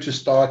we're due to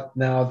start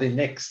now the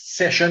next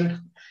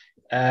session.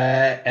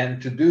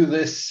 And to do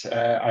this,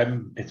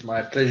 it's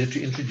my pleasure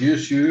to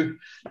introduce you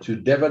to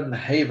Devon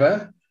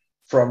Haver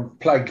from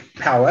Plug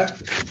Power.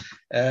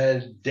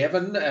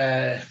 Devon,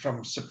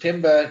 from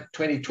September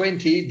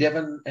 2020,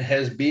 Devon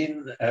has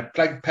been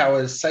Plug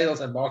Power's Sales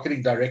and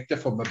Marketing Director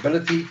for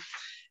Mobility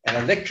and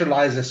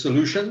Electrolyzer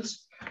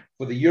Solutions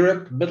for the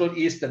Europe, Middle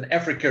East, and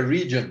Africa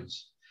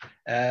regions.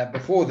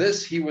 Before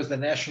this, he was the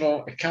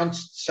National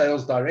Accounts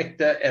Sales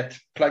Director at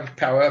Plug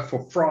Power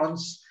for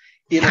France,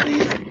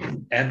 Italy,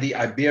 and the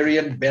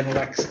Iberian,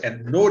 Benelux,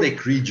 and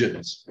Nordic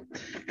regions.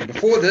 And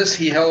before this,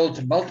 he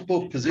held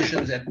multiple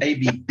positions at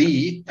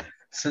ABB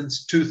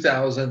since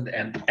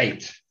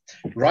 2008,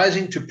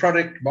 rising to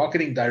Product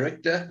Marketing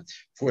Director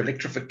for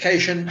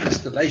Electrification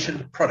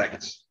Installation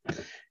Products.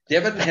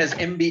 Devon has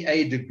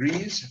MBA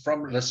degrees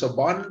from La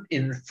Sorbonne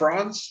in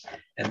France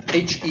and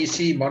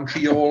HEC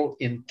Montreal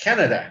in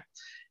Canada,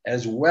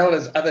 as well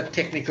as other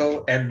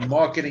technical and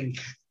marketing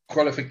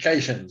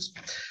qualifications.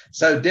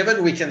 So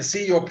Devon, we can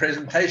see your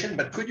presentation,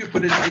 but could you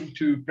put it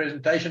into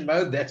presentation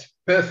mode? That's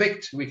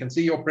perfect. We can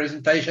see your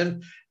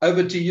presentation.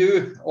 Over to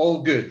you.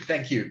 All good.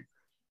 Thank you.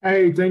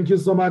 Hey, thank you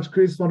so much,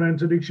 Chris, for the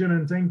introduction,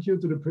 and thank you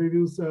to the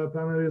previous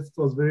panelists. It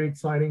was very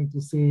exciting to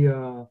see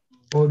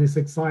all these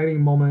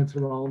exciting moments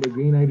around the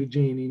green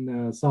hydrogen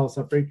in South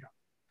Africa.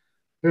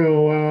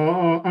 So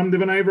I'm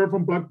Devon Haver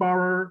from Plug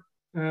Power,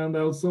 and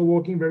also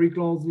working very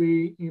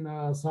closely in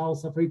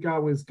South Africa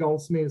with Carl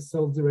Smith,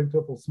 Sales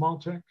Director for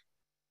SmartCheck.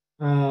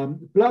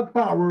 Plug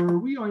Power,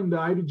 we are in the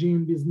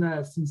hydrogen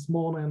business since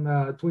more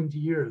than 20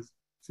 years.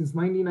 Since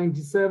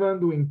 1997,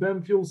 doing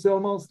PEM fuel cell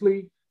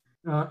mostly.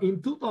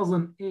 In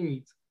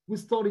 2008, we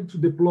started to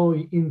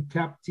deploy in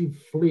captive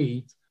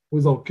fleet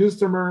with our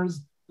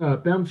customers,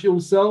 PEM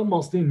fuel cell,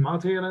 mostly in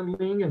material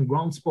handling and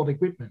ground support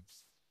equipment.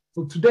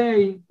 So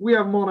today, we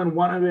have more than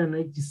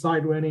 180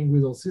 sites running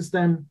with our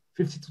system,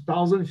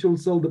 52,000 fuel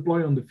cell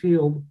deployed on the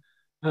field,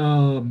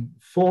 40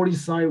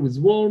 sites with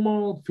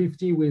Walmart,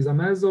 50 with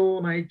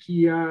Amazon,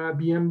 IKEA,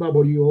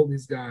 BMW, all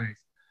these guys.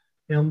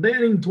 And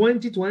then in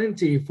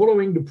 2020,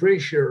 following the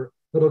pressure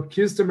that our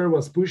customer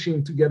was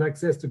pushing to get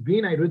access to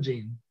green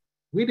hydrogen,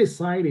 we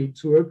decided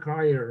to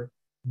acquire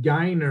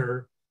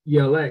Geiner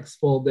ELX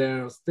for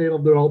their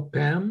state-of-the-art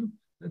PEM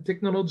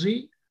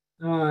technology,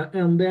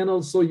 and then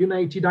also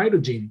United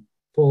Hydrogen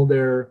for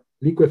their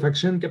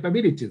liquefaction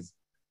capabilities.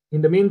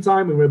 In the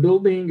meantime, we were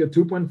building a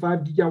 2.5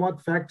 gigawatt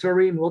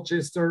factory in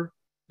Rochester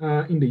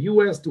in the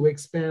US to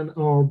expand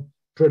our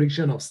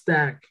production of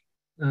stack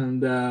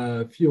and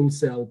fuel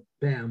cell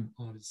PEM,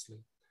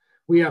 obviously.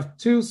 We have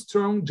two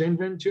strong joint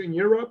ventures in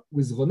Europe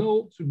with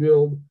Renault to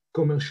build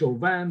commercial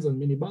vans and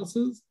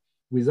minibuses,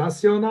 with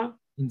Acciona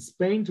in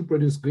Spain to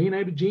produce green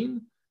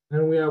hydrogen,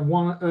 and we have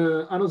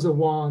another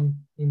one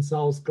in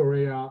South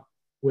Korea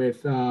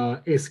with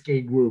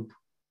SK Group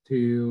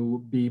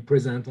to be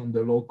present on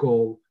the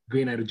local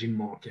green hydrogen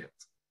market.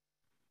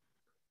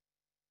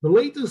 The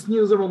latest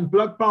news around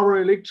Plug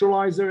Power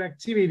electrolyzer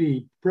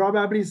activity.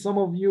 Probably some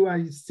of you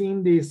have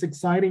seen this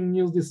exciting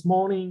news this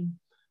morning.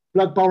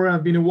 Plug Power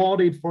have been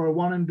awarded for a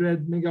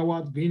 100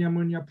 megawatt green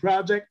ammonia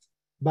project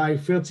by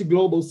 30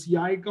 Global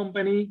CI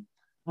company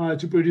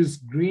to produce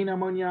green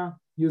ammonia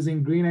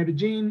using green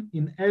hydrogen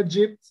in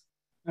Egypt.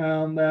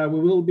 And we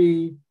will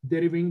be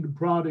delivering the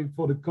product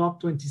for the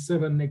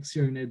COP27 next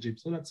year in Egypt.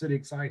 So that's really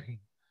exciting.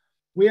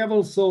 We have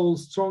also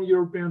strong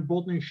European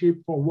partnership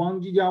for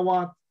 1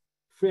 gigawatt,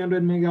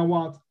 300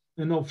 megawatt,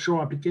 and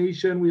offshore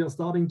application we are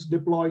starting to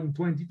deploy in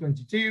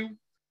 2022.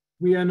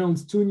 We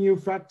announced 2 new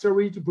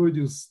factories to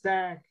produce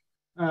stack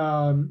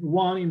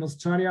one in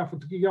Australia for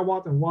 2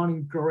 gigawatt and one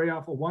in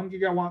Korea for 1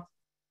 gigawatt.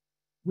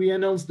 We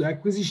announced the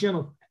acquisition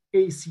of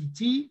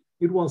ACT.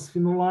 It was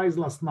finalized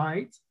last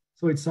night.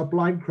 So it's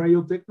applied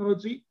cryo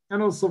technology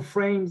and also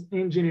frames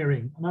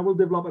engineering. And I will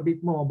develop a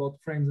bit more about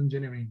frames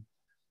engineering.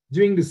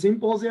 During the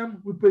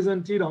symposium, we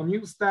presented our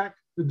new stack,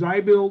 the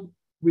dry build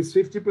with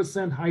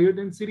 50% higher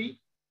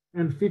density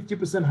and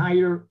 50%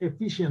 higher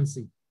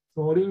efficiency,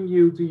 so allowing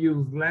you to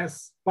use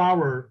less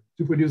power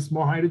to produce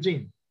more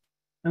hydrogen.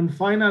 And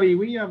finally,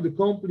 we have the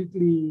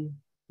completely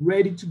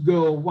ready to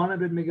go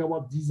 100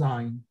 megawatt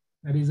design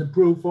that is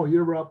approved for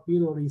Europe,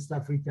 Middle East,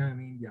 Africa, and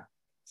India.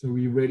 So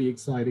we're really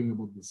excited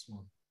about this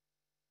one.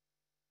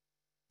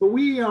 So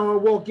we are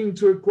working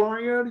to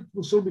acquire, it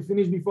will be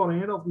finished before the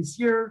end of this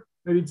year,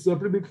 and it's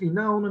publicly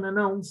known and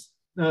announced,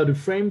 the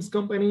frames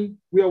company.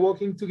 We are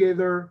working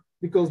together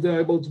because they're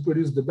able to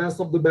produce the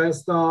best of the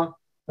best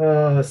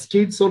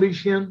skid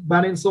solution,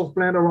 balance of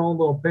plant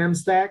around our PEM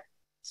stack.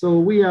 So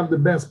we have the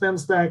best PEM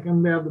stack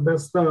and they have the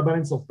best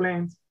balance of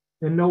plant.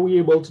 And now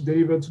we're able to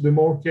deliver to the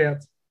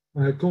market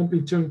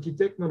complete turnkey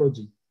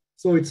technology.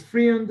 So it's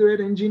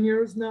 300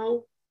 engineers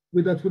now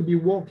that will be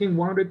working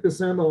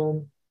 100%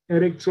 on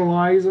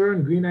electrolyzer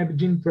and green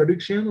hydrogen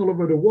production all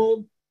over the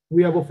world.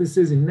 We have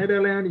offices in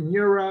Netherlands, in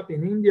Europe,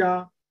 in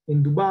India,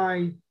 in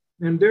Dubai,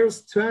 and their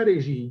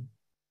strategy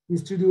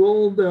is to do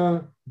all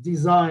the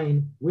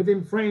design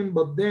within frame,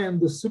 but then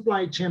the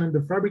supply chain and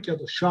the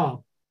fabricator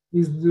shop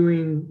is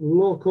doing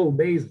local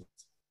basis.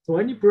 So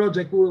any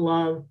project we'll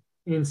have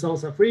in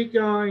South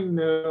Africa, in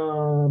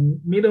the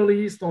Middle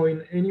East, or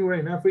in anywhere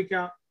in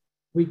Africa,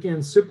 we can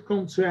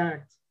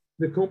subcontract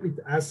the complete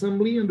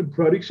assembly and the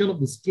production of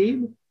the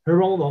skid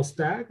around our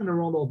stack and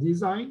around our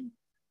design,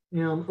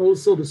 and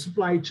also the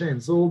supply chain.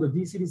 So the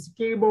DC-DC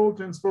cable,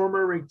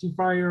 transformer,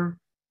 rectifier,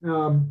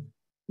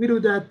 we do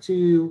that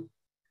to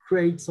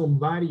create some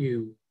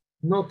value,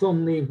 not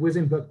only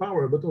within Plug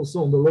Power, but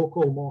also on the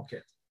local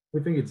market.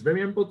 We think it's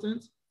very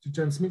important to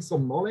transmit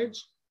some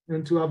knowledge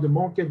and to have the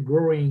market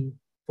growing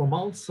from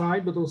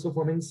outside, but also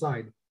from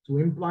inside, to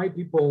imply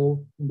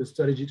people in the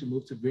strategy to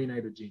move to green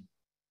hydrogen.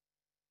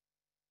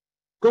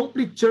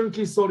 Complete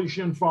turnkey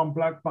solution from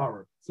Plug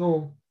Power.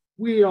 So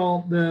we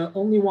are the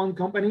only one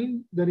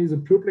company that is a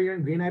pure player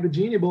in green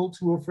hydrogen, able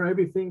to offer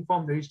everything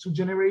from the H2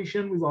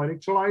 generation with our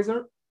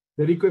electrolyzer,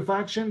 the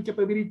liquefaction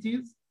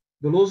capabilities,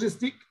 the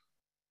logistic,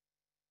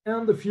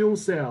 and the fuel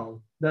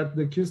cell that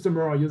the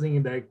customer are using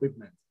in their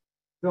equipment.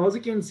 So as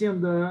you can see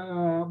on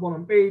the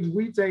bottom page,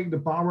 we take the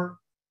power,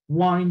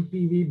 wind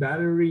PV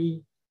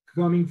battery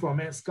coming from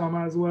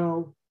Eskom as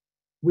well.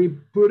 We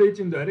put it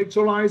in the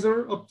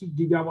electrolyzer up to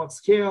gigawatt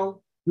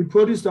scale. We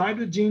produce the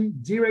hydrogen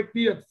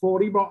directly at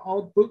 40 bar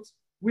output.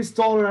 We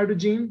store the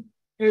hydrogen,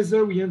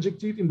 either we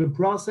inject it in the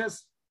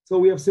process. So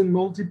we have seen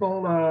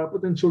multiple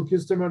potential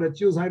customers that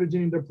use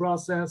hydrogen in the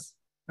process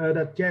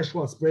that Cash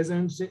was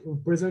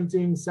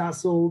presenting,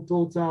 Sasol,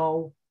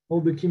 Total,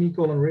 all the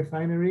chemical and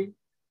refinery.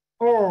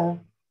 Or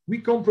we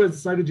compress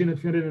this hydrogen at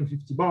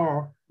 350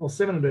 bar or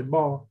 700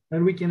 bar,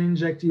 and we can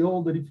inject it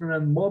all the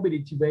different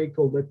mobility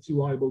vehicles that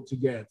you are able to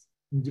get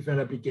in different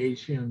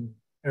applications,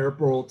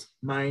 airport,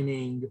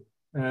 mining,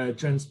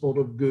 transport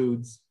of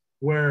goods,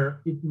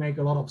 where it makes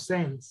a lot of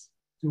sense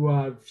to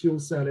have fuel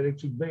cell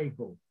electric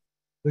vehicle.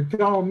 The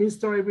car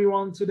Mr.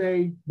 Everyone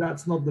today,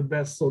 that's not the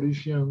best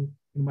solution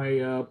in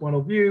my point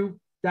of view.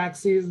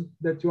 Taxis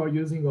that you are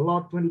using a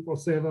lot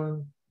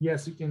 24/7,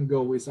 yes, you can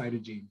go with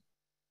hydrogen.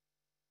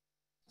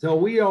 So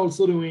we are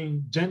also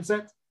doing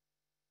genset,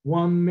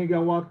 1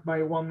 megawatt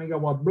by 1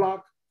 megawatt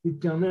block. It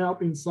can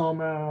help in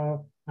some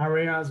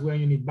areas where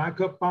you need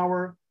backup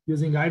power,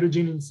 using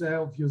hydrogen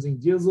itself, using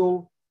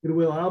diesel. It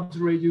will help to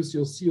reduce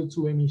your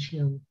CO2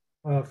 emission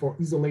for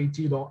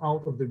isolated or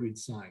out of the grid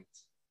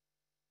sites.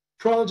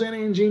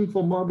 Cryogenic engine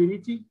for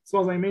mobility. So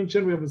as I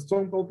mentioned, we have a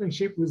strong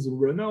partnership with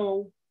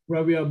Renault,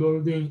 where we are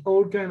building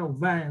all kinds of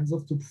vans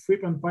up to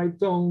 3.5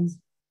 tons,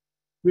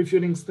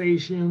 refueling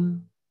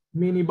station,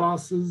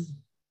 minibuses,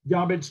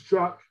 garbage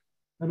truck.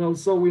 And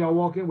also we are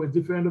working with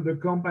different other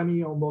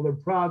companies on other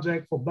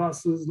projects for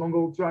buses, long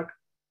haul truck,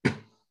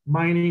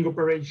 mining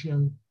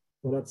operation.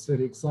 So that's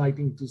very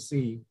exciting to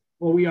see.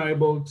 Well, we are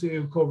able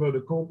to cover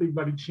the complete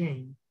value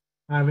chain,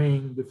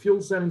 having the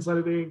fuel cell inside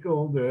the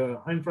vehicle,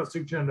 the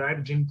infrastructure and the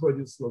hydrogen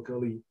produced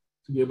locally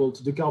to be able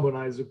to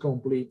decarbonize the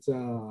complete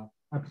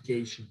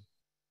application.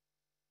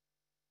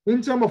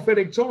 In terms of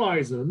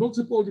electrolyzer,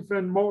 multiple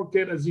different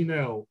markets, as you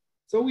know.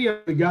 So we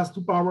have the gas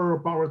to power or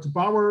power to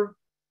power,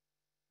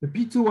 the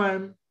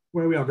P2N,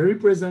 where we are very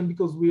present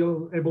because we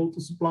are able to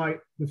supply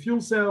the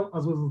fuel cell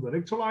as well as the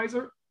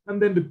electrolyzer. And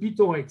then the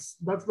P2X,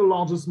 that's the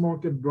largest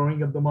market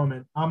growing at the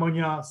moment.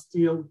 Ammonia,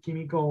 steel,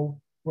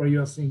 chemical, where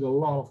you are seeing a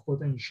lot of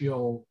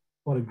potential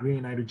for the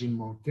green hydrogen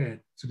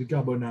market to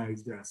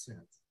decarbonize the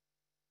assets.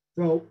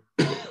 So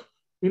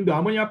in the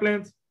ammonia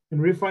plant, in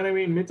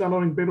refinery, in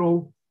methanol, in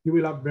petrol, you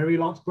will have very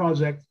large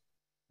projects,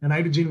 and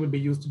hydrogen will be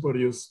used to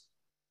produce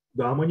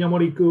the ammonia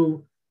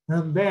molecule.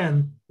 And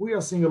then we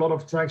are seeing a lot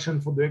of traction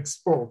for the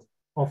export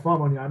of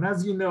ammonia. And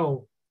as you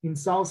know, in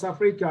South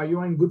Africa,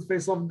 you're in good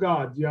face of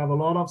God. You have a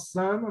lot of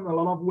sun and a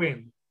lot of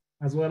wind,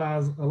 as well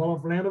as a lot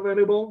of land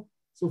available.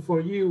 So for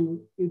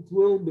you, it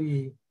will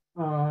be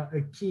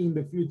a key in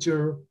the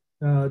future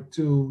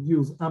to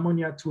use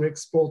ammonia to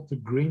export the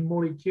green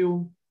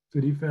molecule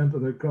to different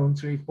other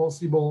countries if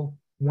possible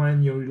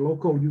when your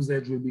local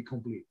usage will be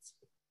complete.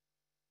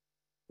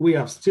 We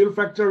have steel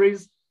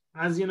factories.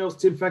 As you know,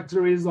 steel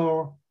factories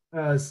are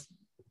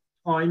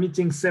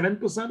emitting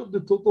 7% of the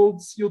total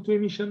CO2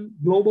 emission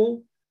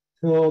global.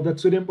 So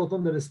that's really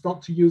important that they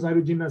start to use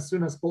hydrogen as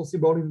soon as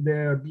possible in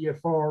their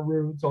BFR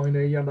routes or in the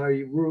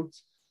ENI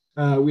routes.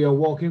 We are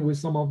working with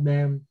some of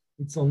them.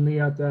 It's only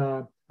at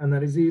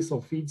analysis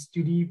or feed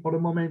study for the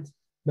moment,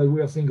 but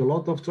we are seeing a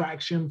lot of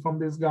traction from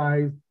these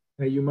guys.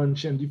 You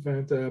mentioned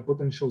different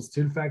potential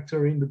steel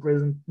factory in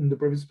the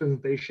previous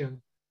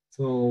presentation.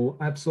 So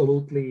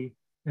absolutely,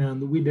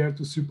 and we're there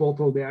to support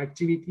all their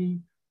activity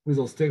with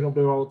a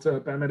state-of-the-art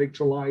PEM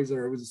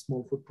electrolyzer with a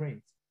small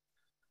footprint.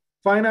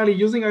 Finally,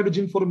 using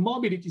hydrogen for the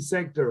mobility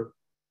sector.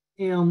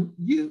 And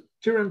you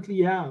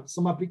currently have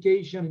some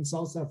application in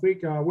South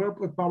Africa where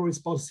Plug Power is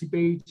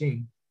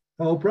participating.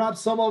 Perhaps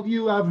some of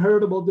you have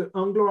heard about the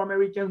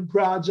Anglo-American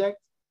project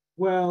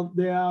where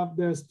they have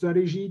the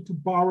strategy to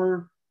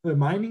power a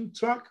mining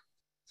truck.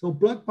 So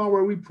Plug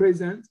Power we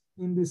present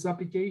in this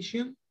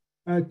application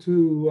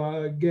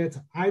to get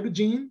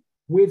hydrogen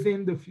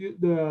within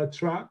the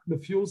truck, the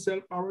fuel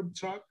cell powered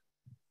truck.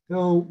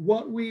 So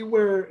what we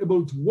were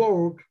able to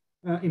work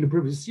in the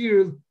previous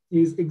years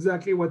is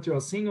exactly what you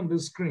are seeing on the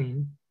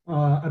screen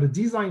at a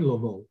design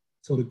level.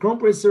 So the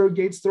compressor,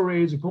 gate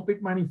storage, the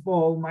complete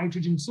manifold,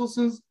 nitrogen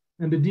sources,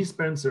 and the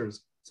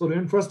dispensers. So the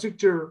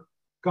infrastructure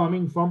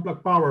coming from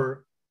Plug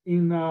Power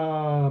in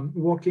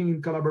working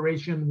in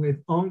collaboration with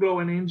Anglo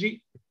and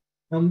Engie.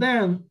 And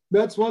then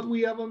that's what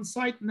we have on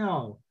site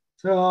now.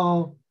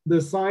 So the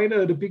site,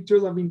 the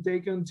pictures have been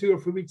taken 2 or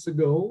 3 weeks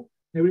ago.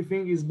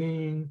 Everything is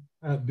being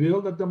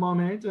built at the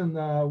moment, and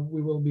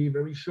we will be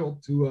very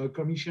short to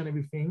commission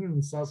everything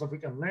in South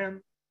African land.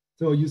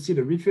 So you see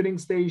the refilling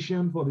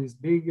station for this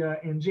big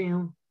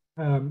engine.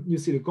 You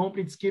see the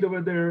complete skid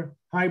over there,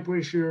 high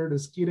pressure, the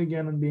skid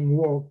again and being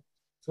worked.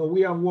 So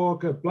we have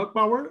worked at Plug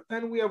Power,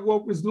 and we have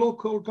worked with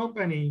local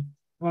company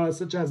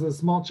such as a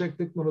Smart Check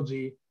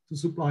Technology to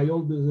supply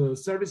all the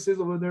services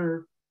over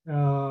there,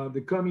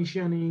 the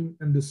commissioning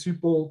and the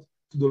support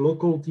to the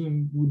local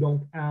team who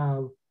don't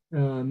have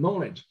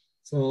knowledge.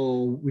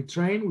 So we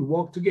train, we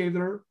work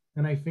together,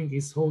 and I think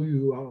it's how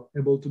you are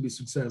able to be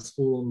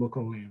successful on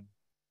local land.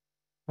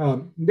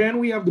 Then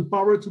we have the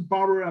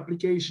power-to-power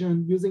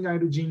application using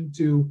hydrogen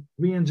to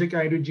re-inject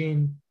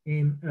hydrogen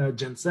in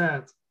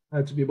genset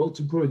to be able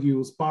to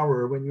produce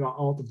power when you are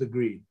out of the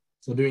grid.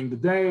 So during the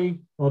day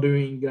or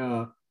during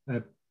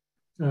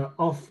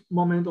off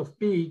moment of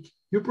peak,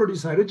 you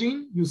produce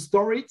hydrogen, you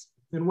store it,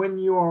 and when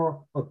you are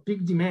at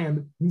peak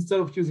demand, instead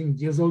of using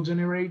diesel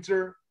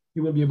generator,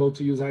 you will be able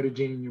to use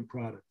hydrogen in your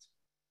product.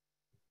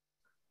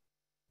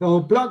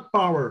 So Plug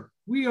Power,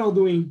 we are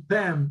doing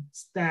PEM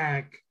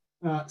stack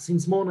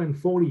since more than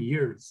 40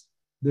 years.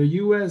 The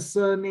US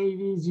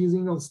Navy is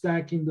using our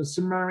stack in the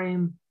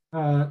submarine.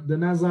 The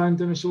NASA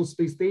International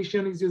Space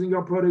Station is using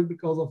our product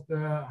because of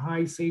the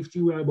high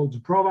safety we're able to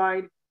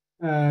provide.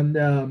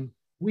 And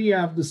we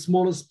have the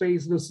smallest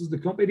space versus the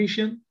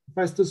competition,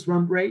 fastest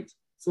ramp rate.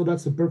 So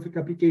that's a perfect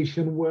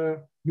application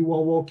where you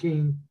are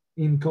working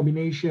in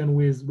combination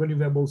with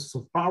renewable source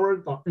of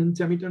power or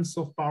intermittent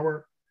source of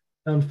power.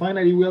 And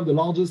finally, we have the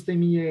largest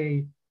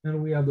MEA,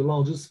 and we have the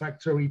largest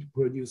factory to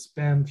produce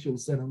PEM, fuel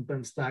cell, and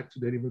PEM stack to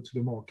deliver to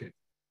the market.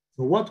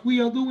 So what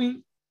we are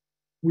doing,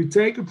 we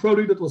take a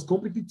product that was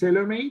completely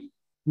tailor-made,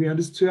 we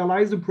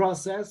industrialize the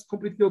process,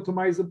 completely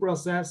automate the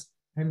process,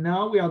 and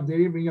now we are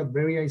delivering at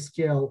very high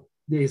scale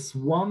this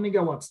 1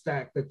 megawatt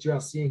stack that you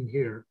are seeing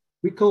here.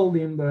 We call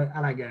them the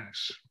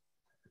Allagash.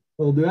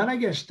 So the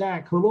Allagash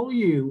stack allow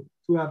you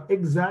to have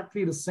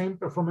exactly the same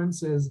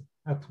performances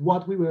at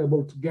what we were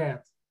able to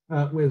get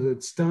with a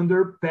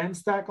standard PEM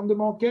stack on the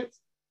market,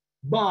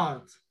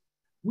 but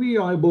we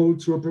are able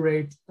to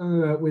operate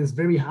with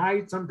very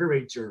high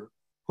temperature,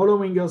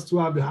 allowing us to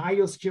have the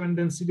highest current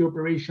density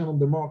operation on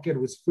the market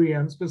with 3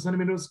 amps per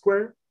centimeter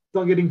square,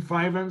 targeting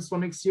 5 amps for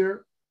next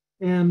year.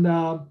 And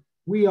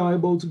we are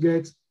able to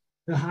get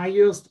the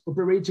highest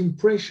operating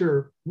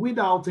pressure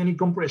without any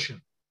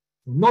compression.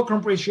 No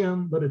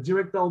compression, but a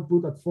direct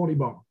output at 40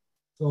 bar.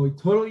 So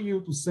it allows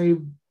you to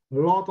save a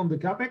lot on the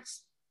CapEx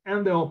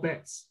and the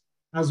OpEx,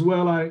 as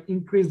well as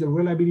increase the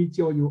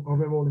reliability of your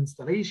overall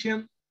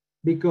installation,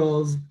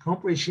 because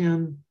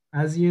compression,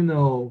 as you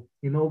know,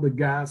 in all the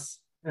gas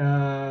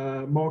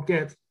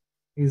market,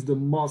 is the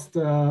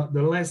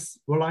less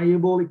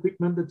reliable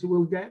equipment that you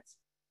will get.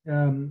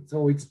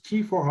 So it's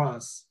key for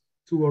us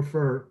to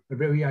offer a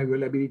very high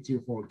reliability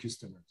for our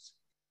customers.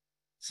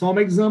 Some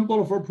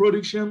example of our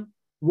production,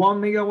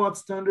 1 megawatt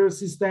standard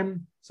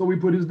system. So we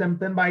produce them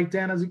 10 by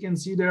 10, as you can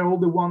see there, all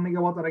the 1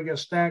 megawatt Allagash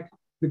stack,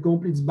 the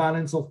complete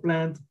balance of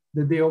plant,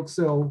 the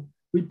deoxo.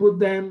 We put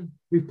them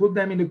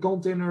in a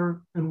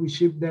container and we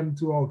ship them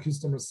to our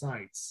customer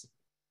sites.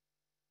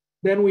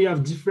 Then we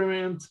have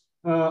different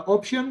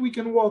options we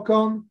can work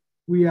on.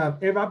 We have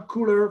evap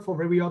cooler for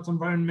very hot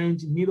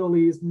environment in Middle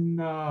East, in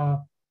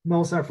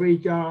North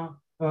Africa,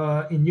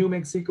 in New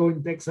Mexico,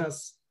 in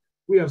Texas.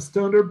 We have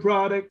standard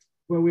product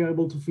where we are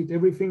able to fit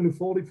everything in a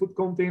 40-foot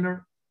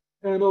container.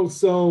 And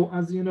also,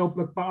 as you know,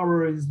 Plug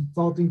Power is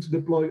starting to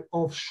deploy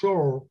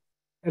offshore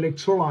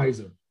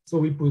electrolyzer. So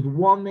we put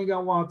 1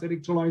 megawatt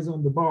electrolyzer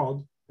on the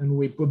board and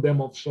we put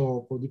them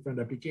offshore for different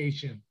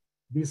applications.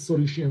 This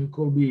solution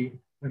could be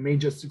a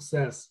major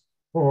success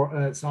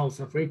for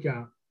South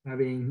Africa,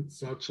 having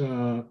such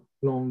a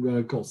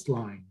long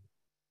coastline.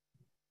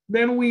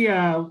 Then we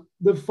have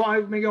the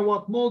 5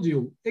 megawatt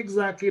module,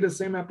 exactly the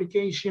same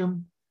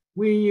application.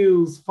 We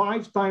use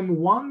 5 times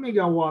 1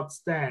 megawatt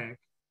stack,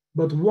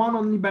 but one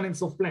only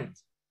balance of plant.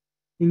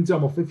 In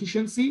terms of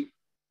efficiency,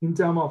 in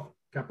terms of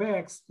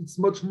CapEx, it's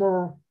much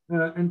more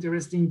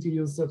interesting to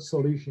use such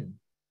solution.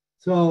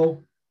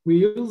 So we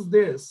use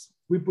this,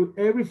 we put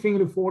everything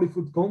in a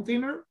 40-foot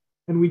container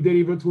and we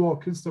deliver to our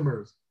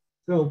customers.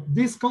 So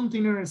this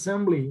container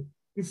assembly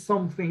is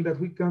something that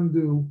we can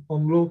do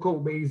on local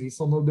basis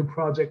on all the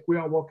project we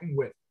are working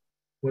with.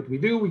 What we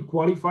do, we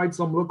qualified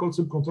some local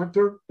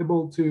subcontractor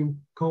able to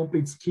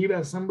complete skid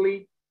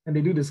assembly, and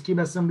they do the skid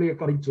assembly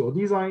according to our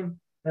design,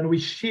 and we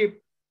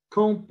ship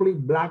complete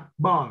black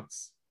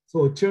box,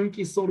 so a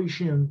turnkey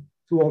solution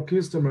to our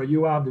customer.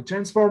 You have the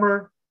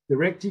transformer, the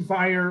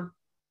rectifier,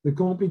 the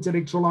complete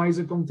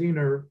electrolyzer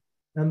container,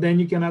 and then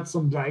you can add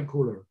some dry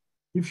cooler.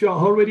 If you are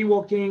already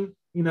working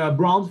in a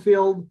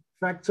brownfield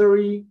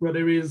factory where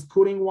there is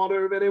cooling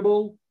water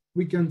available,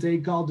 we can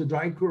take out the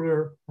dry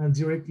cooler and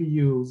directly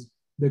use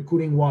the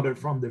cooling water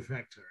from the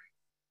factory.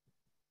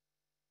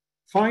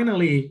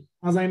 Finally,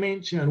 as I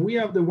mentioned, we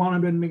have the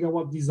 100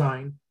 megawatt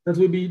design that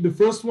will be the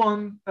first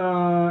one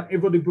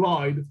ever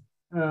deployed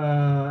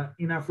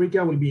in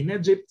Africa, will be in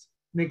Egypt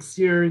next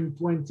year in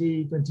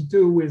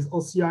 2022 with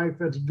OCI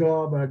 30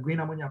 globe green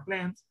ammonia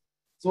plant.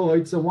 So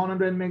it's a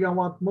 100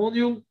 megawatt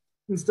module.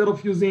 Instead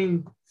of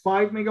using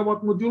 5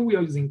 megawatt module, we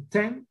are using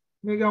 10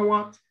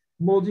 megawatt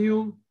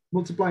module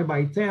multiplied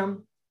by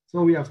 10.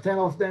 So we have 10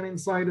 of them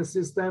inside the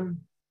system.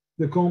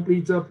 The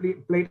complete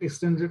plate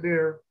exchanger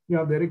there. You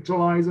have the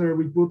electrolyzer,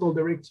 we put all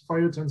the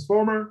rectifier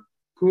transformer,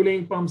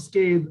 cooling, pump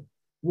skid,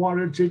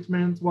 water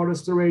treatment, water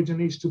storage, and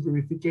H2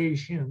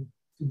 purification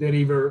to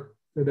deliver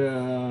to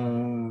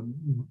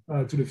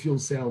the fuel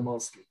cell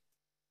mostly.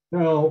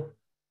 So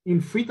in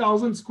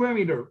 3,000 square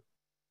meter,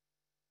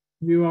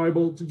 you are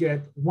able to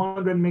get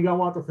 100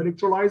 megawatt of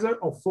electrolyzer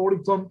or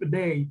 40 tons per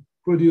day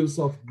produce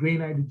of green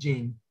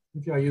hydrogen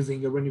if you are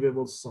using a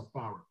renewable source of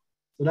power.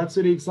 So that's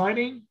really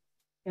exciting.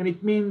 And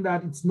it means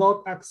that it's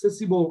not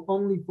accessible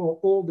only for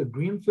all the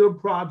greenfield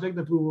projects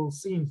that we will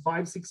see in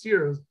 5-6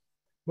 years,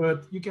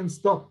 but you can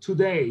start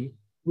today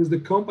with the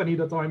company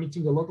that are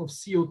emitting a lot of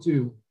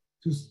CO2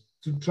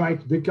 to try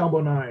to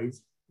decarbonize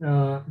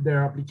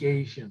their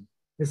application,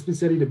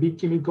 especially the big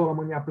chemical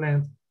ammonia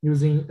plant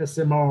using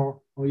SMR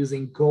or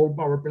using coal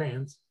power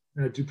plants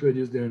to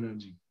produce the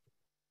energy.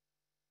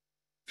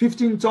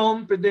 15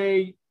 tons per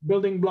day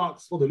building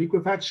blocks for the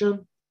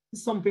liquefaction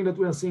is something that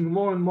we are seeing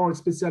more and more,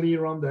 especially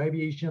around the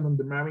aviation and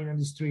the marine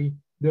industry.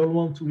 They all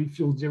want to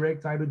refuel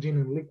direct hydrogen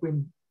in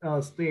liquid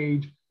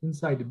stage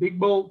inside the big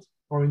boat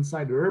or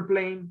inside the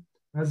airplane.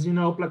 As you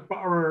know, Plug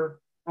Power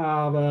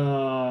have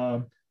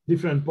a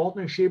different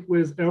partnership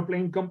with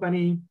airplane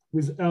company,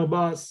 with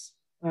Airbus,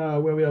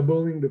 where we are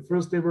building the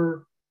first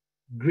ever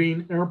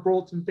green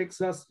airport in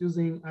Texas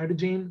using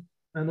hydrogen,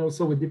 and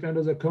also with different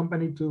other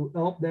company to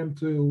help them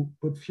to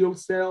put fuel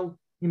cell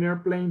in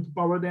airplane to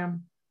power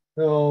them.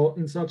 So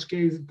in such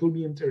case, it could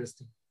be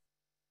interesting.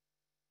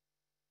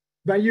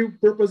 Value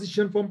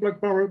proposition from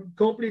Plug Power: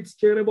 complete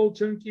scalable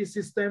turnkey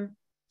system,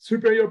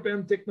 superior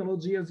PEM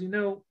technology, as you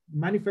know,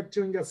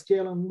 manufacturing at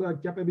scale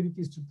and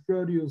capabilities to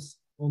produce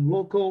on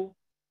local,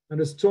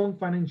 and a strong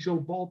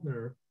financial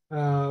partner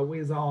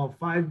with our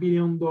 $5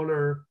 billion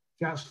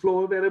cash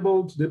flow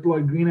available to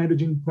deploy green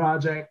hydrogen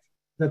project.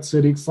 That's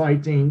really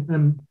exciting.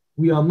 And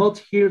we are not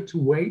here to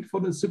wait for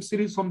the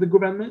subsidies from the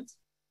government.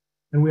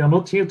 And we are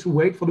not here to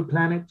wait for the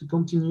planet to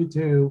continue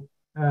to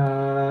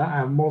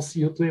have more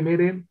CO2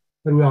 emitted,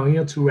 but we are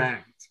here to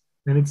act.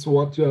 And it's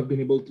what you have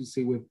been able to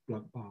see with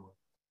Plug Power.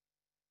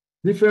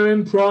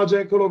 Different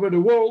projects all over the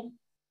world.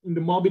 In the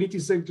mobility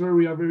sector,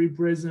 we are very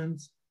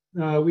present.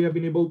 We have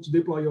been able to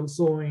deploy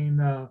also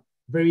in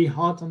very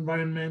hot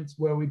environments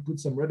where we put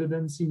some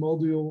redundancy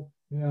module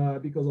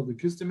because of the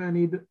customer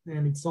need,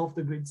 and it's off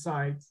the grid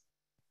sites.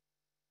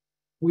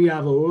 We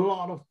have a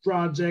lot of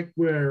projects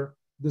where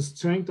the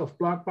strength of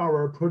Plug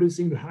Power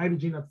producing the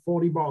hydrogen at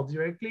 40 bar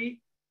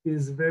directly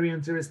is very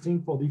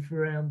interesting for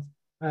different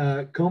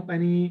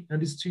company,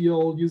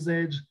 industrial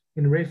usage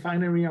in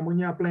refinery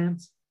ammonia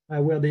plants,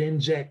 where they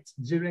inject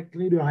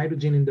directly the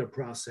hydrogen in their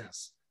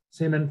process.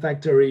 Cement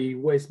factory,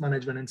 waste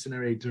management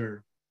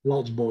incinerator,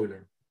 large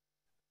boiler.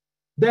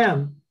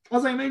 Then,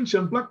 as I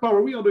mentioned, Plug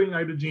Power, we are doing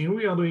hydrogen,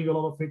 we are doing a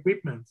lot of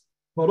equipment,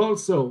 but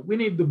also we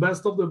need the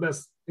best of the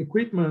best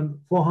equipment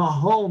for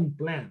our own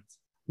plant.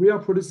 we are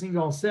producing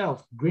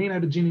ourselves green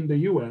hydrogen in the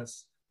US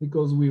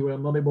because we were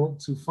not able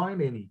to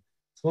find any.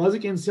 So as you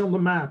can see on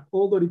the map,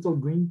 all the little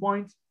green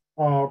points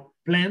are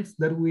plants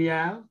that we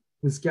have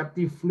with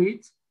captive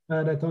fleets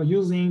that are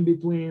using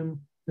between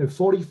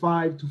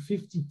 45 to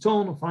 50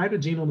 tons of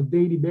hydrogen on a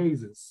daily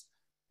basis.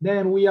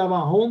 Then we have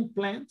our own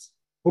plants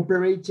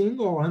operating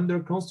or under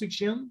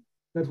construction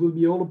that will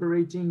be all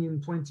operating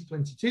in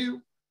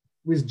 2022,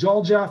 with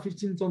Georgia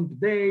 15 tons per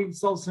day,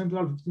 South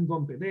Central 15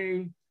 tons per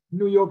day,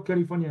 New York,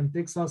 California, and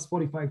Texas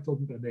 45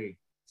 tons per day.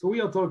 So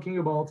we are talking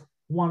about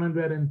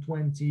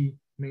 120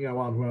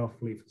 megawatt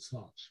roughly for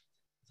such.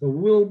 So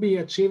we'll be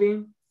achieving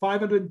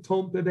 500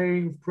 tons per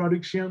day of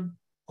production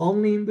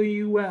only in the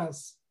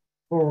US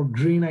for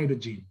green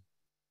hydrogen.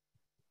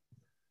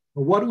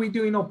 What do we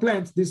do in our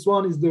plants? This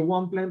one is the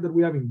one plant that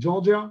we have in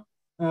Georgia.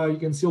 You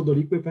can see all the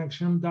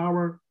liquefaction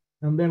tower.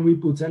 And then we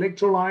put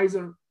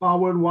electrolyzer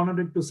powered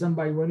 100%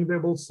 by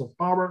renewable source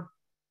power.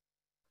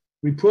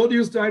 We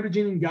produce the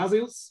hydrogen in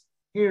gaseous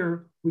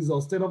here with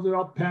our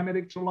state-of-the-art PEM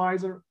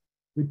electrolyzer.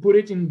 We put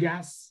it in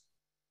gas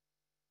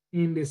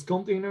in this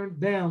container.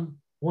 Then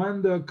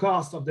when the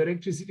cost of the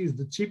electricity is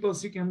the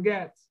cheapest you can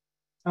get,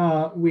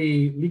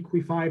 we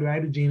liquefy the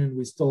hydrogen and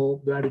we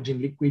store the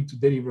hydrogen liquid to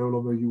deliver all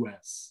over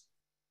US.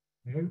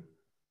 Okay.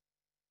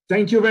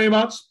 Thank you very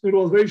much. It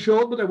was very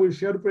short, but I will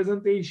share the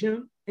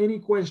presentation. Any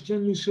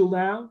question you should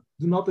have,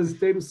 do not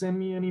hesitate to send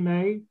me an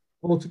email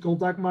or to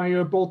contact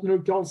my partner,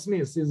 Carl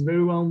Smith. He's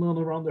very well known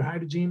around the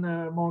hydrogen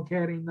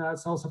market in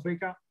South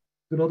Africa.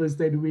 Do not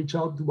hesitate to reach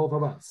out to both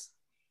of us.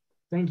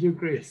 Thank you,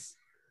 Chris.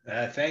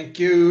 Thank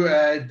you,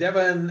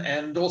 Devon,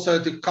 and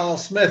also to Carl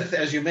Smith,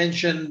 as you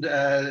mentioned,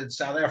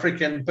 South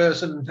African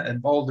person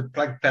involved with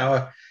Plug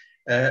Power.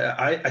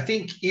 I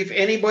think if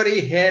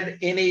anybody had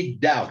any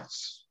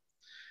doubts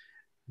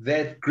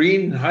that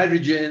green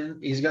hydrogen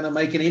is going to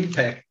make an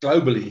impact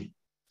globally,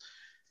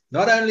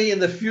 not only in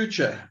the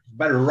future,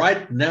 but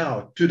right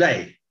now,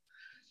 today.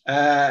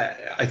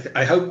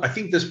 I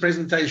think this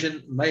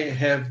presentation may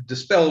have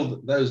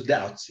dispelled those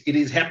doubts. It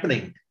is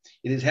happening.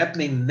 It is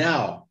happening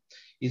now.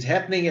 It's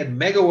happening at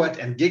megawatt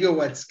and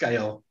gigawatt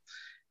scale,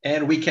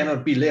 and we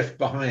cannot be left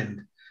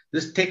behind.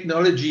 This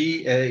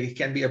technology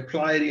can be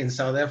applied in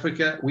South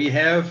Africa. We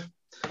have,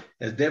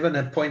 as Devon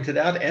had pointed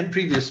out, and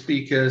previous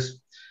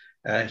speakers,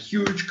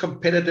 huge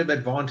competitive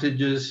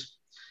advantages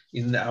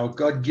in our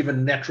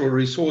God-given natural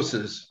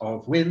resources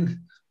of wind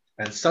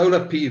and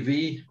solar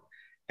PV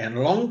and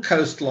long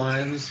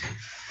coastlines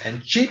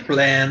and cheap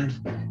land.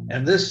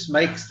 And this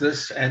makes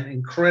this an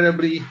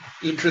incredibly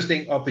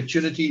interesting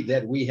opportunity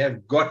that we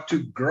have got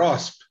to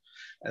grasp.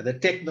 The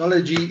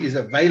technology is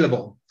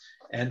available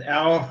and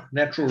our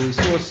natural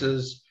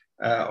resources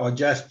are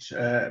just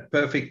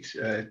perfect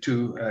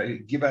to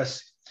give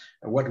us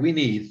what we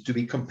need to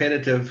be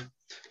competitive,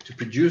 to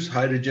produce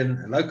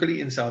hydrogen locally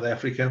in South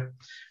Africa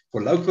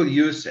for local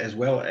use as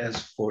well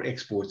as for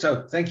export.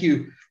 So thank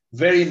you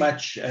very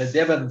much,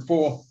 Devon,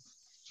 for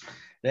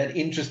that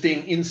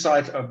interesting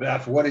insight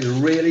about what is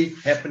really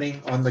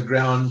happening on the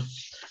ground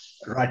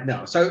right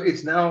now. So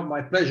it's now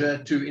my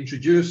pleasure to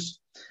introduce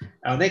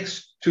our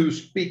next two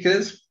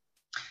speakers,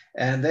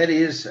 and that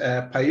is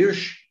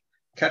Piyush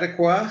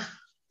Kadakwa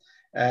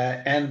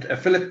and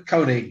Philip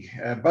Koenig,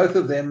 both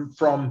of them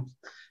from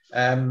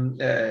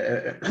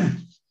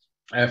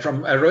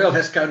Royal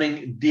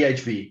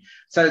HaskoningDHV.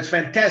 So it's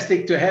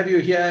fantastic to have you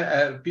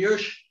here,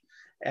 Piyush,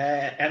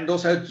 and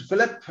also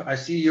Philip. I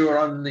see you're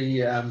on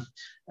the,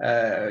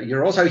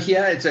 you're also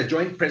here. It's a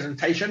joint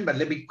presentation, but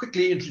let me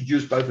quickly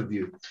introduce both of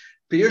you.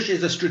 Piyush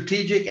is a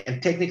strategic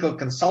and technical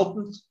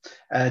consultant,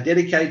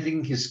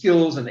 dedicating his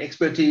skills and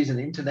expertise and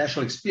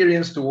international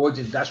experience towards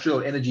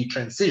industrial energy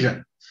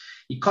transition.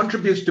 He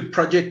contributes to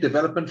project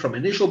development from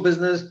initial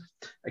business,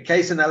 a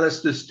case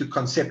analysis to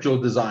conceptual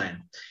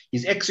design.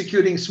 He's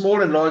executing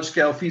small and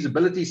large-scale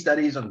feasibility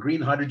studies on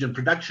green hydrogen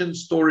production,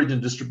 storage,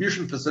 and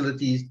distribution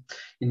facilities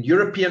in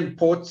European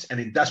ports and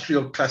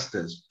industrial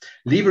clusters.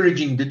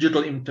 Leveraging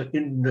digital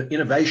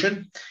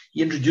innovation,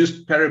 he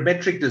introduced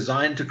parametric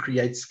design to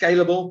create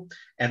scalable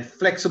and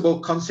flexible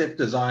concept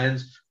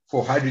designs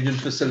for hydrogen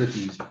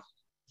facilities.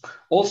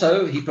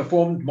 Also, he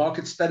performed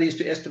market studies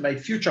to estimate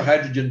future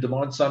hydrogen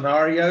demand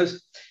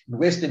scenarios in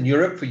Western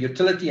Europe for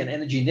utility and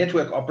energy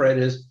network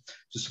operators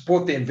to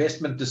support the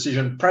investment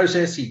decision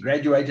process. He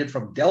graduated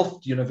from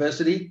Delft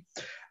University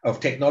of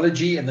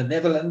Technology in the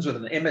Netherlands with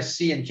an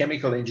MSc in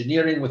chemical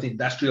engineering with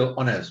industrial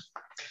honors.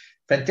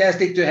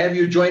 Fantastic to have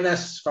you join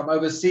us from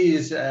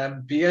overseas,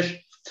 Piyush.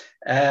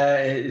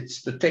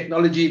 It's the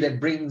technology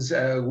that brings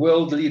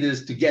world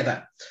leaders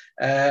together,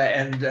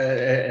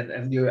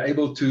 and you're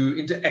able to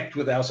interact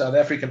with our South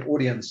African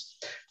audience.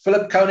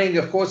 Philip Koenig,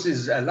 of course,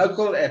 is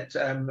local at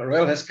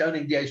Royal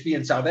HaskoningDHV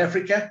in South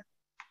Africa.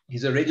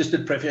 He's a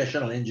registered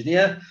professional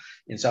engineer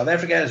in South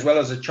Africa, as well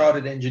as a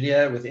chartered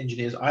engineer with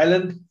Engineers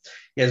Ireland.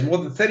 He has more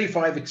than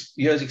 35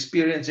 years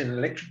experience in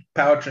electric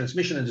power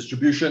transmission and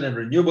distribution and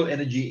renewable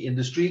energy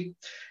industry,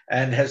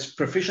 and has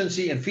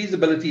proficiency in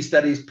feasibility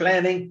studies,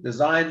 planning,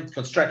 design,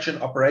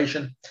 construction,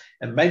 operation,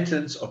 and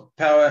maintenance of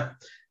power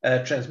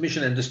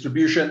transmission and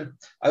distribution,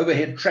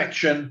 overhead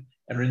traction,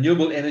 and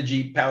renewable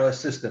energy power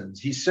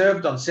systems. He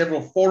served on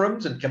several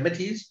forums and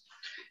committees,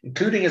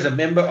 including as a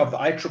member of the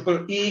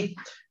IEEE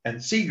and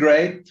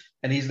CGRAE,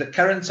 and he's the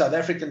current South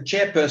African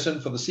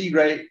chairperson for the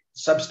CGRAE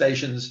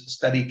Substations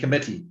Study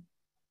Committee.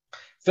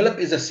 Philip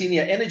is a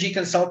senior energy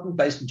consultant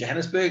based in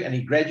Johannesburg, and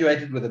he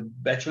graduated with a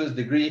bachelor's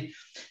degree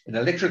in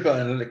electrical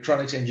and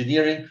electronics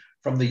engineering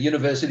from the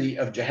University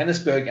of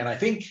Johannesburg. And I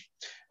think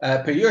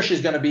Piyush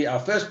is going to be our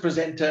first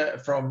presenter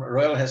from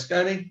Royal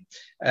Haskoning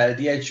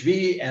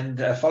DHV, and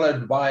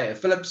followed by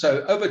Philip.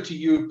 So over to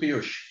you,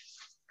 Piyush.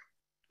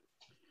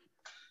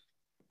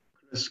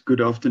 Yes,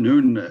 good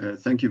afternoon.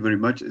 Thank you very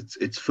much.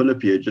 It's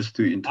Philip here, just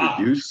to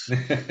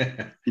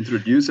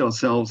introduce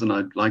ourselves, and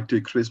I'd like to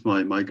express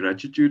my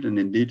gratitude and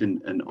indeed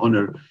an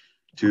honor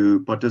to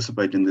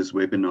participate in this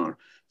webinar.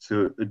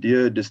 So,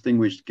 dear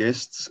distinguished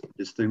guests,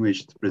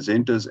 distinguished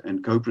presenters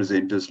and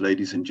co-presenters,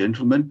 ladies and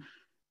gentlemen,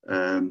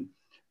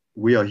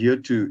 we are here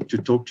to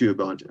talk to you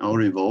about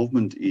our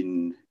involvement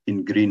in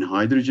green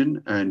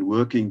hydrogen and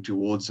working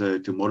towards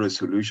tomorrow's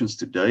solutions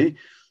today.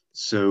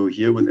 So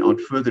here,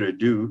 without further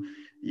ado,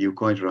 you're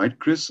quite right,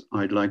 Chris.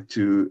 I'd like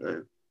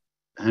to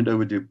hand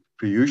over to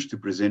Piyush to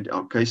present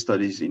our case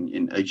studies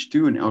in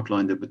H2 and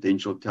outline the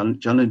potential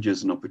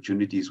challenges and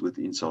opportunities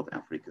within South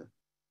Africa.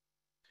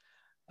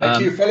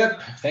 Thank you,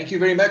 Philip. Thank you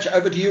very much.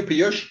 Over to you,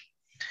 Piyush.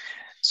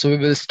 So we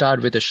will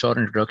start with a short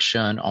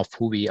introduction of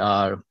who we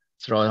are,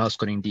 Royal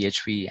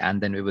HaskoningDHV, and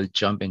then we will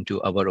jump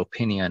into our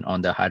opinion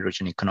on the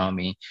hydrogen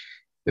economy.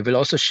 We will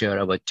also share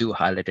our 2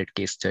 highlighted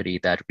case study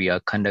that we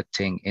are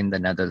conducting in the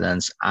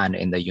Netherlands and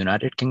in the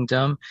United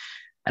Kingdom.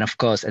 And of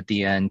course, at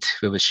the end,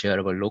 we will share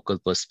our local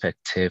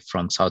perspective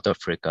from South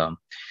Africa.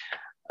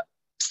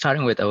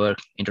 Starting with our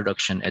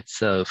introduction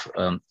itself,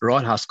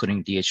 Royal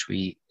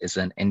HaskoningDHV is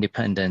an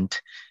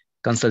independent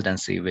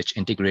consultancy which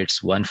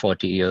integrates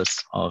 140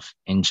 years of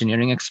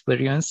engineering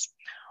experience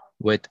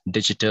with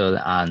digital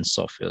and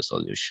software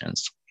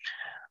solutions.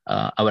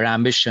 Our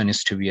ambition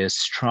is to be a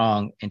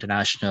strong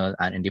international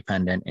and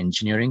independent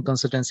engineering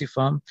consultancy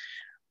firm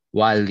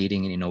while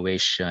leading in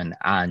innovation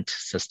and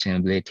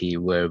sustainability,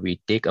 where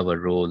we take our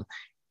role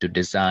to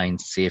design,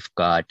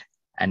 safeguard,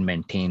 and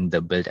maintain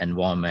the built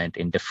environment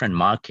in different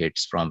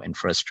markets, from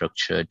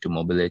infrastructure to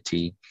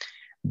mobility,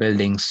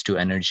 buildings to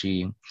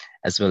energy,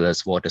 as well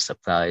as water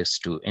supplies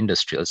to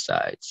industrial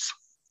sites.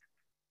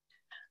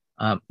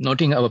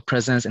 Noting our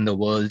presence in the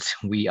world,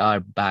 we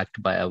are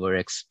backed by our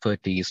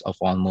expertise of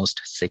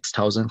almost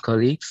 6,000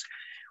 colleagues.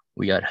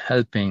 We are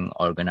helping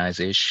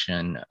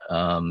organizations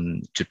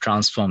to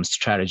transform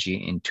strategy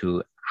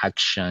into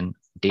action,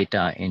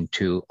 data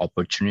into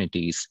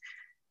opportunities,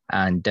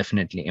 and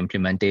definitely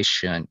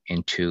implementation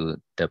into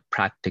the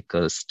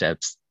practical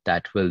steps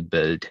that will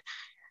build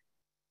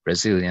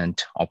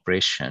resilient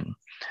operation.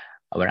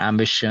 Our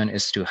ambition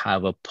is to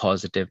have a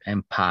positive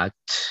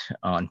impact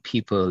on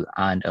people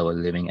and our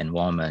living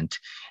environment.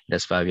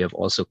 That's why we have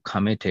also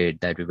committed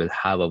that we will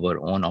have our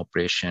own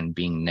operation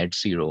being net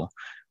zero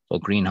for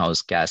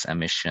greenhouse gas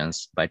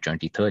emissions by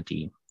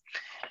 2030.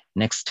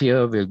 Next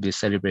year, we'll be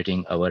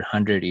celebrating our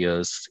 100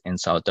 years in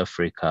South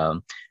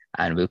Africa,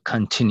 and we'll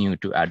continue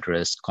to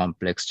address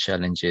complex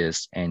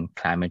challenges in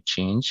climate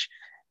change,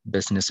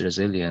 business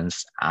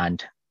resilience,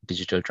 and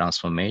digital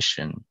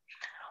transformation,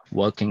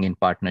 working in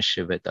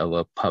partnership with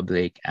our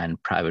public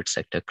and private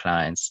sector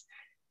clients,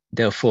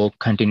 therefore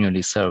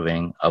continually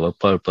serving our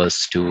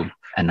purpose to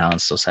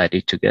enhance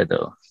society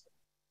together.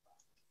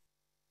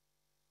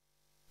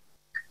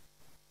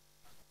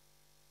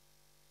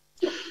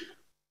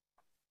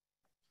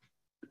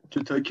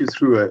 To take you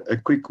through a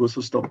quick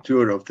whistle-stop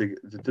tour of the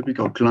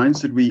typical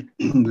clients that we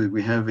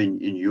have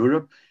in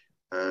Europe.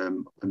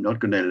 I'm not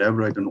going to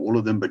elaborate on all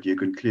of them, but you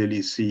can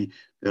clearly see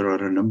there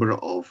are a number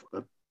of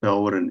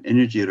power and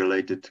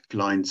energy-related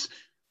clients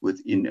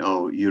within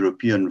our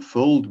European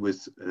fold,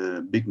 with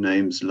big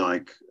names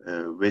like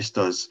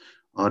Vestas,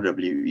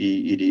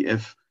 RWE,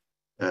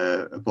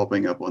 EDF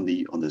popping up on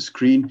the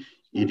screen.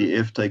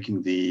 EDF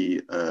taking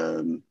the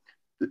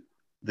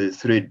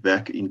thread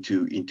back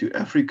into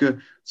Africa.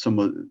 Some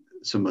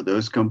of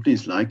those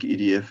companies like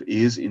EDF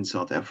is in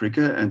South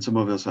Africa, and some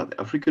of our South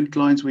African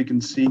clients we can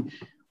see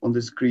on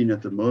the screen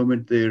at the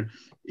moment. There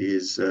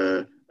is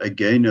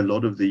again a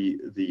lot of the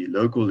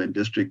local and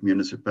district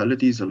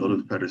municipalities, a lot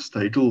of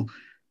parastatal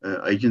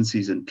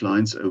agencies and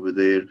clients over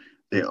there.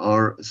 There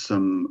are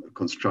some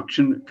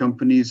construction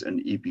companies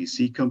and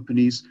EPC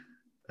companies.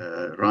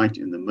 Right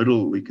in the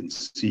middle we can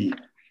see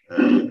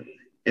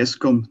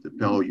Eskom, the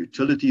power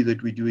utility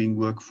that we're doing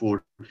work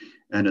for,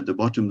 and at the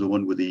bottom, the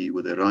one with the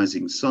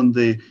rising sun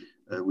there.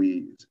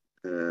 We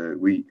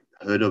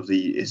heard of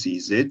the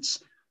SEZs,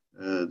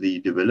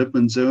 the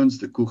development zones.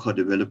 The Coega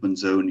development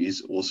zone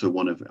is also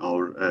one of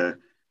our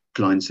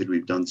clients that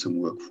we've done some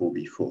work for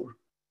before.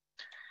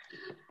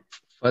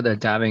 Further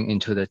diving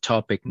into the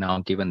topic now,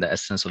 given the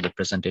essence of the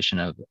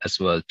presentation as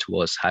well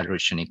towards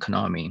hydrogen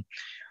economy,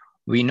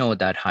 we know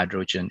that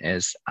hydrogen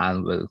is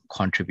and will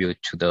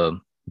contribute to the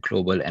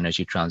global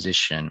energy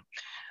transition.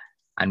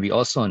 And we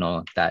also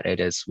know that it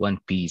is one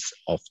piece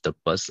of the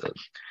puzzle.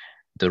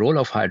 The role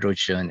of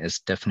hydrogen is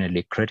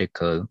definitely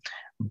critical,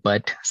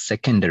 but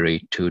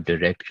secondary to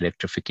direct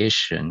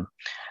electrification.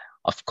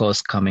 Of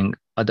course, coming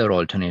other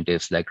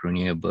alternatives like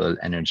renewable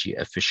energy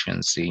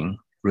efficiency,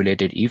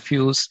 related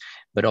e-fuels,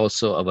 but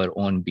also our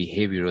own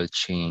behavioral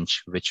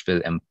change, which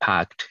will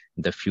impact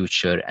the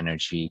future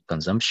energy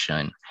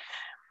consumption.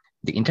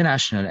 The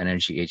International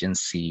Energy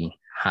Agency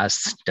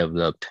has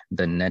developed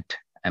the net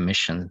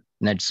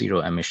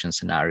zero emission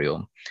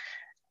scenario,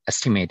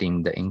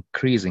 estimating the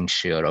increasing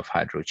share of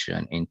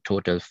hydrogen in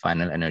total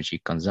final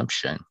energy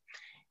consumption.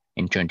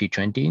 In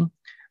 2020,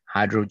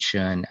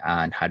 hydrogen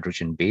and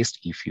hydrogen-based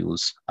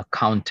e-fuels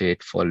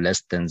accounted for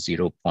less than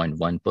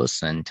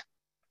 0.1%.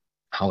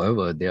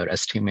 However, they are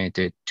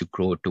estimated to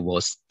grow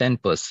towards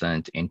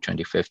 10% in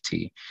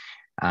 2050,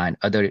 and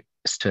other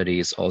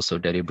studies also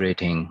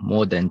deliberating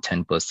more than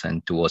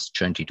 10% towards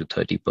 20 to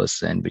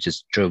 30%, which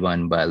is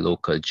driven by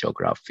local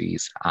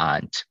geographies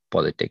and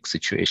politic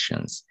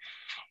situations.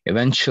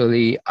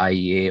 Eventually,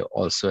 IEA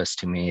also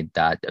estimate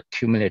that a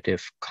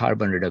cumulative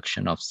carbon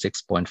reduction of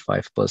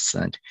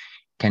 6.5%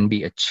 can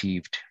be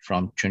achieved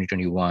from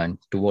 2021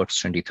 towards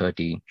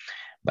 2030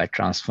 by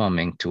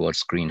transforming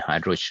towards green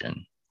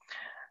hydrogen.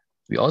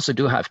 We also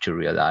do have to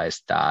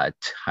realize that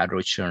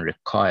hydrogen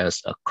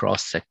requires a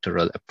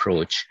cross-sectoral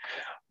approach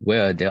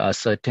where there are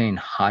certain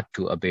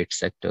hard-to-abate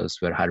sectors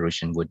where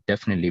hydrogen would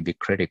definitely be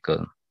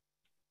critical.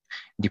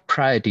 The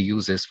priority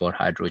uses for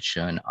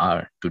hydrogen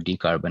are to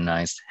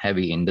decarbonize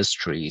heavy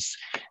industries.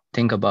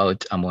 Think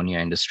about ammonia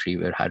industry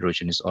where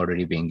hydrogen is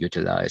already being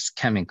utilized,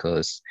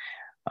 chemicals,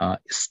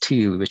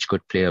 steel, which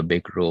could play a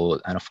big role,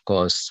 and of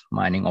course,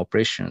 mining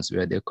operations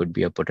where there could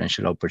be a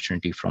potential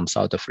opportunity from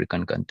South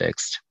African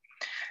context.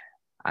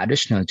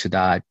 Additional to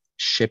that,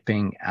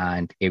 shipping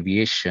and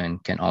aviation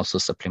can also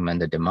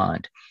supplement the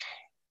demand.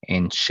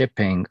 In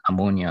shipping,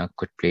 ammonia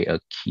could play a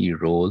key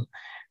role,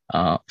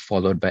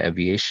 followed by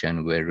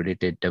aviation, where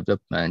related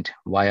development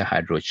via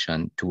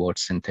hydrogen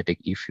towards synthetic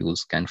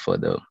e-fuels can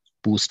further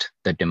boost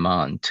the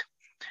demand.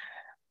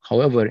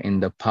 However, in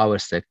the power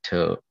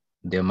sector,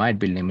 there might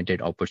be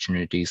limited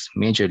opportunities,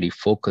 majorly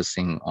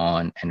focusing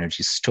on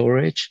energy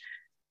storage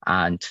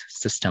and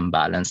system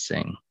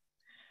balancing.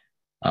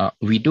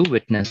 We do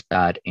witness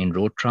that in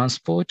road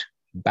transport,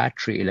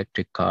 battery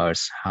electric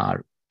cars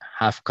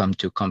have come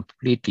to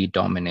completely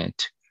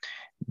dominate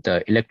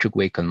the electric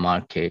vehicle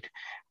market,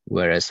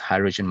 whereas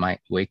hydrogen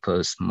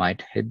vehicles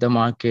might hit the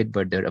market,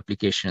 but their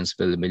applications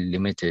will be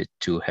limited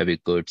to heavy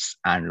goods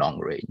and long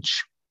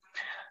range.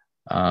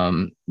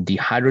 The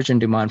hydrogen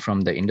demand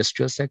from the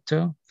industrial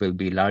sector will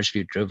be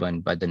largely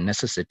driven by the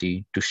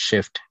necessity to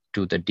shift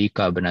to the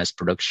decarbonized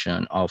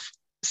production of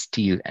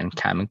steel and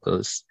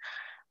chemicals,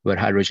 where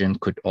hydrogen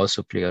could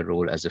also play a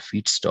role as a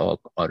feedstock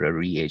or a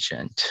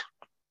reagent.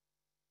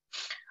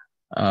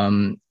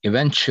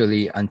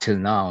 Eventually, until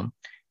now,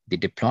 the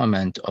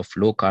deployment of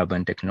low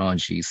carbon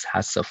technologies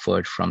has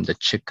suffered from the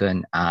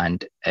chicken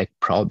and egg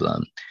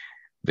problem.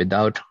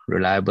 Without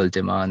reliable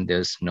demand,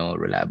 there's no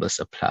reliable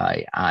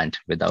supply, and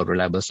without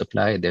reliable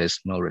supply, there's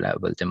no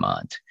reliable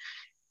demand.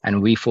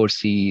 And we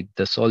foresee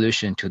the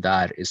solution to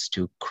that is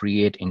to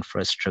create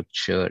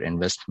infrastructure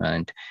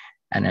investment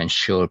and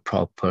ensure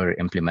proper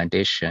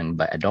implementation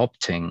by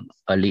adopting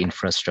early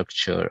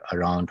infrastructure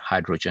around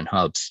hydrogen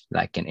hubs,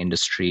 like in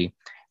industry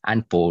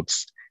and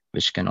ports,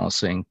 which can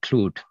also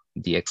include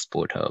the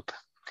export hub.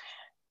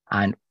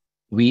 And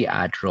we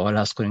at Royal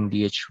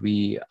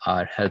HaskoningDHV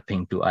are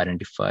helping to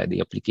identify the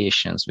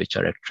applications which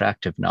are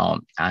attractive now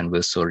and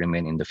will so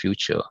remain in the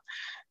future.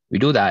 We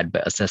do that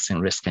by assessing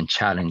risk and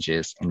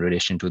challenges in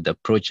relation to the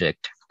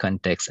project,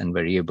 context, and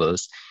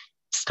variables,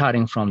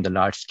 starting from the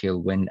large-scale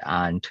wind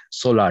and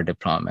solar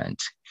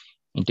deployment,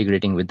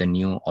 integrating with the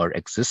new or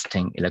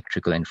existing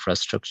electrical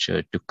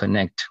infrastructure to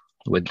connect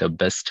with the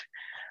best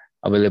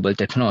available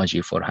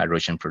technology for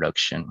hydrogen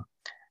production.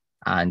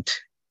 And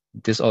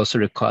this also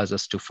requires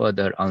us to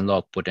further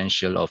unlock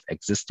potential of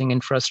existing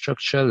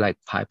infrastructure like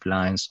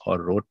pipelines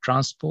or road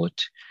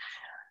transport,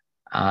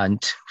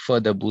 and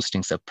further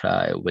boosting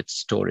supply with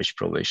storage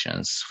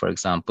provisions, for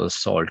example,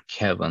 salt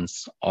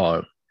caverns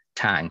or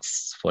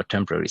tanks for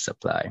temporary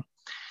supply.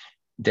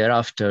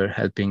 Thereafter,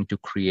 helping to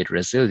create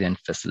resilient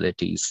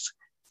facilities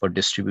for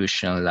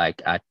distribution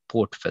like at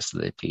port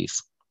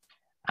facilities.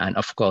 And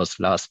of course,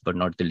 last but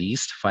not the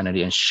least,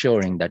 finally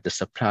ensuring that the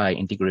supply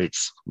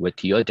integrates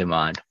with your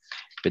demand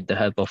with the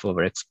help of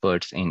our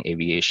experts in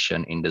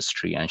aviation,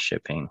 industry, and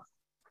shipping.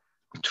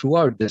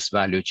 Throughout this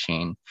value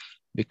chain,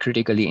 we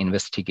critically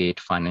investigate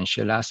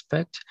financial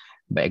aspects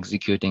by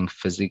executing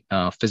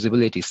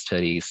feasibility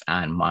studies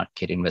and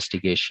market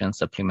investigations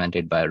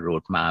supplemented by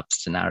roadmap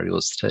scenario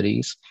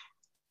studies,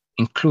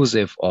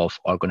 inclusive of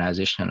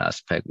organizational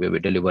aspect where we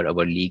deliver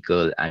our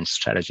legal and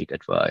strategic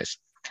advice.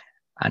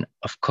 And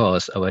of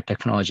course, our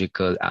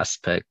technological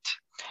aspect,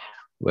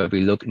 where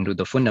we look into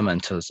the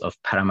fundamentals of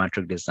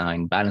parametric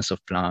design, balance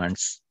of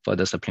plants,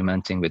 further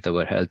supplementing with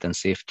our health and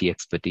safety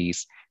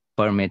expertise,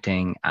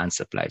 permitting, and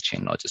supply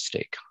chain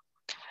logistic.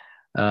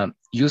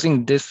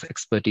 Using this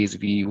expertise,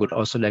 we would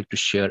also like to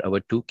share our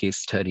 2 case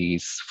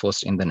studies,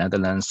 first in the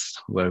Netherlands,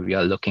 where we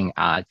are looking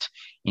at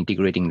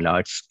integrating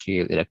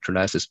large-scale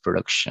electrolysis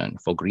production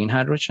for green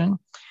hydrogen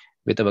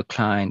with our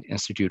client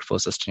Institute for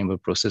Sustainable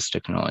Process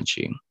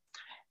Technology.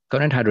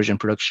 Current hydrogen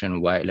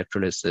production via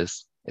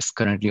electrolysis is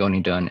currently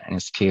only done in a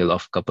scale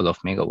of a couple of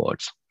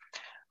megawatts.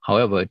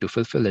 However, to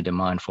fulfill the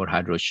demand for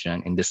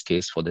hydrogen, in this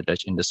case for the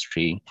Dutch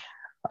industry,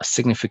 a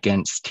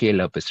significant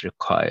scale-up is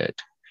required.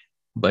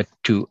 But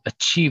to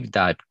achieve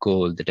that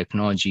goal, the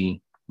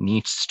technology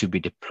needs to be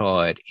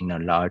deployed in a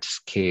large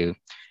scale,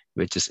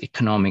 which is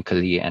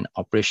economically and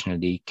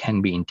operationally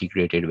can be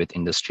integrated with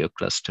industrial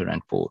cluster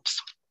and ports.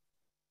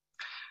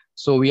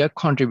 So we are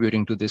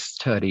contributing to this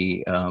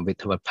study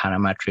with our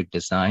parametric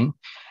design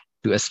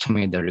to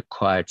estimate the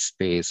required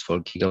space for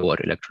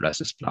gigawatt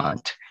electrolysis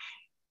plant,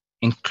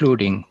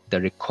 including the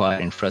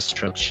required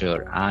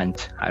infrastructure and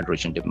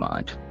hydrogen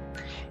demand.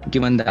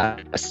 Given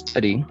that a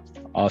study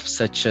of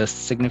such a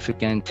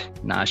significant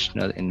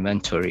national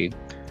inventory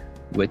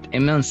with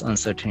immense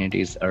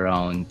uncertainties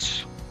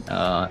around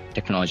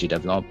technology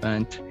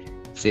development,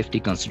 safety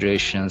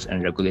considerations,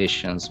 and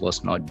regulations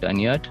was not done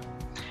yet,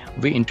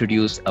 we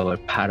introduced our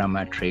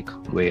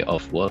parametric way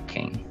of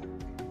working.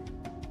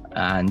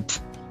 And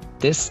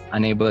this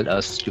enabled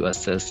us to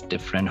assess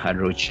different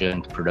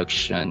hydrogen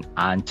production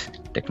and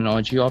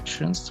technology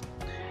options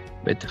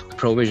with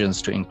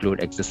provisions to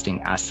include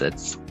existing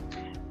assets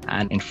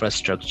and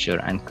infrastructure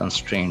and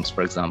constraints,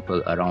 for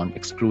example, around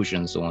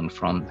exclusion zone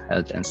from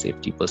health and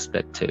safety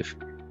perspective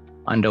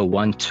under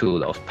one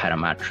tool of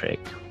parametric.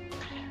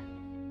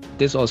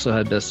 This also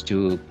helped us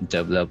to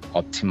develop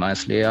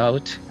optimized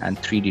layout and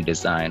 3D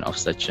design of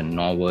such a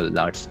novel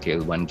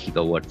large-scale 1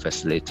 gigawatt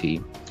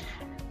facility.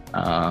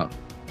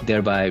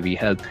 Thereby, we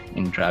help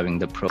in driving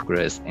the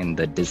progress in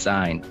the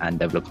design and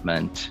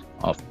development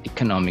of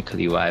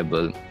economically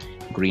viable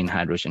green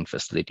hydrogen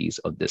facilities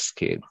of this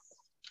scale.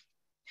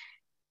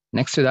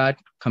 Next to that,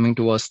 coming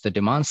towards the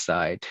demand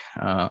side,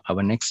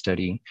 our next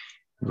study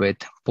with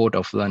Port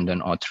of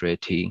London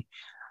Authority,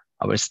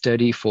 our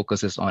study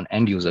focuses on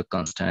end user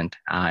consent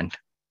and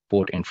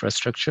port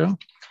infrastructure.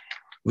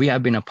 We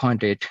have been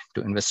appointed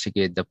to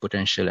investigate the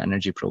potential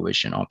energy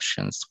provision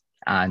options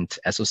and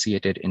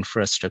associated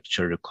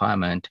infrastructure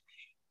requirement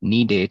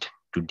needed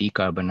to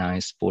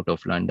decarbonize Port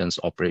of London's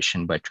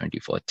operation by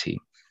 2040.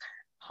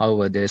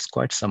 However, there's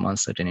quite some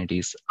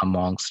uncertainties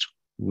amongst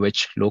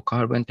which low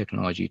carbon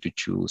technology to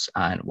choose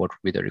and what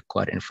would be the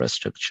required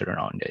infrastructure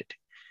around it.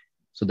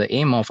 So the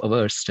aim of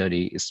our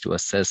study is to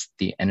assess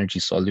the energy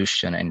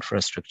solution and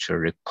infrastructure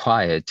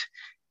required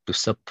to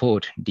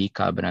support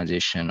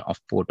decarbonization of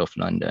Port of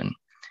London.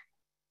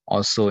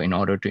 Also, in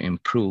order to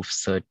improve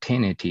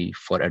certainty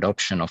for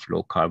adoption of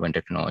low carbon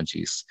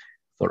technologies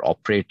for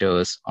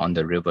operators on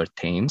the River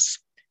Thames,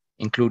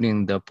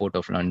 including the Port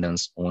of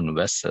London's own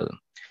vessel.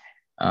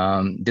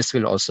 This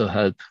will also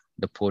help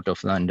the Port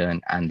of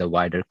London and the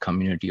wider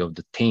community of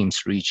the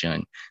Thames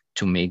region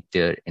to make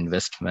their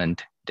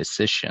investment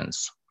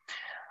decisions.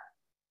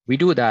 We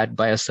do that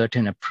by a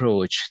certain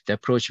approach. The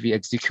approach we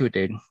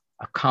executed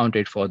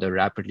accounted for the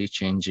rapidly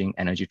changing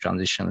energy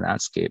transition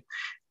landscape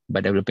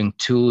by developing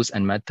tools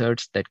and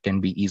methods that can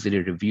be easily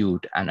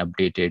reviewed and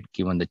updated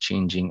given the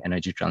changing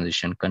energy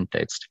transition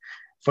context.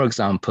 For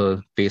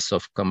example, pace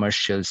of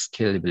commercial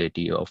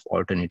scalability of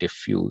alternative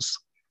fuels,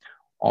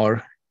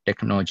 or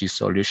technology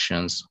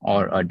solutions,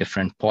 or a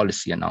different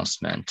policy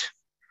announcement.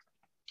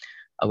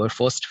 Our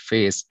first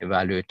phase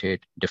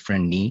evaluated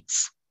different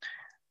needs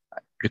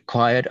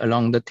required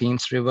along the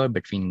Thames River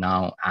between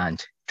now and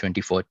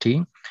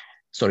 2050,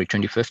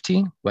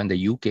 when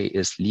the UK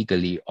is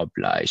legally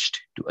obliged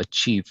to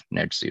achieve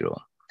net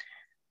zero,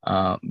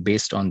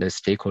 based on the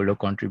stakeholder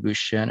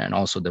contribution and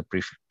also the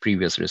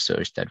previous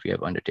research that we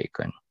have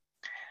undertaken.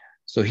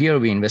 So here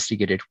we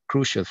investigated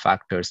crucial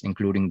factors,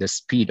 including the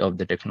speed of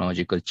the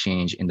technological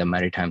change in the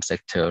maritime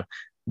sector,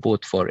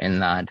 both for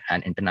inland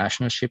and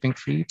international shipping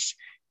fleets,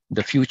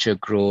 the future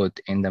growth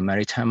in the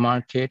maritime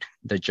market,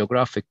 the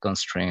geographic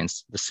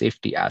constraints, the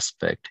safety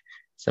aspect,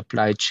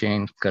 supply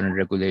chain, current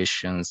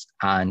regulations,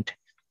 and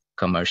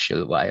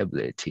commercial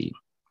viability.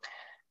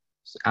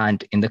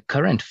 And in the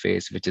current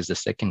phase, which is the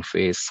second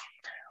phase,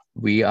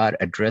 we are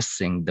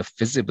addressing the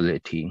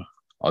feasibility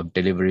of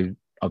delivering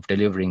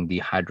the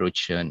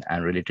hydrogen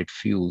and related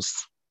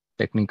fuels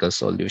technical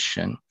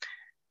solution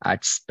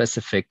at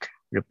specific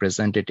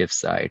representative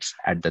sites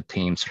at the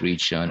Thames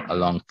region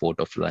along Port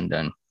of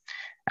London.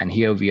 And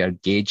here we are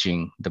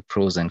gauging the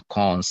pros and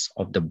cons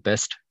of the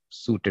best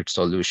suited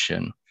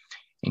solution,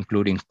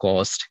 including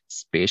cost,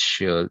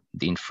 spatial,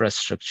 the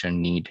infrastructure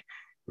need,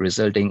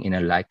 resulting in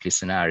a likely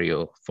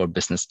scenario for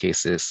business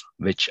cases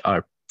which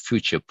are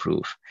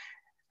future-proof.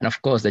 And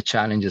of course, the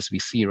challenges we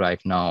see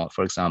right now,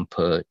 for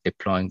example,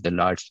 deploying the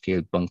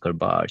large-scale bunker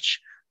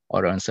barge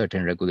or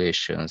uncertain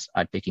regulations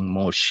are taking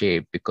more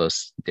shape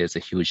because there's a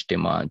huge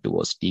demand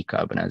towards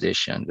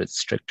decarbonization with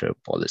stricter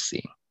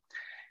policy.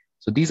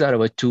 So these are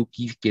our two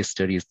key case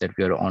studies that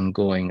we are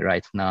ongoing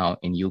right now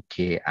in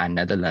UK and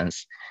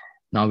Netherlands.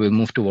 Now we'll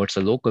move towards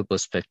a local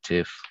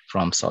perspective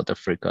from South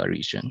Africa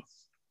region.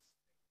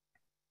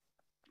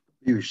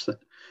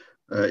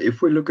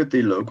 If we look at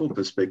the local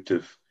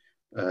perspective,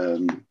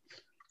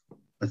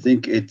 I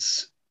think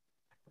it's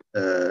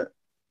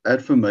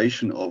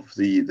affirmation of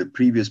the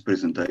previous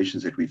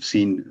presentations that we've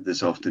seen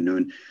this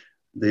afternoon.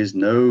 There's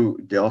no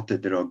doubt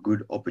that there are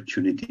good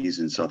opportunities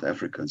in South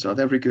Africa. And South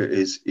Africa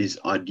is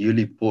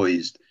ideally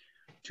poised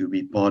to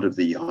be part of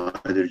the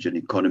hydrogen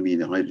economy,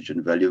 the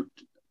hydrogen value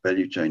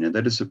chain. And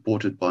that is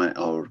supported by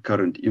our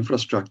current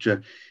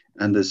infrastructure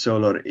and the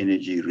solar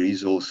energy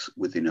resource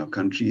within our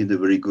country and the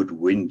very good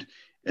wind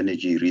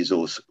energy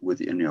resource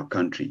within our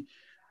country.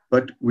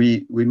 But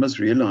we must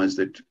realize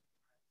that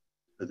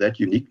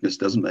uniqueness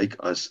doesn't make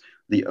us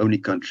the only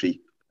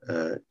country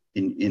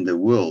in the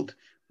world.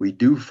 We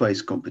do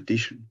face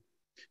competition.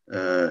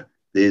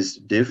 There's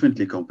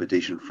definitely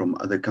competition from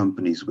other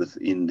companies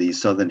within the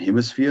Southern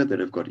Hemisphere that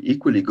have got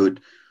equally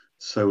good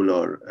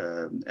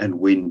solar and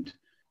wind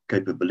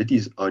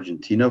capabilities.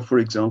 Argentina, for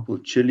example,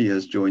 Chile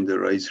has joined the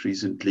race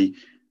recently.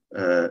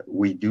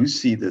 We do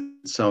see that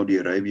Saudi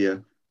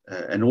Arabia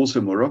and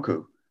also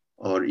Morocco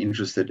are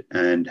interested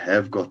and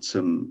have got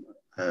some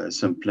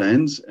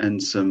plans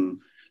and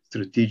some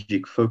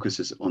strategic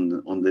focuses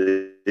on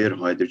their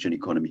hydrogen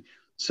economy.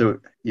 So,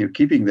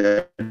 keeping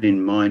that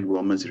in mind,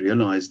 one must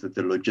realize that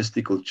the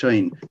logistical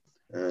chain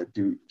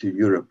to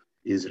Europe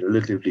is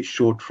relatively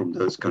short from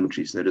those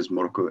countries, that is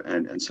Morocco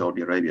and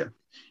Saudi Arabia.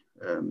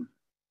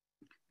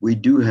 We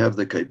do have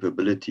the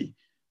capability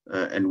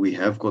and we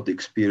have got the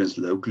experience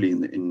locally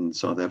in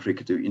South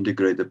Africa to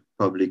integrate the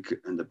public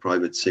and the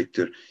private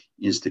sector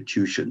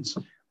institutions.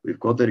 We've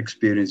got that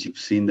experience. You've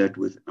seen that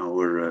with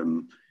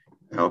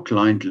our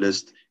client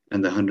list,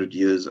 and the 100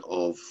 years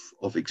of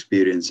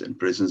experience and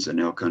presence in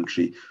our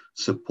country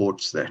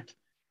supports that.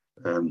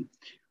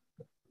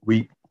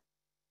 We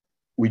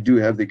do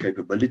have the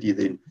capability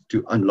then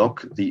to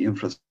unlock the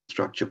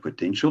infrastructure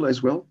potential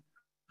as well,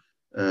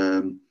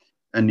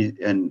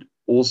 and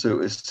also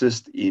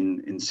assist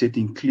in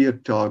setting clear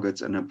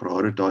targets and a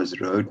prioritized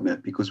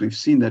roadmap, because we've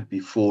seen that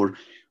before.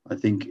 I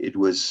think it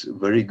was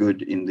very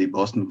good in the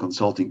Boston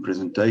Consulting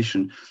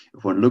presentation.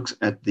 If one looks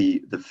at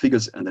the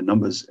figures and the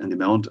numbers and the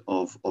amount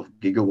of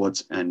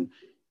gigawatts and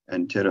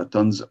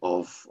teratons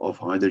of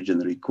hydrogen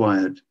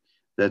required,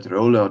 that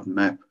rollout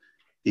map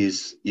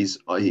is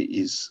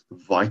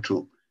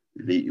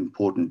vitally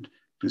important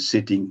to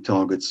setting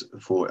targets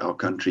for our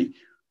country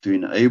to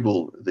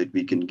enable that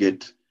we can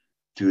get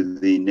to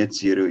the net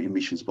zero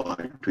emissions by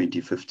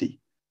 2050.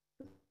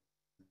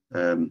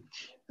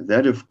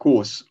 That, of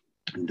course,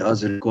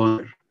 does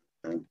require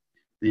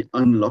the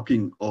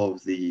unlocking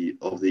of the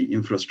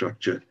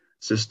infrastructure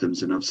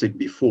systems. And I've said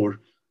before,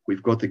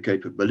 we've got the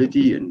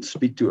capability, and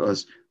speak to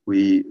us,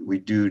 we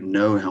do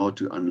know how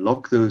to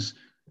unlock those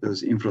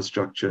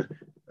infrastructure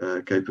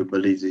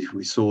capabilities.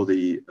 We saw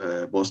the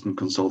Boston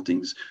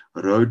Consulting's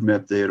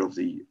roadmap there of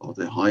the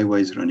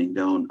highways running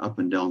up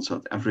and down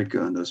South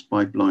Africa and those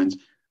pipelines.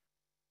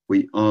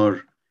 We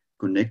are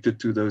connected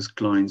to those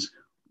clients.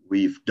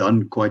 We've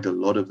done quite a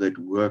lot of that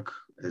work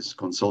as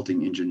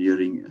consulting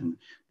engineering and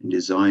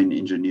design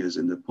engineers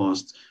in the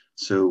past.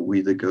 So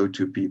we're the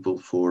go-to people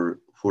for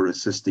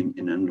assisting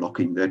in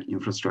unlocking that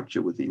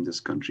infrastructure within this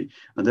country.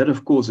 And that,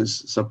 of course,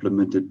 is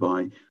supplemented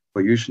by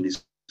Payush and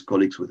his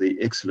colleagues with the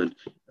excellent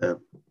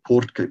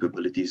port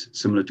capabilities,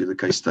 similar to the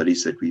case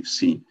studies that we've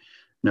seen.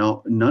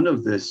 Now, none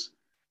of this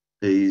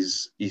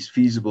is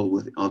feasible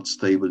without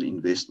stable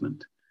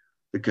investment.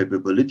 The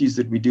capabilities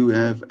that we do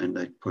have, and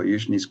like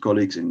Payush and his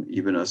colleagues, and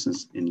even us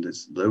in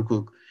this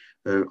local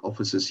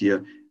offices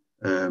here,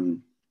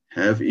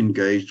 have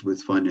engaged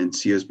with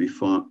financiers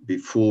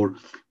before.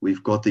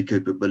 We've got the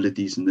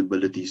capabilities and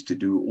abilities to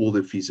do all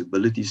the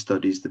feasibility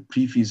studies, the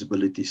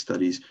pre-feasibility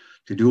studies,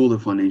 to do all the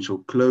financial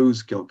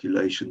close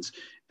calculations,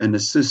 and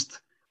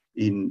assist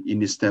in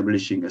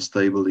establishing a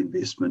stable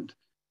investment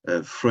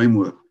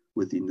framework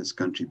within this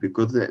country,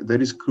 because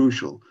that is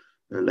crucial,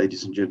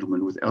 ladies and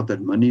gentlemen. Without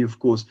that money, of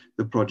course,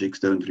 the projects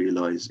don't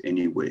realize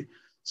anywhere.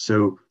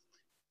 So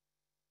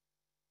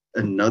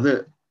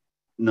another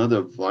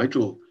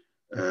vital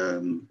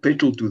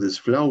petal to this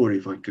flower,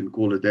 if I can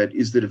call it that,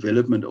 is the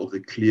development of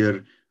the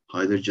clear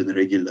hydrogen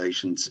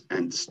regulations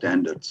and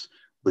standards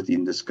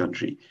within this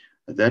country.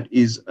 That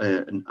is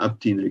an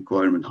up-to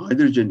requirement.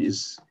 Hydrogen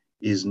is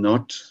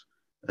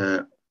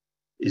a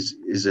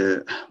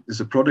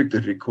product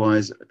that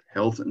requires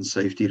health and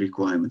safety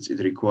requirements. It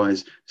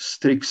requires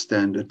strict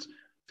standards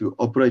to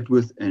operate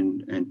with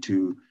and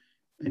to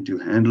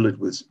handle it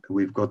with.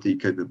 We've got the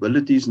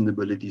capabilities and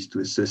abilities to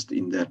assist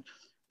in that,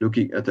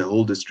 looking at the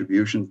whole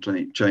distribution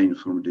chain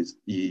from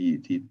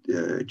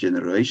the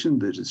generation,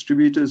 the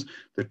distributors,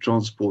 the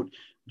transport,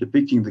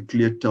 depicting the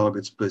clear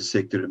targets per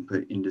sector and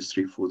per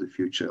industry for the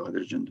future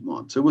hydrogen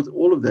demand. So with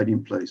all of that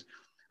in place,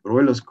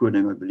 Royal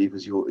Haskoning, I believe,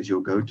 is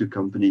your go-to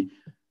company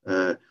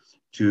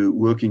to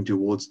working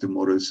towards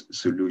tomorrow's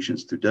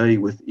solutions today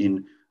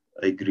within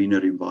a greener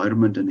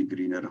environment and a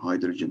greener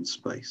hydrogen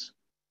space.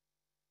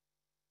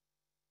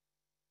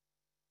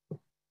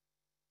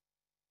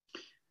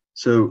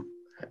 So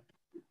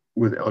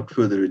without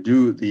further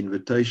ado, the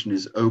invitation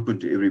is open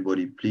to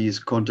everybody. Please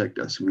contact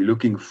us. We're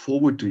looking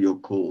forward to your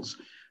calls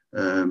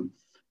and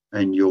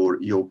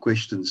your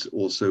questions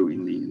also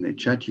in the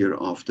chat here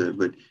after,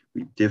 but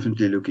we're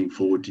definitely looking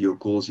forward to your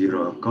calls. Here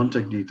are our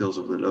contact details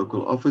of the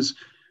local office.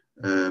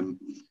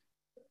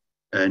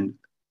 And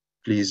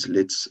please,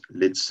 let's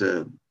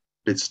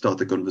start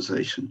the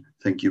conversation.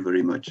 Thank you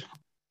very much.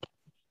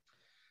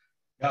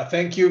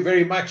 Thank you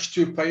very much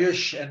to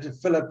Piyush and to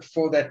Philip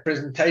for that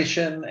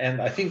presentation.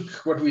 And I think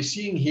what we're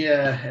seeing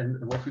here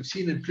and what we've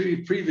seen in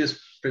previous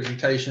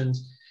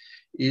presentations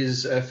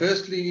is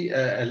firstly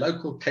a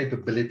local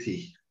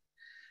capability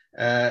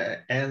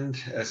and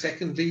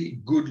secondly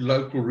good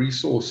local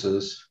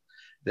resources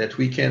that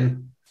we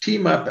can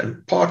team up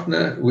and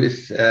partner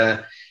with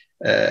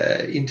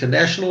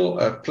international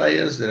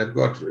players that have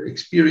got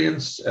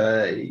experience,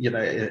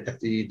 at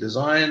the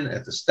design,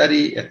 at the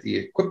study, at the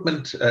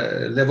equipment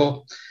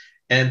level,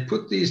 and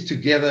put these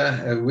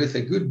together with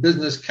a good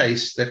business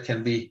case that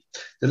can be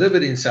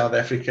delivered in South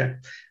Africa.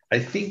 I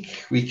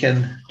think we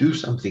can do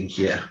something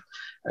here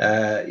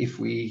if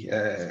we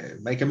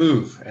make a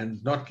move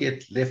and not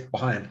get left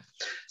behind.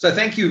 So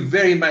thank you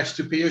very much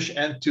to Piyush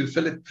and to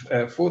Philip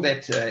for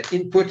that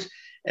input.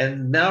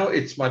 And now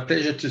it's my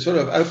pleasure to sort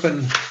of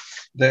open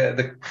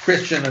the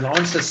question and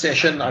answer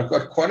session. I've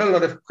got quite a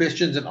lot of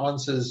questions and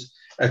answers,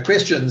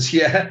 questions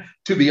here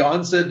to be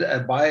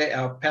answered by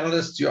our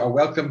panelists. You are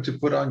welcome to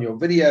put on your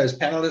videos,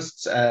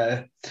 panelists,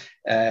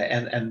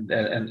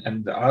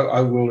 and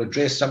I will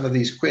address some of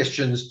these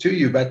questions to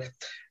you. But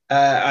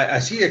I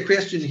see a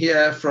question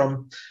here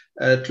from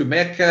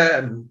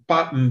Tumeka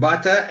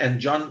Mbata and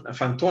John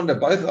Fantonda,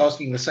 both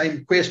asking the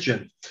same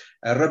question.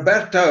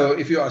 Roberto,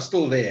 if you are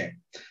still there.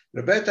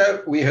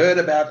 Roberto, we heard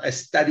about a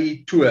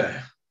study tour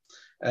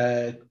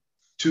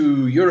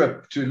to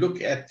Europe to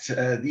look at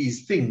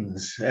these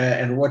things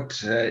and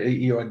what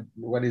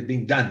is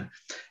being done.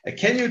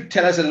 Can you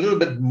tell us a little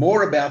bit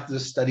more about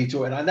this study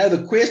tour? And I know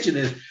the question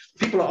is,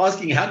 people are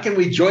asking, how can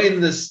we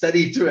join this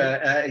study tour?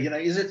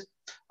 Is it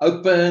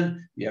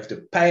open? You have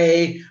to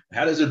pay?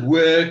 How does it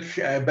work?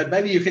 But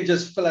maybe you can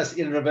just fill us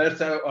in,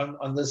 Roberto,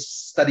 on this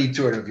study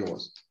tour of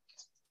yours.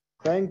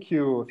 Thank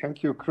you,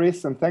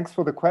 Chris, and thanks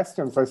for the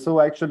questions. I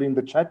saw actually in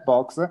the chat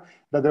box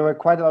that there were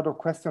quite a lot of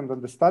questions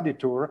on the study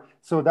tour.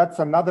 So that's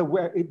another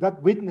way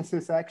that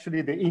witnesses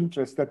actually the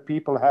interest that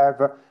people have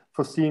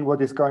for seeing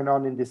what is going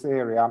on in this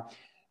area.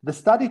 The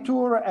study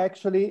tour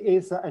actually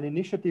is an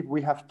initiative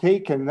we have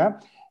taken.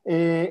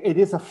 It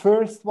is a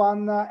first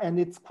one and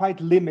it's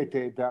quite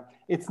limited.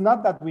 It's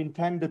not that we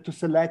intended to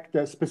select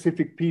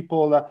specific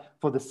people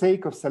for the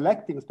sake of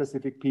selecting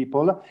specific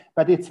people,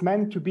 but it's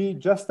meant to be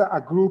just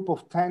a group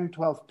of 10,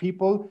 12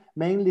 people,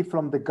 mainly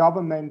from the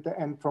government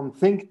and from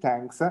think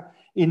tanks,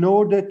 in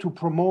order to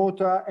promote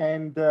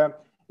and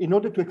in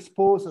order to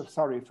expose,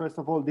 first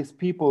of all, these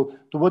people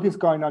to what is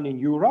going on in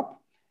Europe,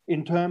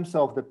 in terms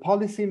of the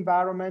policy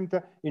environment,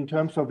 in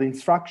terms of the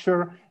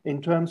infrastructure, in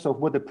terms of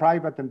what the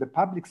private and the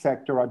public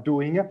sector are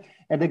doing,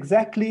 and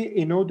exactly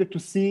in order to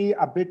see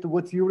a bit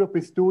what Europe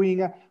is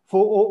doing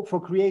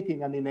for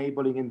creating an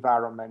enabling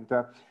environment.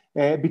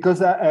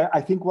 Because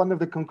I think one of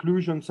the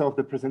conclusions of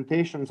the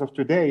presentations of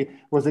today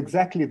was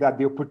exactly that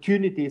the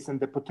opportunities and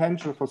the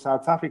potential for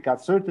South Africa are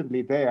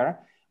certainly there.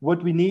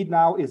 What we need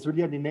now is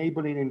really an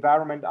enabling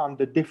environment on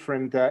the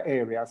different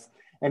areas.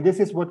 And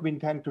this is what we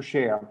intend to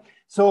share.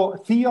 So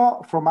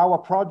Theo from our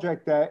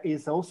project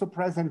is also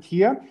present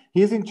here.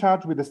 He's in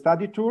charge with the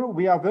study tour.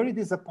 We are very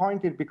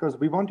disappointed because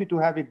we wanted to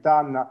have it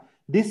done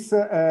in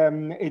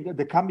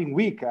the coming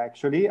week,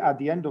 actually, at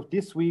the end of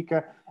this week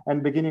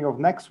and beginning of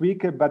next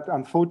week. But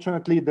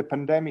unfortunately, the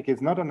pandemic is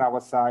not on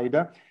our side.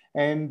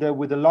 And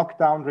with the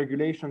lockdown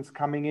regulations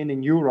coming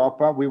in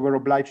Europe, we were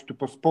obliged to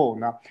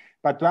postpone.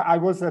 But I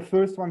was the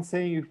first one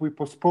saying if we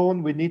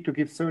postpone, we need to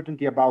give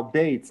certainty about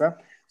dates.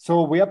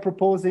 So we are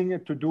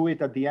proposing to do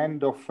it at the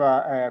end of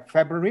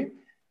February,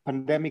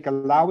 pandemic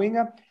allowing.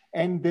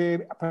 And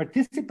the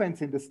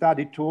participants in the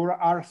study tour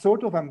are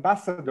sort of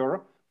ambassador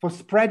for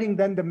spreading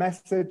then the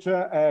message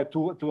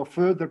to a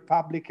further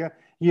public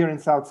here in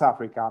South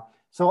Africa.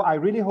 So I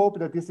really hope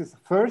that this is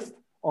first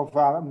of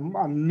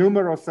a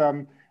numerous,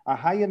 a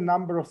higher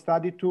number of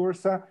study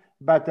tours,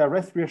 but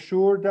rest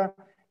reassured,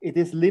 it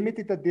is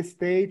limited at this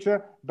stage,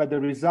 but the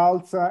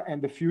results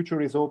and the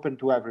future is open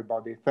to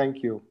everybody.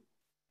 Thank you.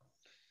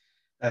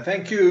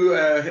 Thank you,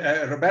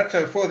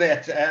 Roberto, for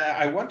that.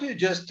 I want to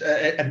just,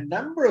 a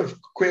number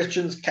of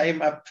questions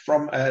came up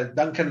from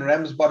Duncan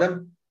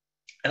Ramsbottom,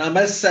 and I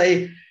must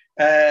say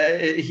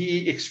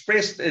he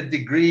expressed a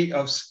degree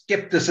of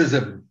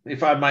skepticism,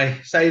 if I may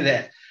say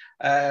that.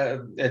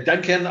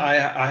 Duncan,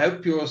 I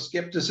hope your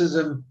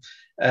skepticism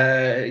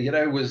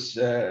was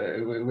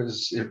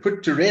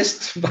put to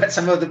rest by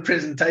some of the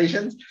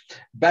presentations,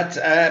 but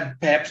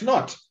perhaps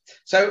not.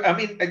 So, I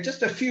mean,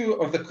 just a few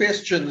of the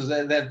questions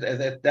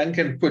that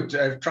Duncan put,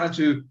 trying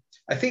to,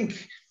 I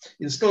think,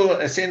 instill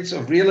a sense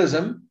of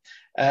realism.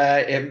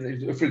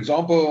 For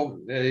example,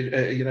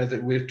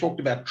 that we've talked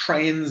about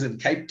trains in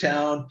Cape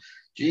Town.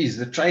 geez,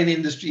 the train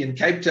industry in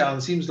Cape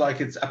Town seems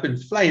like it's up in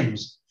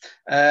flames.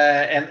 Is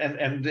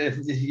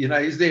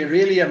there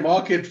really a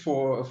market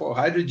for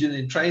hydrogen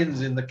in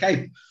trains in the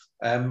Cape?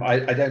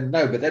 I don't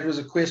know, but that was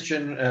a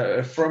question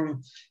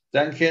from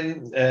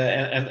Duncan,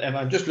 and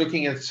I'm just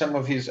looking at some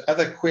of his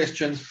other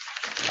questions.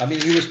 I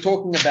mean, he was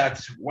talking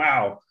about,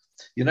 wow,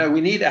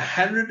 we need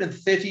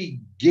 130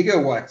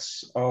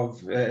 gigawatts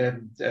of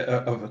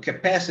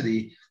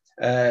capacity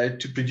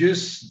to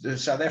produce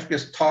South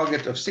Africa's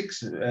target of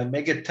 6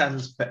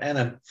 megatons per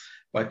annum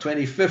by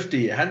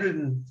 2050.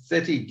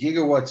 130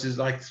 gigawatts is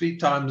like 3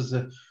 times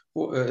the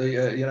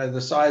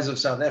size of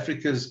South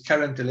Africa's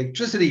current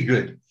electricity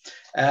grid.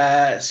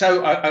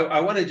 So I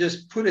want to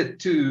just put it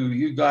to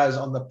you guys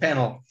on the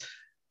panel.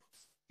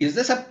 Is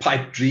this a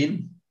pipe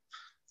dream?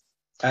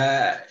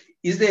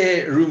 Is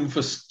there room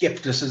for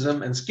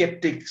skepticism and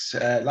skeptics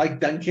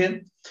like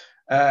Duncan?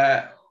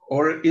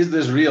 Or is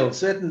this real?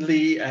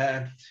 Certainly,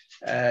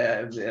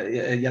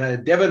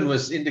 Devon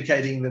was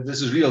indicating that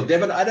this is real.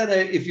 Devon, I don't know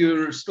if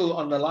you're still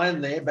on the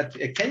line there, but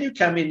can you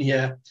come in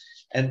here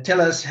and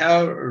tell us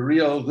how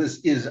real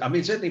this is? I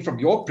mean, certainly from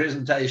your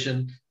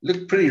presentation,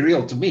 looked pretty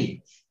real to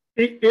me.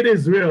 It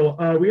is real.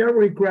 We have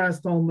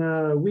requests on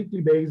a weekly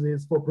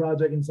basis for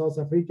projects in South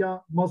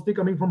Africa, mostly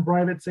coming from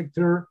private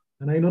sector.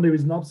 And I know there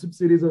is no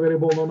subsidies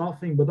available or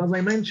nothing. But as I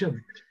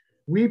mentioned,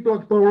 we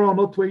Plug Power are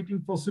not waiting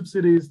for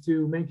subsidies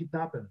to make it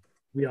happen.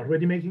 We are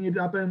already making it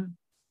happen.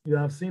 You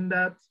have seen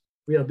that.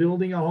 We are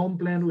building our own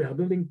plant. We are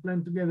building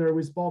plant together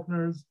with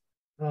partners.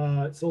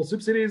 So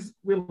subsidies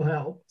will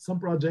help some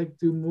project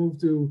to move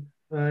to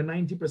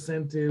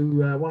 90% to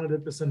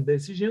 100%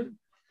 decision.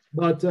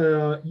 But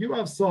you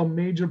have some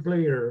major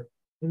players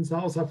in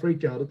South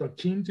Africa that are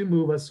keen to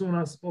move as soon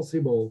as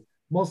possible,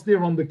 mostly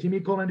around the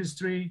chemical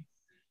industry,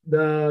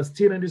 the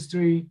steel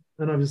industry,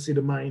 and obviously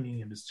the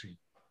mining industry.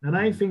 And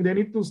I think they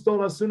need to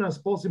start as soon as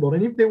possible.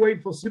 And if they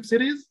wait for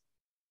subsidies,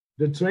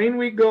 the train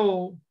will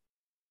go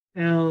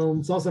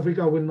and South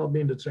Africa will not be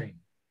in the train.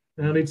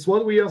 And it's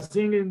what we are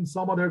seeing in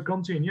some other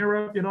countries in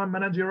Europe. I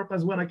manage Europe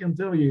as well. I can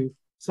tell you,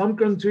 some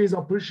countries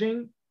are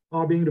pushing,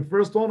 are being the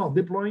first one, are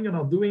deploying and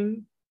are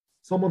doing.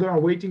 Some of them are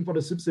waiting for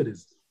the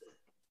subsidies.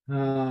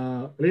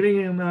 Living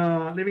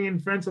in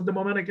France at the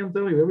moment, I can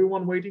tell you,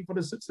 everyone waiting for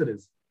the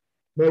subsidies.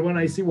 But when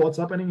I see what's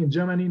happening in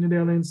Germany,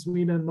 Netherlands,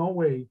 Sweden,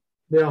 Norway,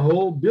 they are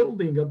all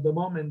building at the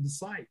moment the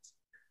site.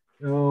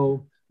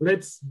 So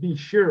let's be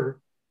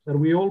sure that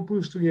we all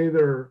push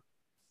together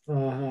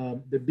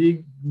the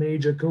big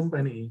major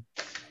company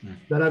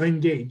that have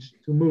engaged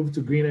to move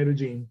to green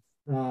hydrogen,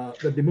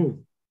 that they move.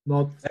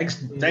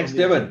 Thanks,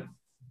 Devon.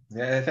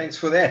 Yeah, thanks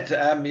for that.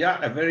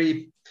 A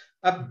very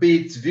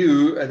upbeat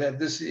view that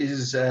this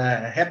is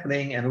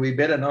happening and we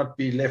better not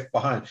be left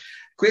behind.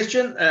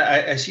 Question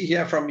I see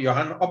here from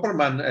Johan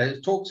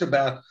Opperman talks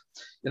about,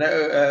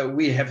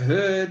 we have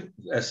heard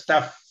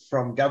stuff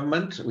from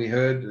government. We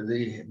heard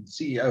the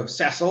CEO of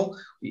Sasol.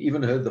 We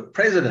even heard the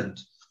president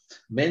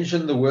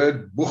mention the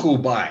word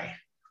Buchubai.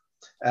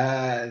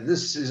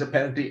 This is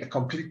apparently a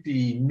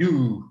completely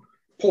new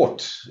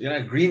port,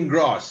 green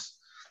grass,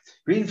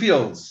 green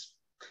fields.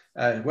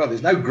 Well,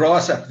 there's no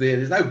grass up there.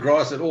 There's no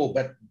grass at all,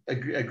 but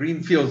a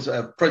greenfields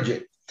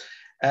project.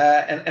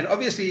 And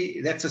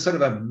obviously, that's a sort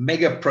of a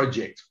mega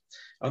project.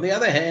 On the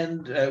other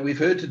hand, we've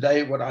heard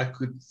today what I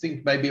could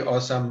think maybe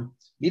are some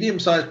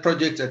medium-sized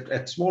projects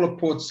at smaller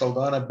ports,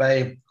 Saldanha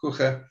Bay,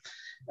 Coega.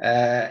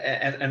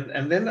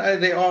 And then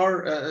there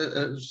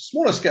are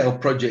smaller scale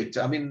projects.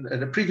 I mean, in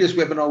the previous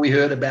webinar, we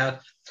heard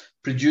about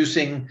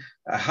producing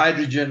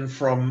hydrogen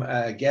from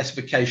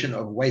gasification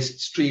of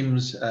waste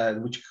streams,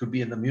 which could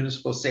be in the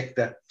municipal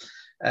sector.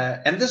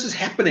 And this is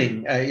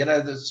happening,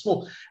 the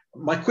small.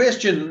 My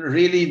question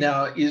really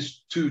now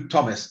is to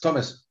Thomas.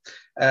 Thomas,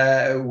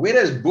 where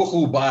does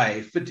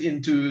Buchubai fit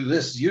into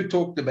this? You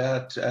talked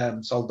about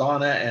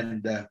Saldanha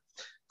and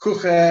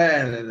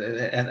Coega,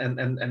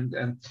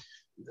 and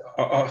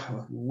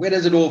where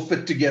does it all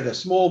fit together?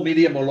 Small,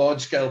 medium, or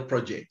large scale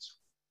projects?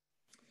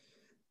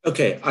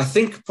 Okay, I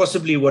think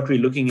possibly what we're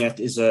looking at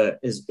is a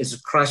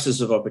crisis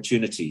of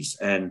opportunities,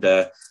 and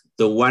the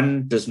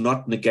one does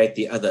not negate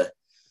the other.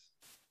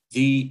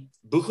 The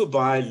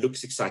Buchubai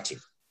looks exciting.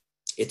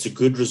 It's a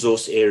good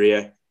resource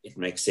area. It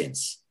makes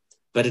sense,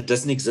 but it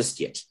doesn't exist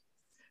yet.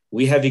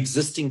 We have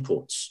existing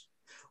ports.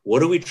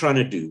 What are we trying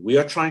to do? We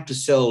are trying to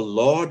sell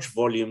large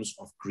volumes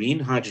of green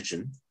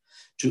hydrogen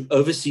to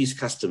overseas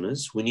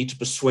customers. We need to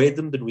persuade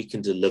them that we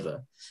can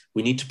deliver.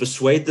 We need to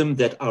persuade them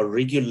that our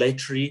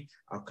regulatory,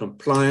 our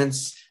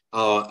compliance,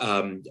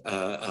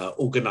 our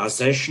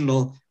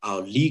organizational,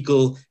 our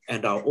legal,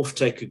 and our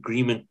offtake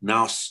agreement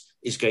NAUS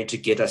is going to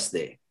get us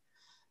there.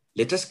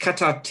 Let us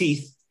cut our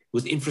teeth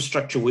with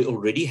infrastructure we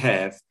already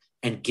have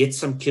and get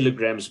some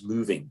kilograms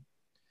moving.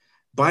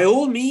 By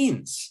all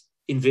means,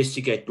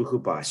 investigate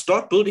Buchubai.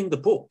 Start building the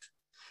port,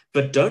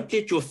 but don't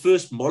let your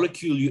first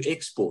molecule you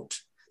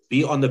export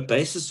be on the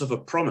basis of a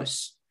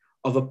promise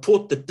of a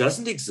port that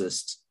doesn't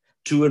exist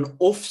to an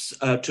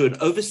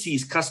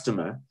overseas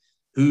customer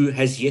who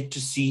has yet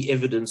to see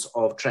evidence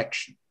of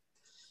traction.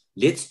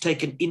 let's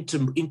take an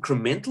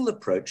incremental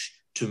approach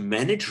to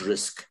manage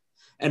risk.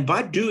 And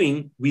by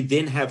doing, we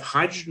then have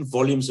hydrogen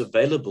volumes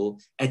available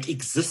at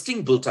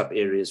existing built-up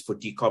areas for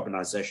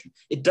decarbonisation.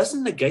 It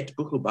doesn't negate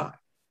Bukubai.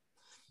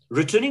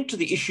 Returning to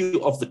the issue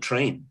of the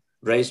train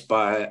raised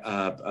by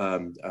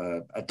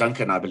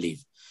Duncan, I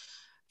believe,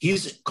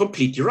 he's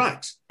completely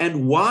right.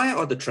 And why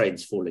are the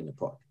trains falling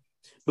apart?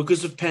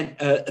 Because of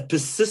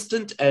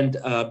persistent and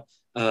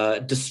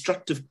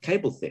destructive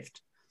cable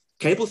theft.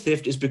 Cable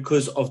theft is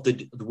because of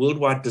the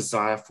worldwide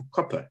desire for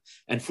copper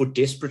and for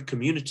desperate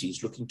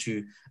communities looking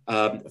to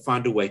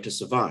find a way to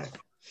survive.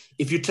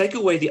 If you take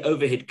away the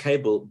overhead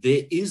cable,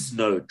 there is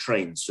no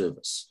train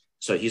service.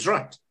 So he's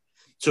right.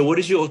 So what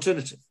is your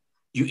alternative?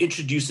 You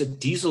introduce a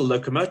diesel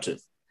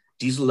locomotive.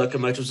 Diesel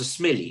locomotives are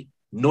smelly,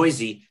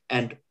 noisy,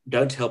 and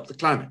don't help the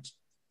climate.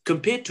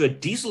 Compared to a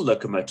diesel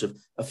locomotive,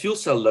 a fuel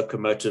cell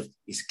locomotive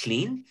is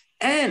clean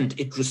and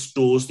it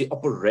restores the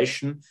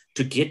operation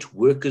to get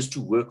workers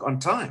to work on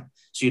time.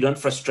 So you don't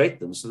frustrate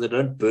them, so they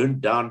don't burn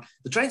down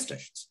the train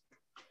stations.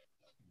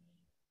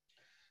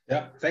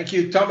 Yeah, thank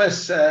you,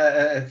 Thomas,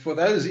 for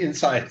those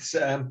insights.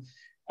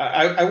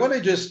 I want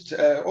to just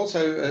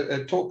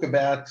also talk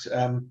about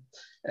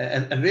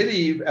and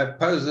really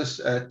pose this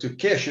to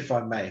Kesh, if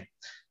I may.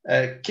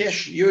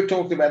 Kesh, you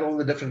talked about all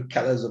the different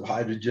colors of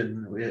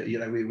hydrogen.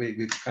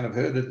 We've kind of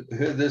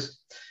heard this,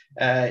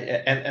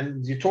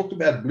 and you talked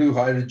about blue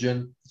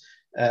hydrogen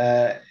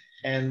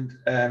and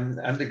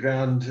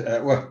underground,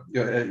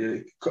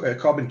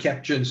 carbon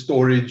capture and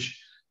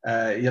storage,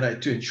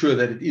 to ensure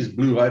that it is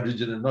blue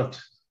hydrogen and not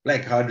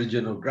black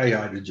hydrogen or gray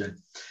hydrogen.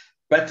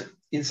 But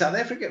in South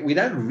Africa, we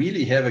don't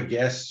really have a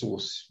gas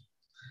source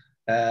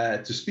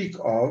to speak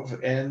of,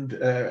 and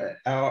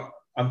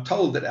I'm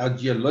told that our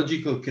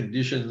geological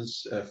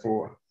conditions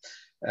for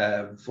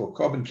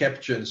carbon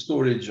capture and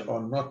storage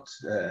are not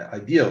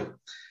ideal.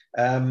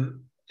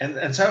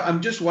 And so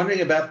I'm just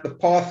wondering about the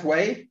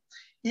pathway.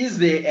 Is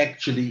there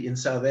actually in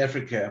South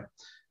Africa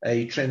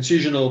a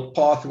transitional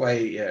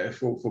pathway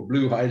for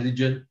blue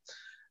hydrogen?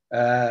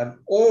 And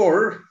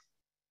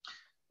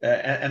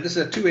this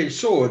is a two-edged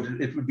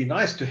sword. It would be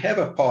nice to have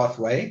a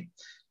pathway,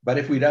 but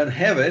if we don't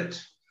have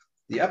it,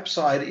 the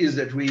upside is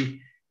that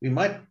we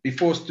might be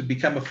forced to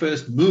become a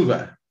first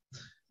mover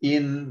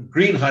in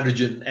green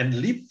hydrogen and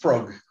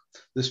leapfrog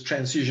this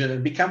transition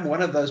and become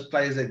one of those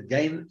players that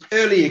gain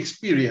early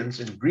experience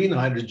in green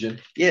hydrogen.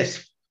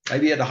 Yes,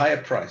 maybe at a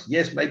higher price.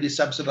 Yes, maybe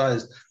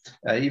subsidized,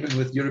 even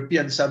with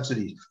European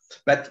subsidies.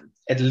 But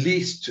at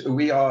least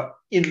we are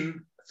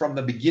in from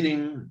the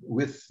beginning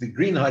with the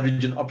green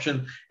hydrogen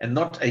option and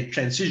not a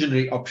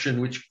transitionary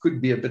option, which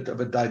could be a bit of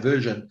a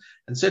diversion.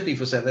 And certainly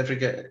for South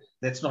Africa,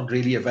 that's not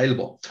really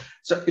available.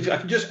 So if I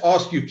can just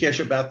ask you, Kesh,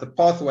 about the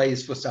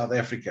pathways for South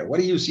Africa, what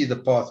do you see the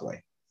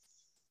pathway?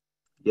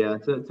 Yeah,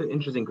 it's an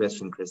interesting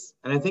question, Chris.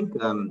 And I think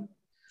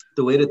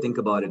the way to think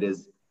about it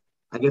is,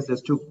 I guess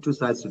there's two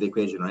sides to the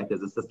equation, right?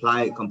 There's a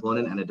supply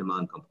component and a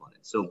demand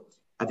component. So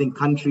I think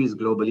countries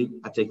globally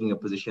are taking a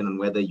position on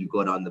whether you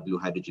go down the blue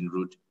hydrogen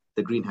route,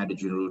 the green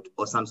hydrogen route,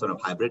 or some sort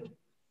of hybrid.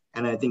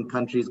 And I think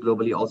countries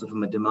globally also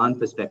from a demand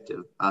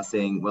perspective are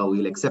saying, well,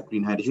 we'll accept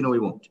green hydrogen or we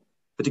won't.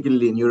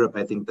 Particularly in Europe,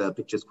 I think the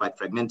picture is quite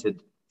fragmented.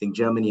 I think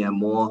Germany are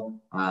more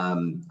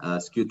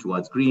skewed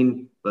towards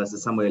green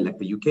versus somewhere like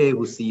the UK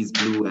who sees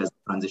blue as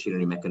a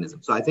transitionary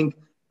mechanism. So I think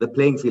the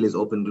playing field is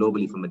open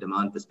globally from a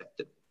demand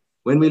perspective.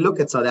 When we look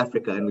at South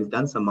Africa, and we've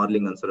done some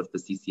modeling on sort of the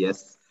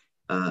CCS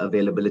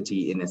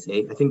availability in SA,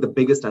 I think the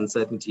biggest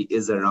uncertainty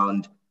is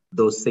around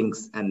those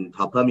sinks and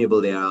how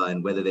permeable they are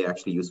and whether they're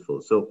actually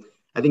useful. So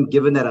I think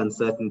given that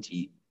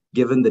uncertainty,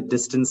 given the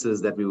distances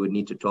that we would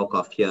need to talk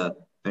of here,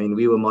 I mean,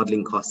 we were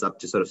modeling costs up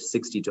to sort of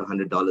 $60 to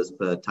 $100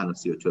 per ton of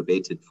CO2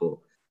 abated for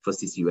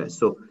CCUS.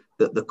 So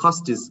the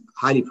cost is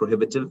highly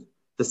prohibitive.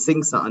 The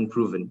sinks are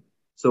unproven.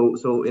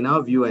 So in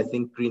our view, I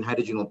think green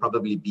hydrogen will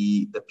probably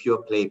be the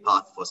pure play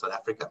path for South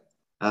Africa.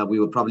 We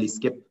will probably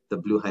skip the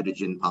blue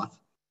hydrogen path,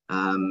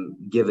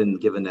 given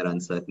that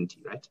uncertainty,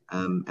 right?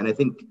 And I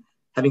think,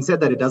 having said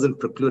that, it doesn't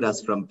preclude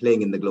us from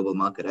playing in the global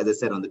market. As I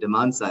said, on the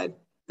demand side,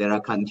 there are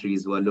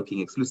countries who are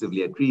looking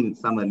exclusively at green,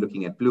 some are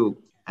looking at blue.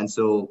 And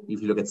so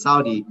if you look at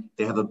Saudi,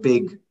 they have a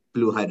big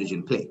blue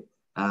hydrogen play,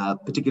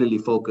 particularly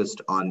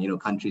focused on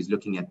countries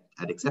looking at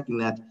accepting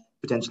that,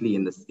 potentially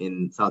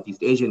in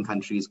Southeast Asian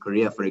countries,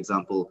 Korea, for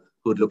example,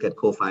 who would look at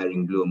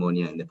co-firing blue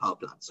ammonia in their power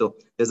plant. So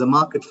there's a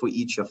market for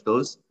each of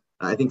those.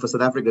 I think for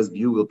South Africa's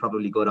view, we'll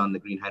probably go down the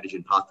green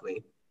hydrogen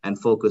pathway and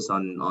focus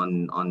on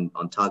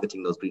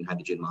targeting those green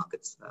hydrogen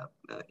markets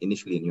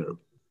initially in Europe.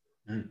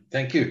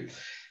 Thank you.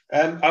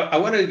 I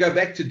wanted to go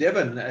back to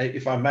Devon,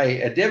 if I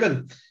may.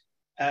 Devon,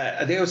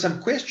 there were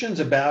some questions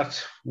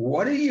about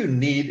what do you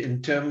need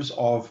in terms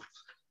of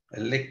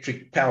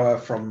electric power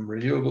from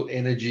renewable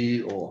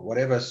energy or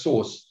whatever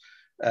source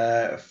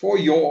for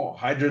your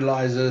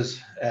hydrolyzers.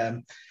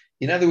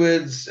 In other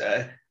words,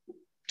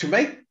 to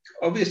make,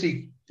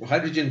 obviously,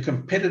 hydrogen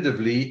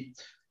competitively,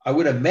 I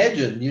would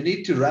imagine you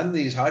need to run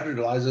these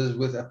hydrolyzers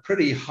with a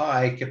pretty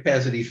high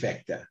capacity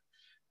factor.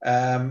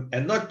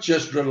 and not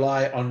just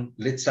rely on,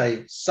 let's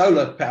say,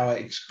 solar power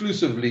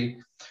exclusively,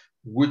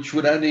 which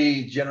would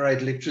only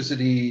generate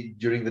electricity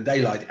during the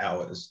daylight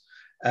hours.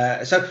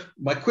 So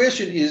my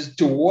question is,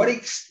 to what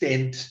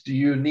extent do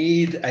you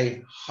need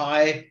a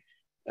high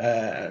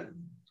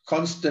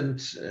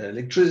constant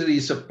electricity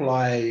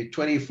supply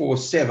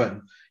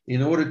 24/7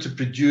 in order to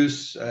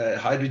produce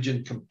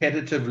hydrogen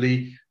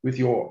competitively with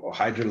your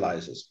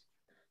hydrolyzers?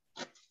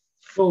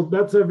 So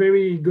that's a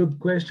very good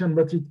question,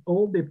 but it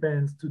all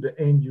depends to the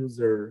end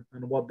user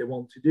and what they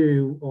want to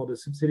do, or the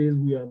subsidies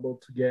we are able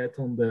to get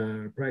on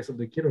the price of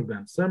the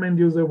kilogram. Some end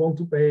users want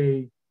to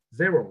pay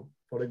 $0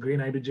 for the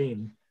green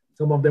hydrogen.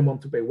 Some of them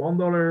want to pay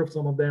 $1.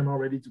 Some of them are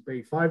ready to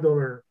pay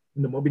 $5.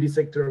 In the mobility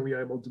sector, we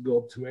are able to go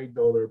up to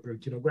 $8 per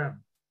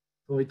kilogram.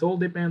 So it all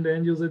depends on the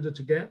end user that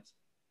you get.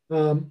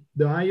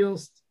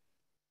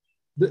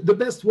 The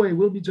best way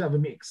will be to have a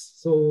mix.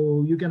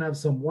 So you can have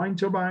some wind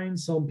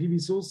turbines, some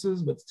PV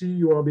sources, but still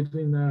you are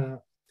between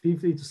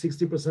 50 to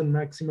 60%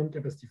 maximum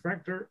capacity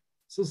factor.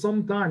 So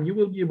sometime you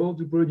will be able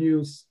to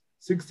produce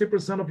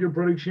 60% of your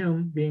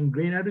production being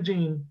green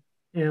hydrogen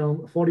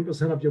and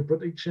 40% of your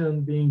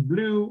production being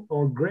blue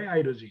or gray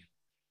hydrogen.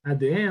 At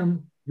the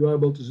end, you are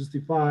able to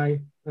justify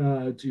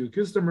to your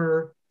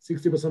customer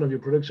 60% of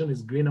your production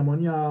is green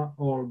ammonia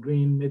or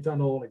green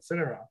methanol,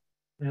 etc.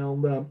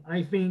 And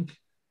I think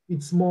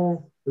it's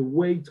more the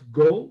way to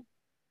go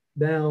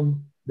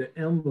than the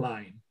end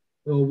line.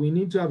 So we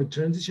need to have a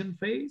transition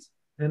phase,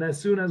 and as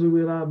soon as we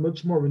will have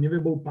much more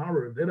renewable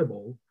power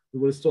available, we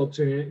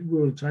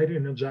will try to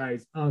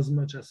energize as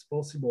much as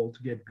possible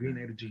to get green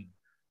hydrogen.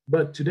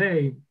 But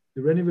today,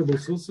 the renewable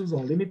sources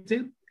are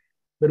limited,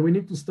 but we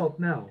need to start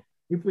now.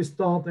 If we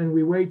start and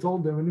we wait all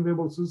the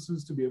renewable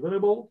sources to be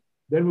available,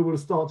 then we will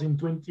start in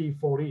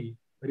 2040,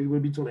 but it will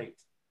be too late.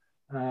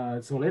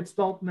 So let's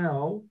start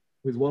now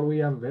with what we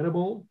have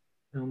available,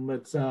 and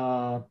let's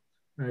go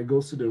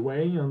to the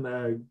way and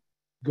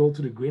go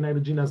to the green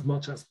hydrogen as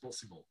much as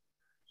possible.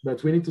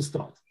 But we need to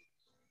start.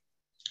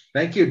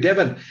 Thank you,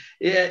 Devin.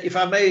 If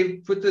I may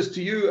put this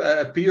to you,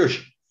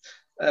 Piyush.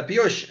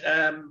 Piyush,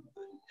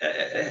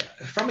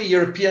 from a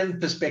European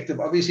perspective,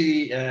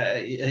 obviously,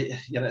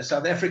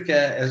 South Africa,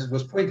 as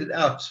was pointed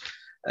out,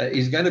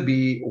 is going to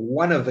be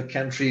one of the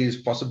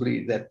countries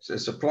possibly that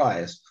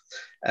supplies.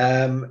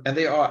 And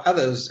there are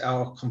others,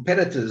 our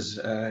competitors,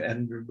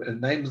 and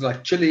names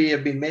like Chile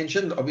have been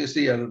mentioned,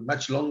 obviously a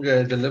much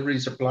longer delivery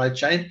supply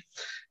chain.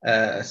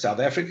 South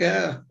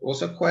Africa,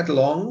 also quite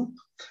long,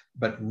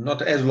 but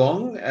not as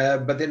long.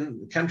 But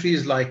then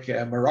countries like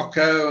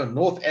Morocco,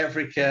 North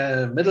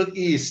Africa, Middle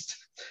East.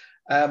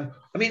 I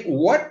mean,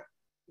 what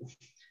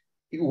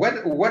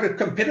a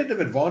competitive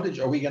advantage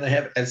are we going to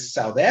have as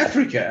South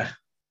Africa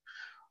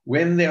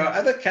when there are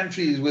other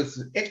countries with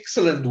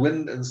excellent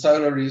wind and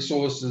solar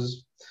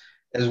resources,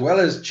 as well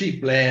as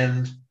cheap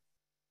land?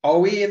 Are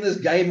we in this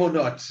game or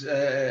not?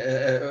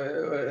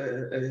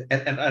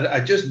 And I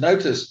just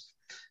noticed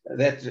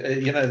that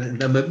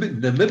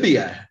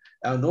Namibia,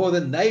 our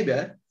northern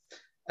neighbor,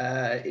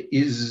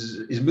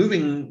 is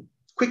moving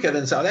quicker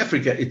than South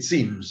Africa, it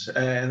seems.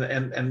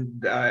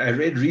 And I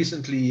read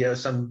recently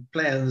some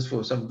plans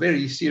for some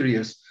very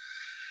serious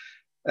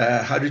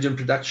hydrogen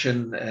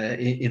production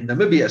in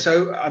Namibia.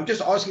 So I'm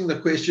just asking the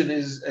question: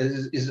 is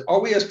are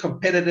we as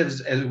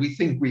competitive as we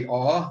think we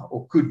are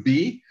or could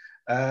be,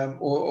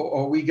 or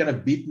are we going to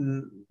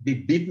be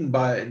beaten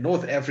by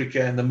North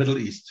Africa and the Middle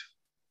East?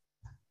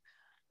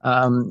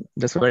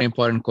 That's a very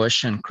important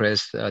question,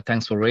 Chris.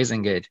 Thanks for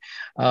raising it.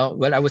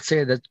 Well, I would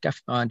say that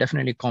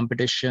definitely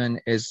competition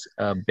is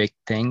a big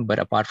thing, but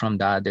apart from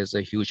that, there's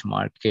a huge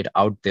market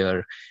out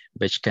there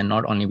which can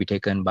not only be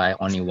taken by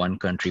only one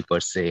country per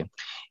se.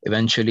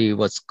 Eventually,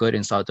 what's good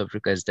in South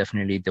Africa is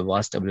definitely the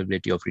vast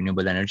availability of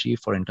renewable energy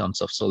in terms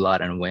of solar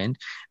and wind,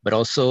 but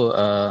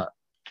also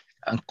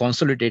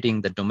consolidating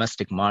the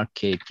domestic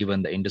market,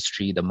 given the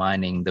industry, the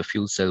mining, the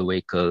fuel cell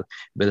vehicle,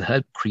 will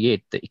help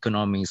create the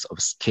economies of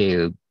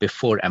scale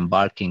before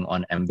embarking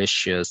on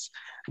ambitious,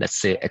 let's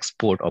say,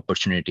 export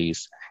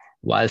opportunities.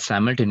 While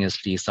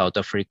simultaneously, South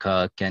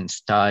Africa can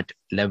start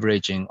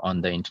leveraging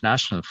on the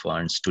international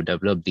funds to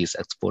develop these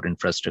export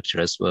infrastructure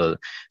as well.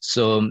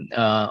 So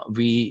our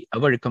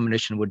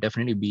recommendation would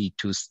definitely be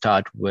to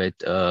start with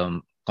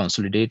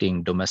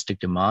consolidating domestic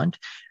demand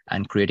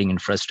and creating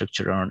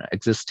infrastructure on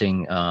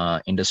existing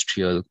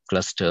industrial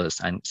clusters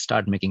and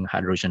start making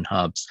hydrogen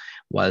hubs,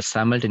 while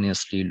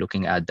simultaneously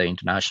looking at the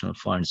international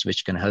funds,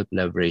 which can help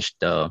leverage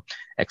the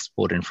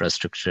export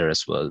infrastructure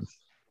as well.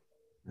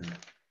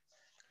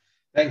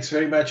 Thanks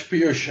very much,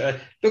 Piyush.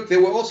 Look,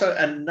 there were also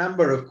a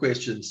number of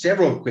questions,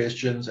 several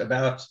questions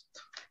about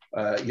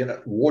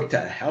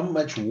water. How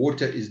much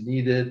water is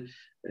needed?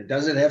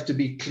 Does it have to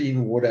be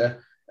clean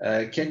water?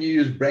 Can you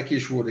use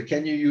brackish water?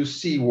 Can you use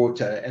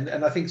seawater?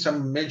 And I think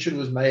some mention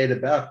was made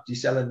about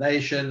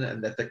desalination,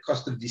 and that the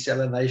cost of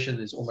desalination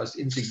is almost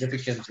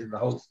insignificant in the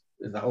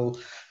whole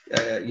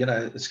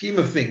scheme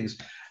of things.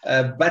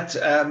 And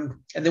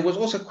there was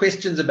also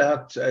questions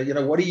about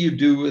what do you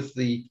do with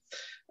the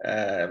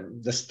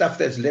the stuff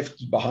that's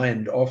left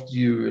behind after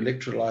you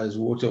electrolyze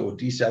water or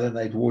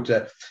desalinate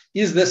water,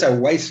 is this a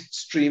waste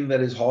stream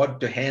that is hard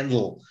to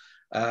handle?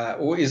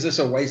 Or is this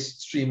a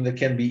waste stream that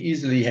can be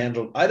easily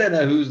handled? I don't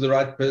know who's the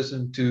right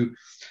person to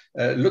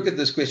look at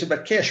this question,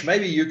 but Kesh,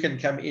 maybe you can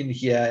come in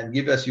here and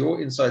give us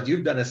your insight.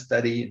 You've done a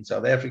study in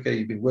South Africa.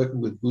 You've been working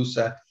with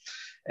BUSA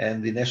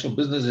and the National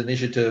Business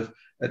Initiative.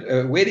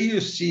 Where do you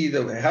see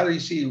how do you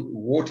see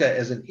water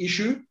as an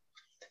issue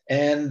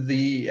and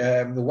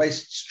the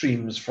waste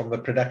streams from the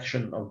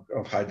production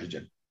of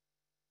hydrogen?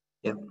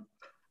 Yeah,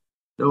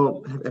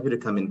 no, happy to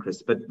come in,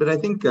 Chris. But I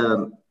think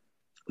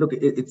look,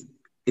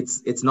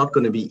 it's not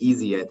going to be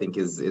easy, I think,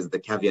 is the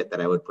caveat that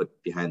I would put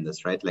behind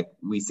this, right? Like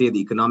we say, the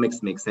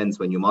economics make sense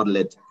when you model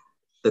it.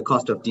 The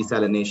cost of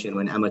desalination,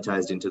 when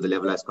amortized into the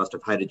levelized cost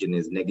of hydrogen,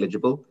 is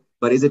negligible.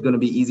 But is it going to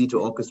be easy to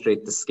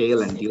orchestrate the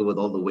scale and deal with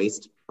all the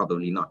waste?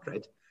 Probably not,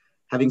 right?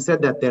 Having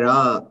said that, there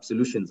are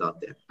solutions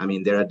out there. I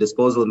mean, there are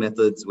disposal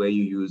methods where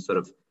you use sort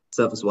of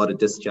surface water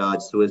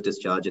discharge, sewage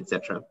discharge,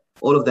 etc.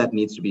 All of that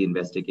needs to be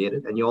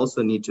investigated. And you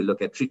also need to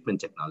look at treatment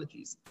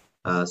technologies.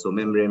 So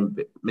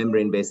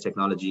membrane-based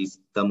technologies,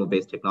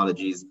 thermal-based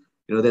technologies.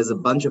 You know, there's a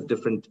bunch of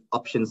different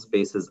option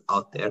spaces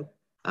out there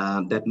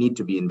that need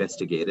to be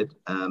investigated.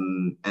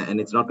 And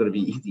it's not going to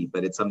be easy,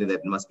 but it's something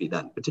that must be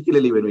done,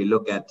 particularly when we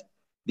look at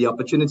the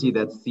opportunity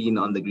that's seen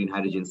on the green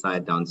hydrogen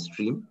side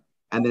downstream.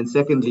 And then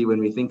secondly, when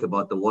we think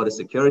about the water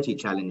security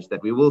challenge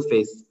that we will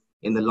face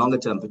in the longer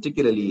term,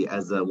 particularly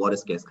as a water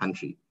scarce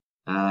country.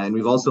 And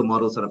we've also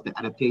modeled sort of the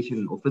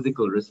adaptation or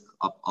physical risk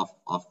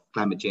of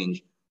climate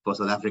change for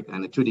South Africa.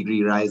 And a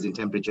 2-degree rise in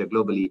temperature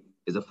globally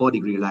is a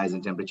 4-degree rise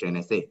in temperature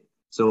in SA.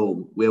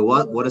 So we're a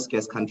water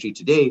scarce country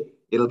today,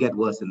 it'll get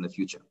worse in the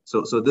future.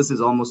 So this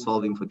is almost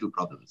solving for two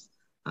problems,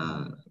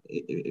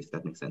 if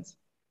that makes sense.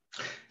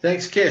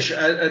 Thanks, Kesh.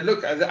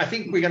 Look, I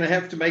think we're going to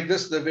have to make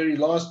this the very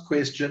last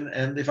question.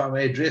 And if I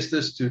may address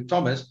this to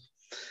Thomas.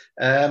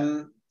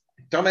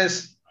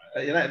 Thomas,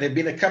 you know, there have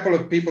been a couple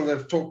of people that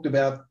have talked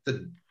about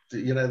the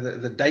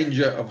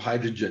danger of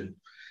hydrogen.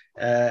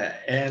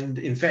 And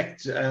in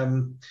fact,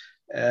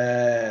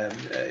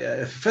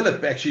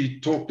 Philip actually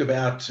talked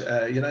about,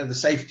 the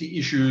safety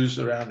issues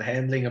around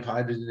handling of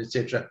hydrogen,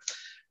 etc.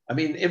 I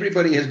mean,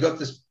 everybody has got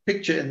this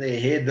picture in their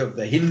head of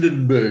the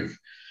Hindenburg.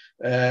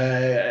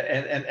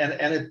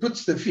 And it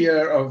puts the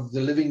fear of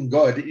the living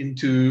God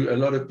into a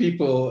lot of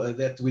people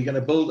that we're going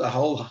to build a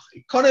whole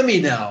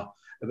economy now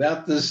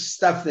about this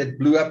stuff that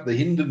blew up the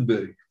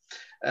Hindenburg.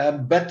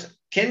 But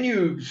can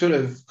you sort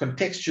of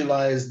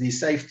contextualize the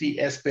safety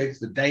aspects,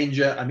 the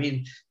danger? I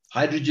mean,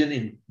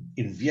 hydrogen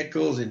in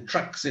vehicles, in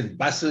trucks, in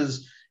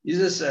buses, is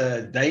this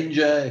a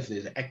danger if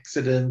there's an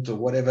accident or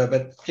whatever?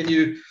 But can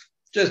you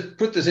just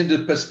put this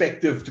into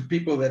perspective to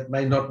people that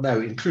may not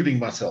know, including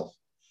myself?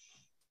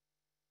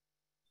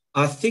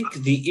 I think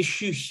the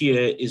issue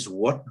here is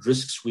what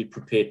risks we're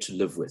prepared to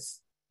live with.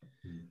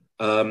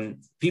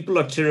 People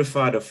are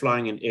terrified of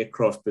flying an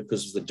aircraft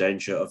because of the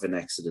danger of an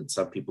accident.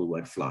 Some people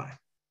won't fly,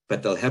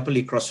 but they'll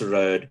happily cross a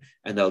road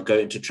and they'll go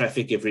into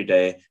traffic every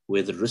day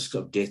where the risk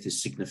of death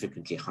is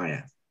significantly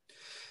higher.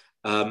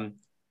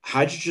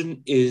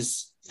 Hydrogen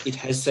it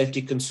has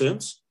safety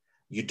concerns.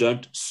 You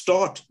don't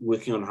start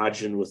working on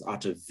hydrogen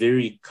without a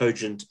very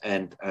cogent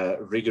and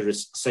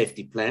rigorous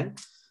safety plan.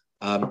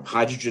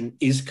 Hydrogen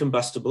is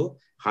combustible.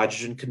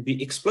 Hydrogen can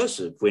be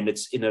explosive when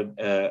it's in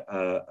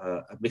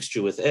a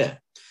mixture with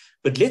air.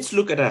 But let's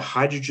look at a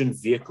hydrogen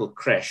vehicle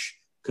crash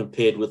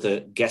compared with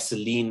a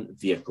gasoline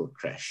vehicle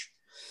crash.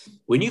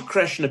 When you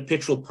crash in a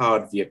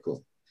petrol-powered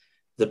vehicle,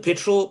 the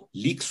petrol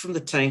leaks from the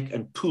tank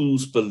and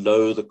pools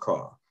below the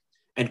car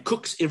and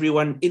cooks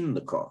everyone in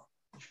the car.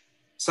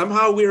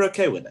 Somehow we're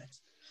okay with that.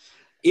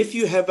 If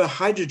you have a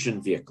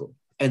hydrogen vehicle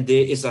and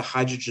there is a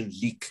hydrogen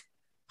leak,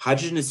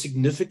 hydrogen is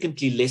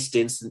significantly less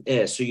dense than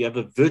air, so you have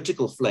a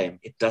vertical flame.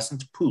 It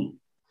doesn't pool.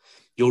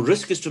 Your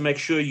risk is to make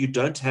sure you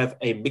don't have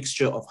a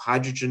mixture of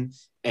hydrogen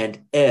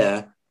and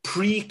air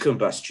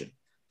pre-combustion.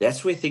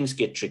 That's where things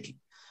get tricky.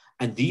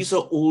 And these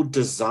are all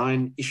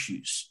design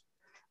issues.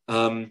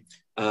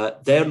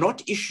 They're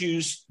not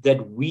issues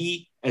that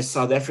we as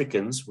South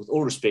Africans, with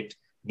all respect,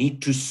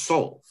 need to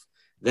solve.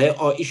 They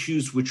are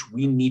issues which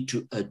we need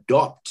to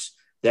adopt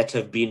that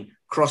have been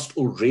crossed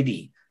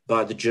already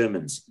by the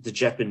Germans, the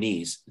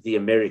Japanese, the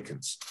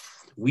Americans.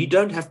 We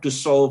don't have to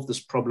solve this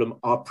problem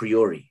a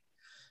priori.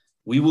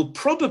 We will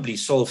probably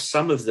solve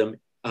some of them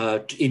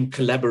in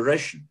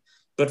collaboration,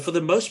 but for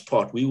the most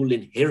part, we will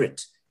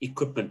inherit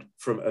equipment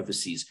from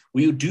overseas.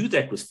 We will do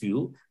that with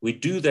fuel. We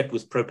do that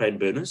with propane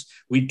burners.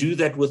 We do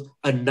that with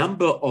a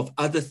number of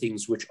other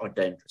things which are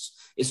dangerous.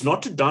 It's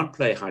not to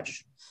downplay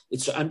hydrogen.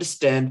 It's to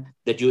understand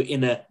that you're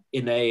in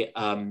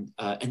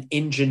an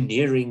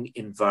engineering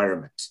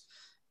environment.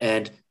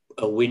 And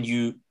when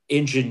you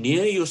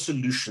engineer your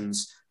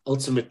solutions,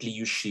 ultimately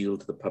you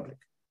shield the public.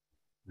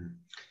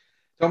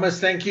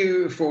 Thomas, thank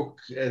you for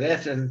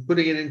that and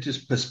putting it into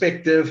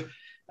perspective.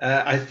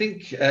 I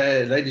think,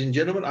 ladies and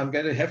gentlemen, I'm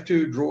going to have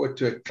to draw it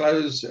to a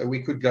close.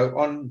 We could go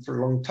on for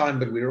a long time,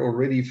 but we're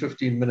already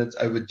 15 minutes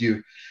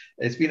overdue.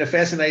 It's been a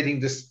fascinating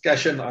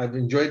discussion. I've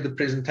enjoyed the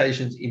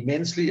presentations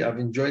immensely. I've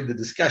enjoyed the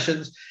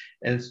discussions.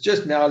 And it's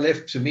just now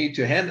left to me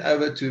to hand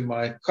over to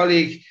my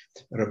colleague,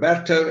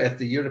 Roberto, at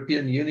the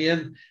European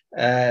Union,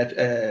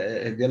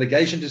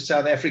 delegation to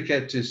South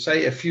Africa, to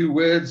say a few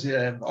words,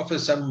 offer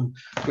some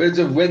words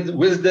of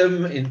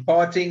wisdom in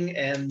parting,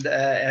 and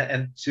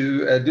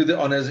to do the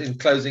honors in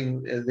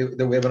closing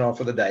the webinar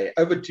for the day.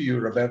 Over to you,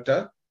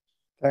 Roberto.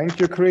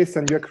 Thank you, Chris.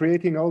 And you're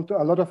creating a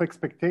lot of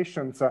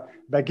expectations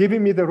by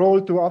giving me the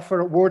role to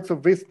offer words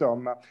of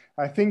wisdom.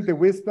 I think the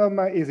wisdom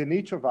is in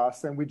each of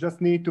us, and we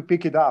just need to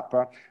pick it up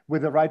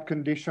with the right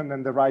condition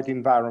and the right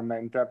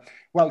environment.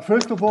 Well,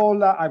 first of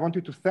all, I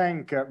wanted to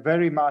thank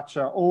very much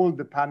all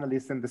the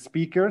panelists and the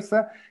speakers,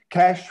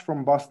 Cash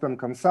from Boston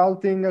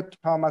Consulting,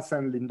 Thomas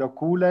and Linda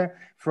Kule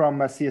from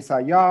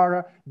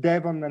CSIR,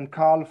 Devon and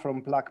Carl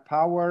from Plug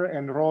Power,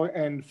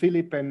 and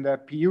Philip and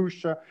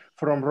Piyush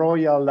from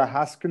Royal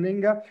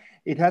Haskoning.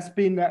 It has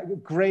been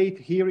great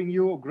hearing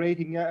you, great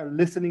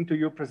listening to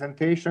your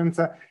presentations,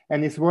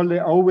 and it's really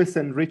always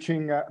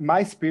enriching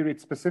my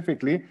spirit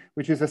specifically,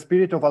 which is a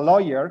spirit of a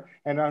lawyer.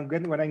 And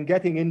when I'm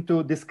getting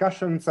into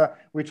discussions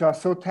which are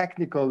so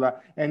technical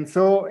and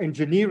so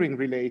engineering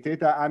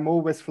related, I'm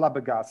always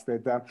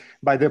flabbergasted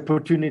by the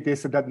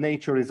opportunities that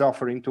nature is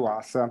offering to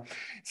us.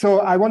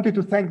 So I wanted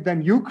to thank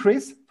then you,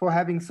 Chris, for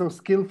having so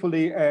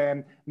skillfully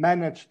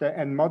managed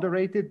and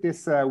moderated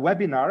this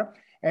webinar.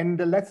 And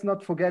let's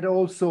not forget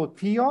also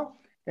Theo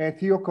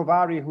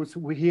Kovari, who's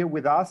here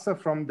with us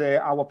from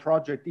our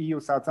project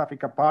EU South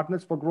Africa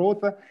Partners for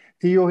Growth.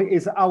 Theo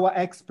is our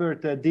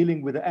expert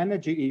dealing with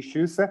energy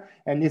issues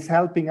and is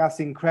helping us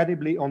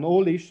incredibly on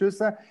all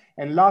issues.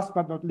 And last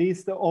but not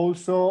least,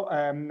 also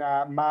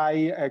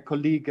my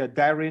colleague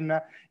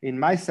Darren in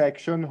my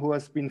section, who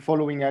has been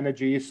following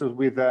energy issues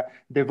with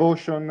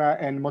devotion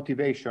and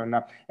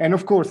motivation. And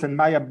of course, and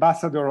my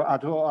ambassador,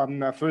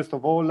 first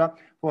of all,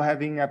 for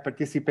having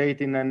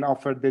participated and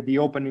offered the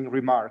opening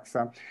remarks,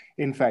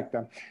 in fact.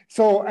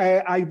 So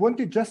I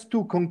wanted just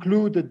to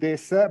conclude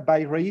this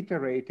by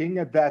reiterating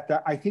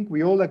that I think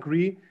we all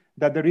agree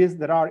that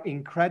there are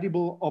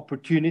incredible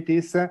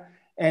opportunities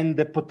and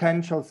the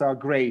potentials are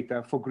great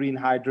for green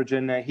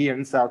hydrogen here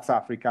in South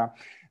Africa.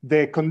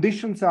 The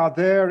conditions are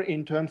there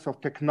in terms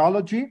of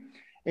technology.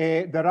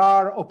 There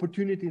are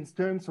opportunities in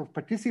terms of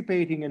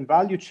participating in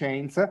value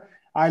chains.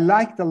 I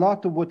liked a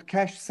lot of what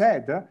Cash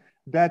said,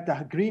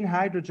 that green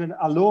hydrogen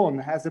alone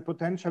has a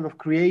potential of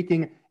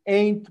creating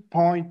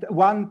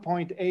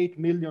 1.8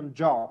 million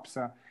jobs.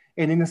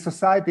 And in a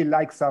society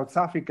like South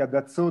Africa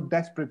that so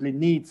desperately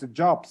needs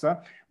jobs,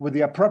 with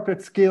the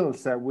appropriate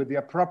skills, with the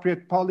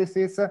appropriate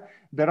policies,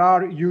 there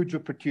are huge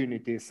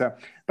opportunities.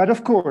 But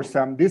of course,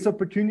 these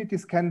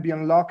opportunities can be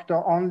unlocked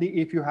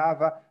only if you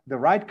have the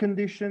right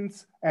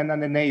conditions and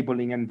an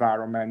enabling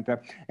environment.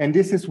 And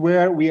this is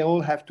where we all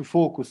have to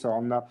focus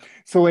on.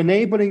 So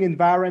enabling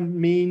environment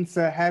means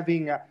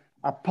having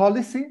a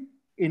policy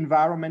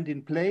environment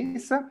in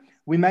place.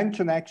 We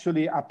mentioned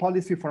actually a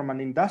policy from an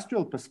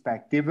industrial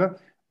perspective.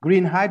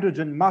 Green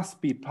hydrogen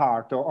must be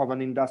part of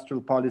an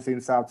industrial policy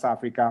in South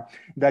Africa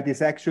that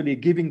is actually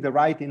giving the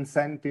right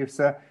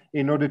incentives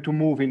in order to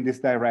move in this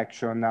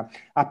direction.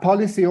 A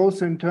policy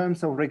also in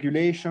terms of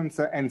regulations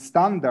and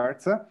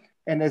standards,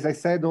 and as I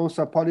said,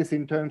 also a policy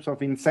in terms of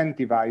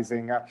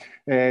incentivizing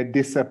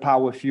this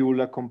power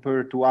fuel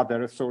compared to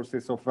other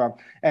sources of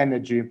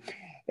energy.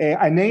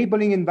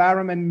 Enabling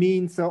environment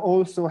means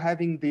also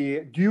having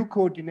the due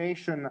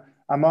coordination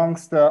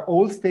amongst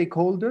all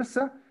stakeholders,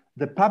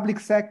 the public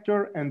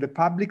sector and the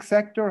public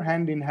sector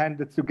hand in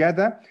hand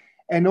together,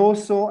 and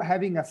also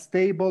having a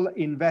stable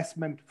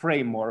investment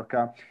framework.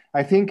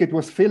 I think it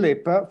was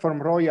Philip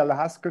from Royal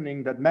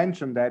Haskoning that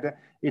mentioned that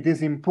it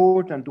is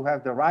important to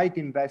have the right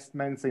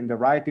investments in the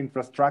right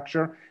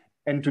infrastructure.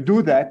 And to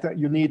do that,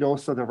 you need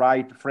also the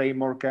right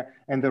framework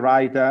and the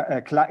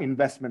right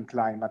investment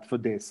climate for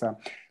this.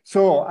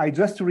 So I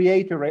just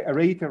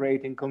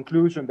reiterate in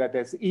conclusion that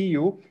as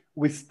EU,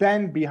 we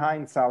stand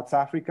behind South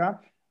Africa.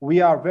 We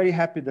are very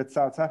happy that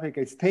South Africa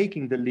is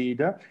taking the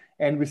lead,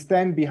 and we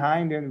stand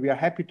behind and we are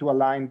happy to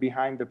align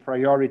behind the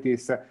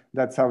priorities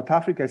that South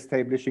Africa is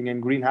establishing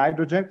in green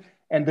hydrogen.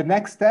 And the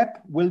next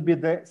step will be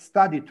the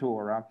study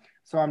tour.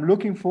 So I'm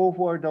looking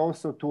forward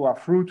also to a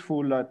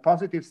fruitful,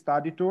 positive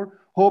study tour,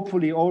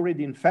 hopefully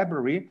already in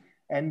February,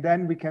 and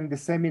then we can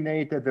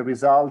disseminate the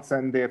results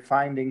and the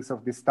findings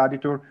of the study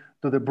tour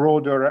to the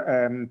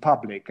broader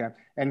public.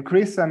 And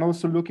Chris, I'm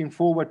also looking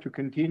forward to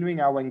continuing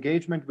our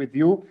engagement with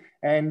you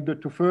and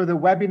to further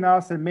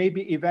webinars and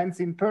maybe events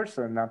in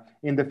person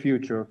in the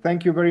future.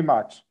 Thank you very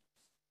much.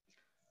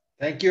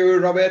 Thank you,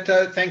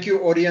 Roberto. Thank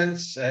you,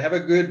 audience. Have a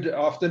good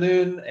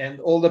afternoon and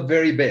all the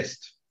very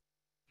best.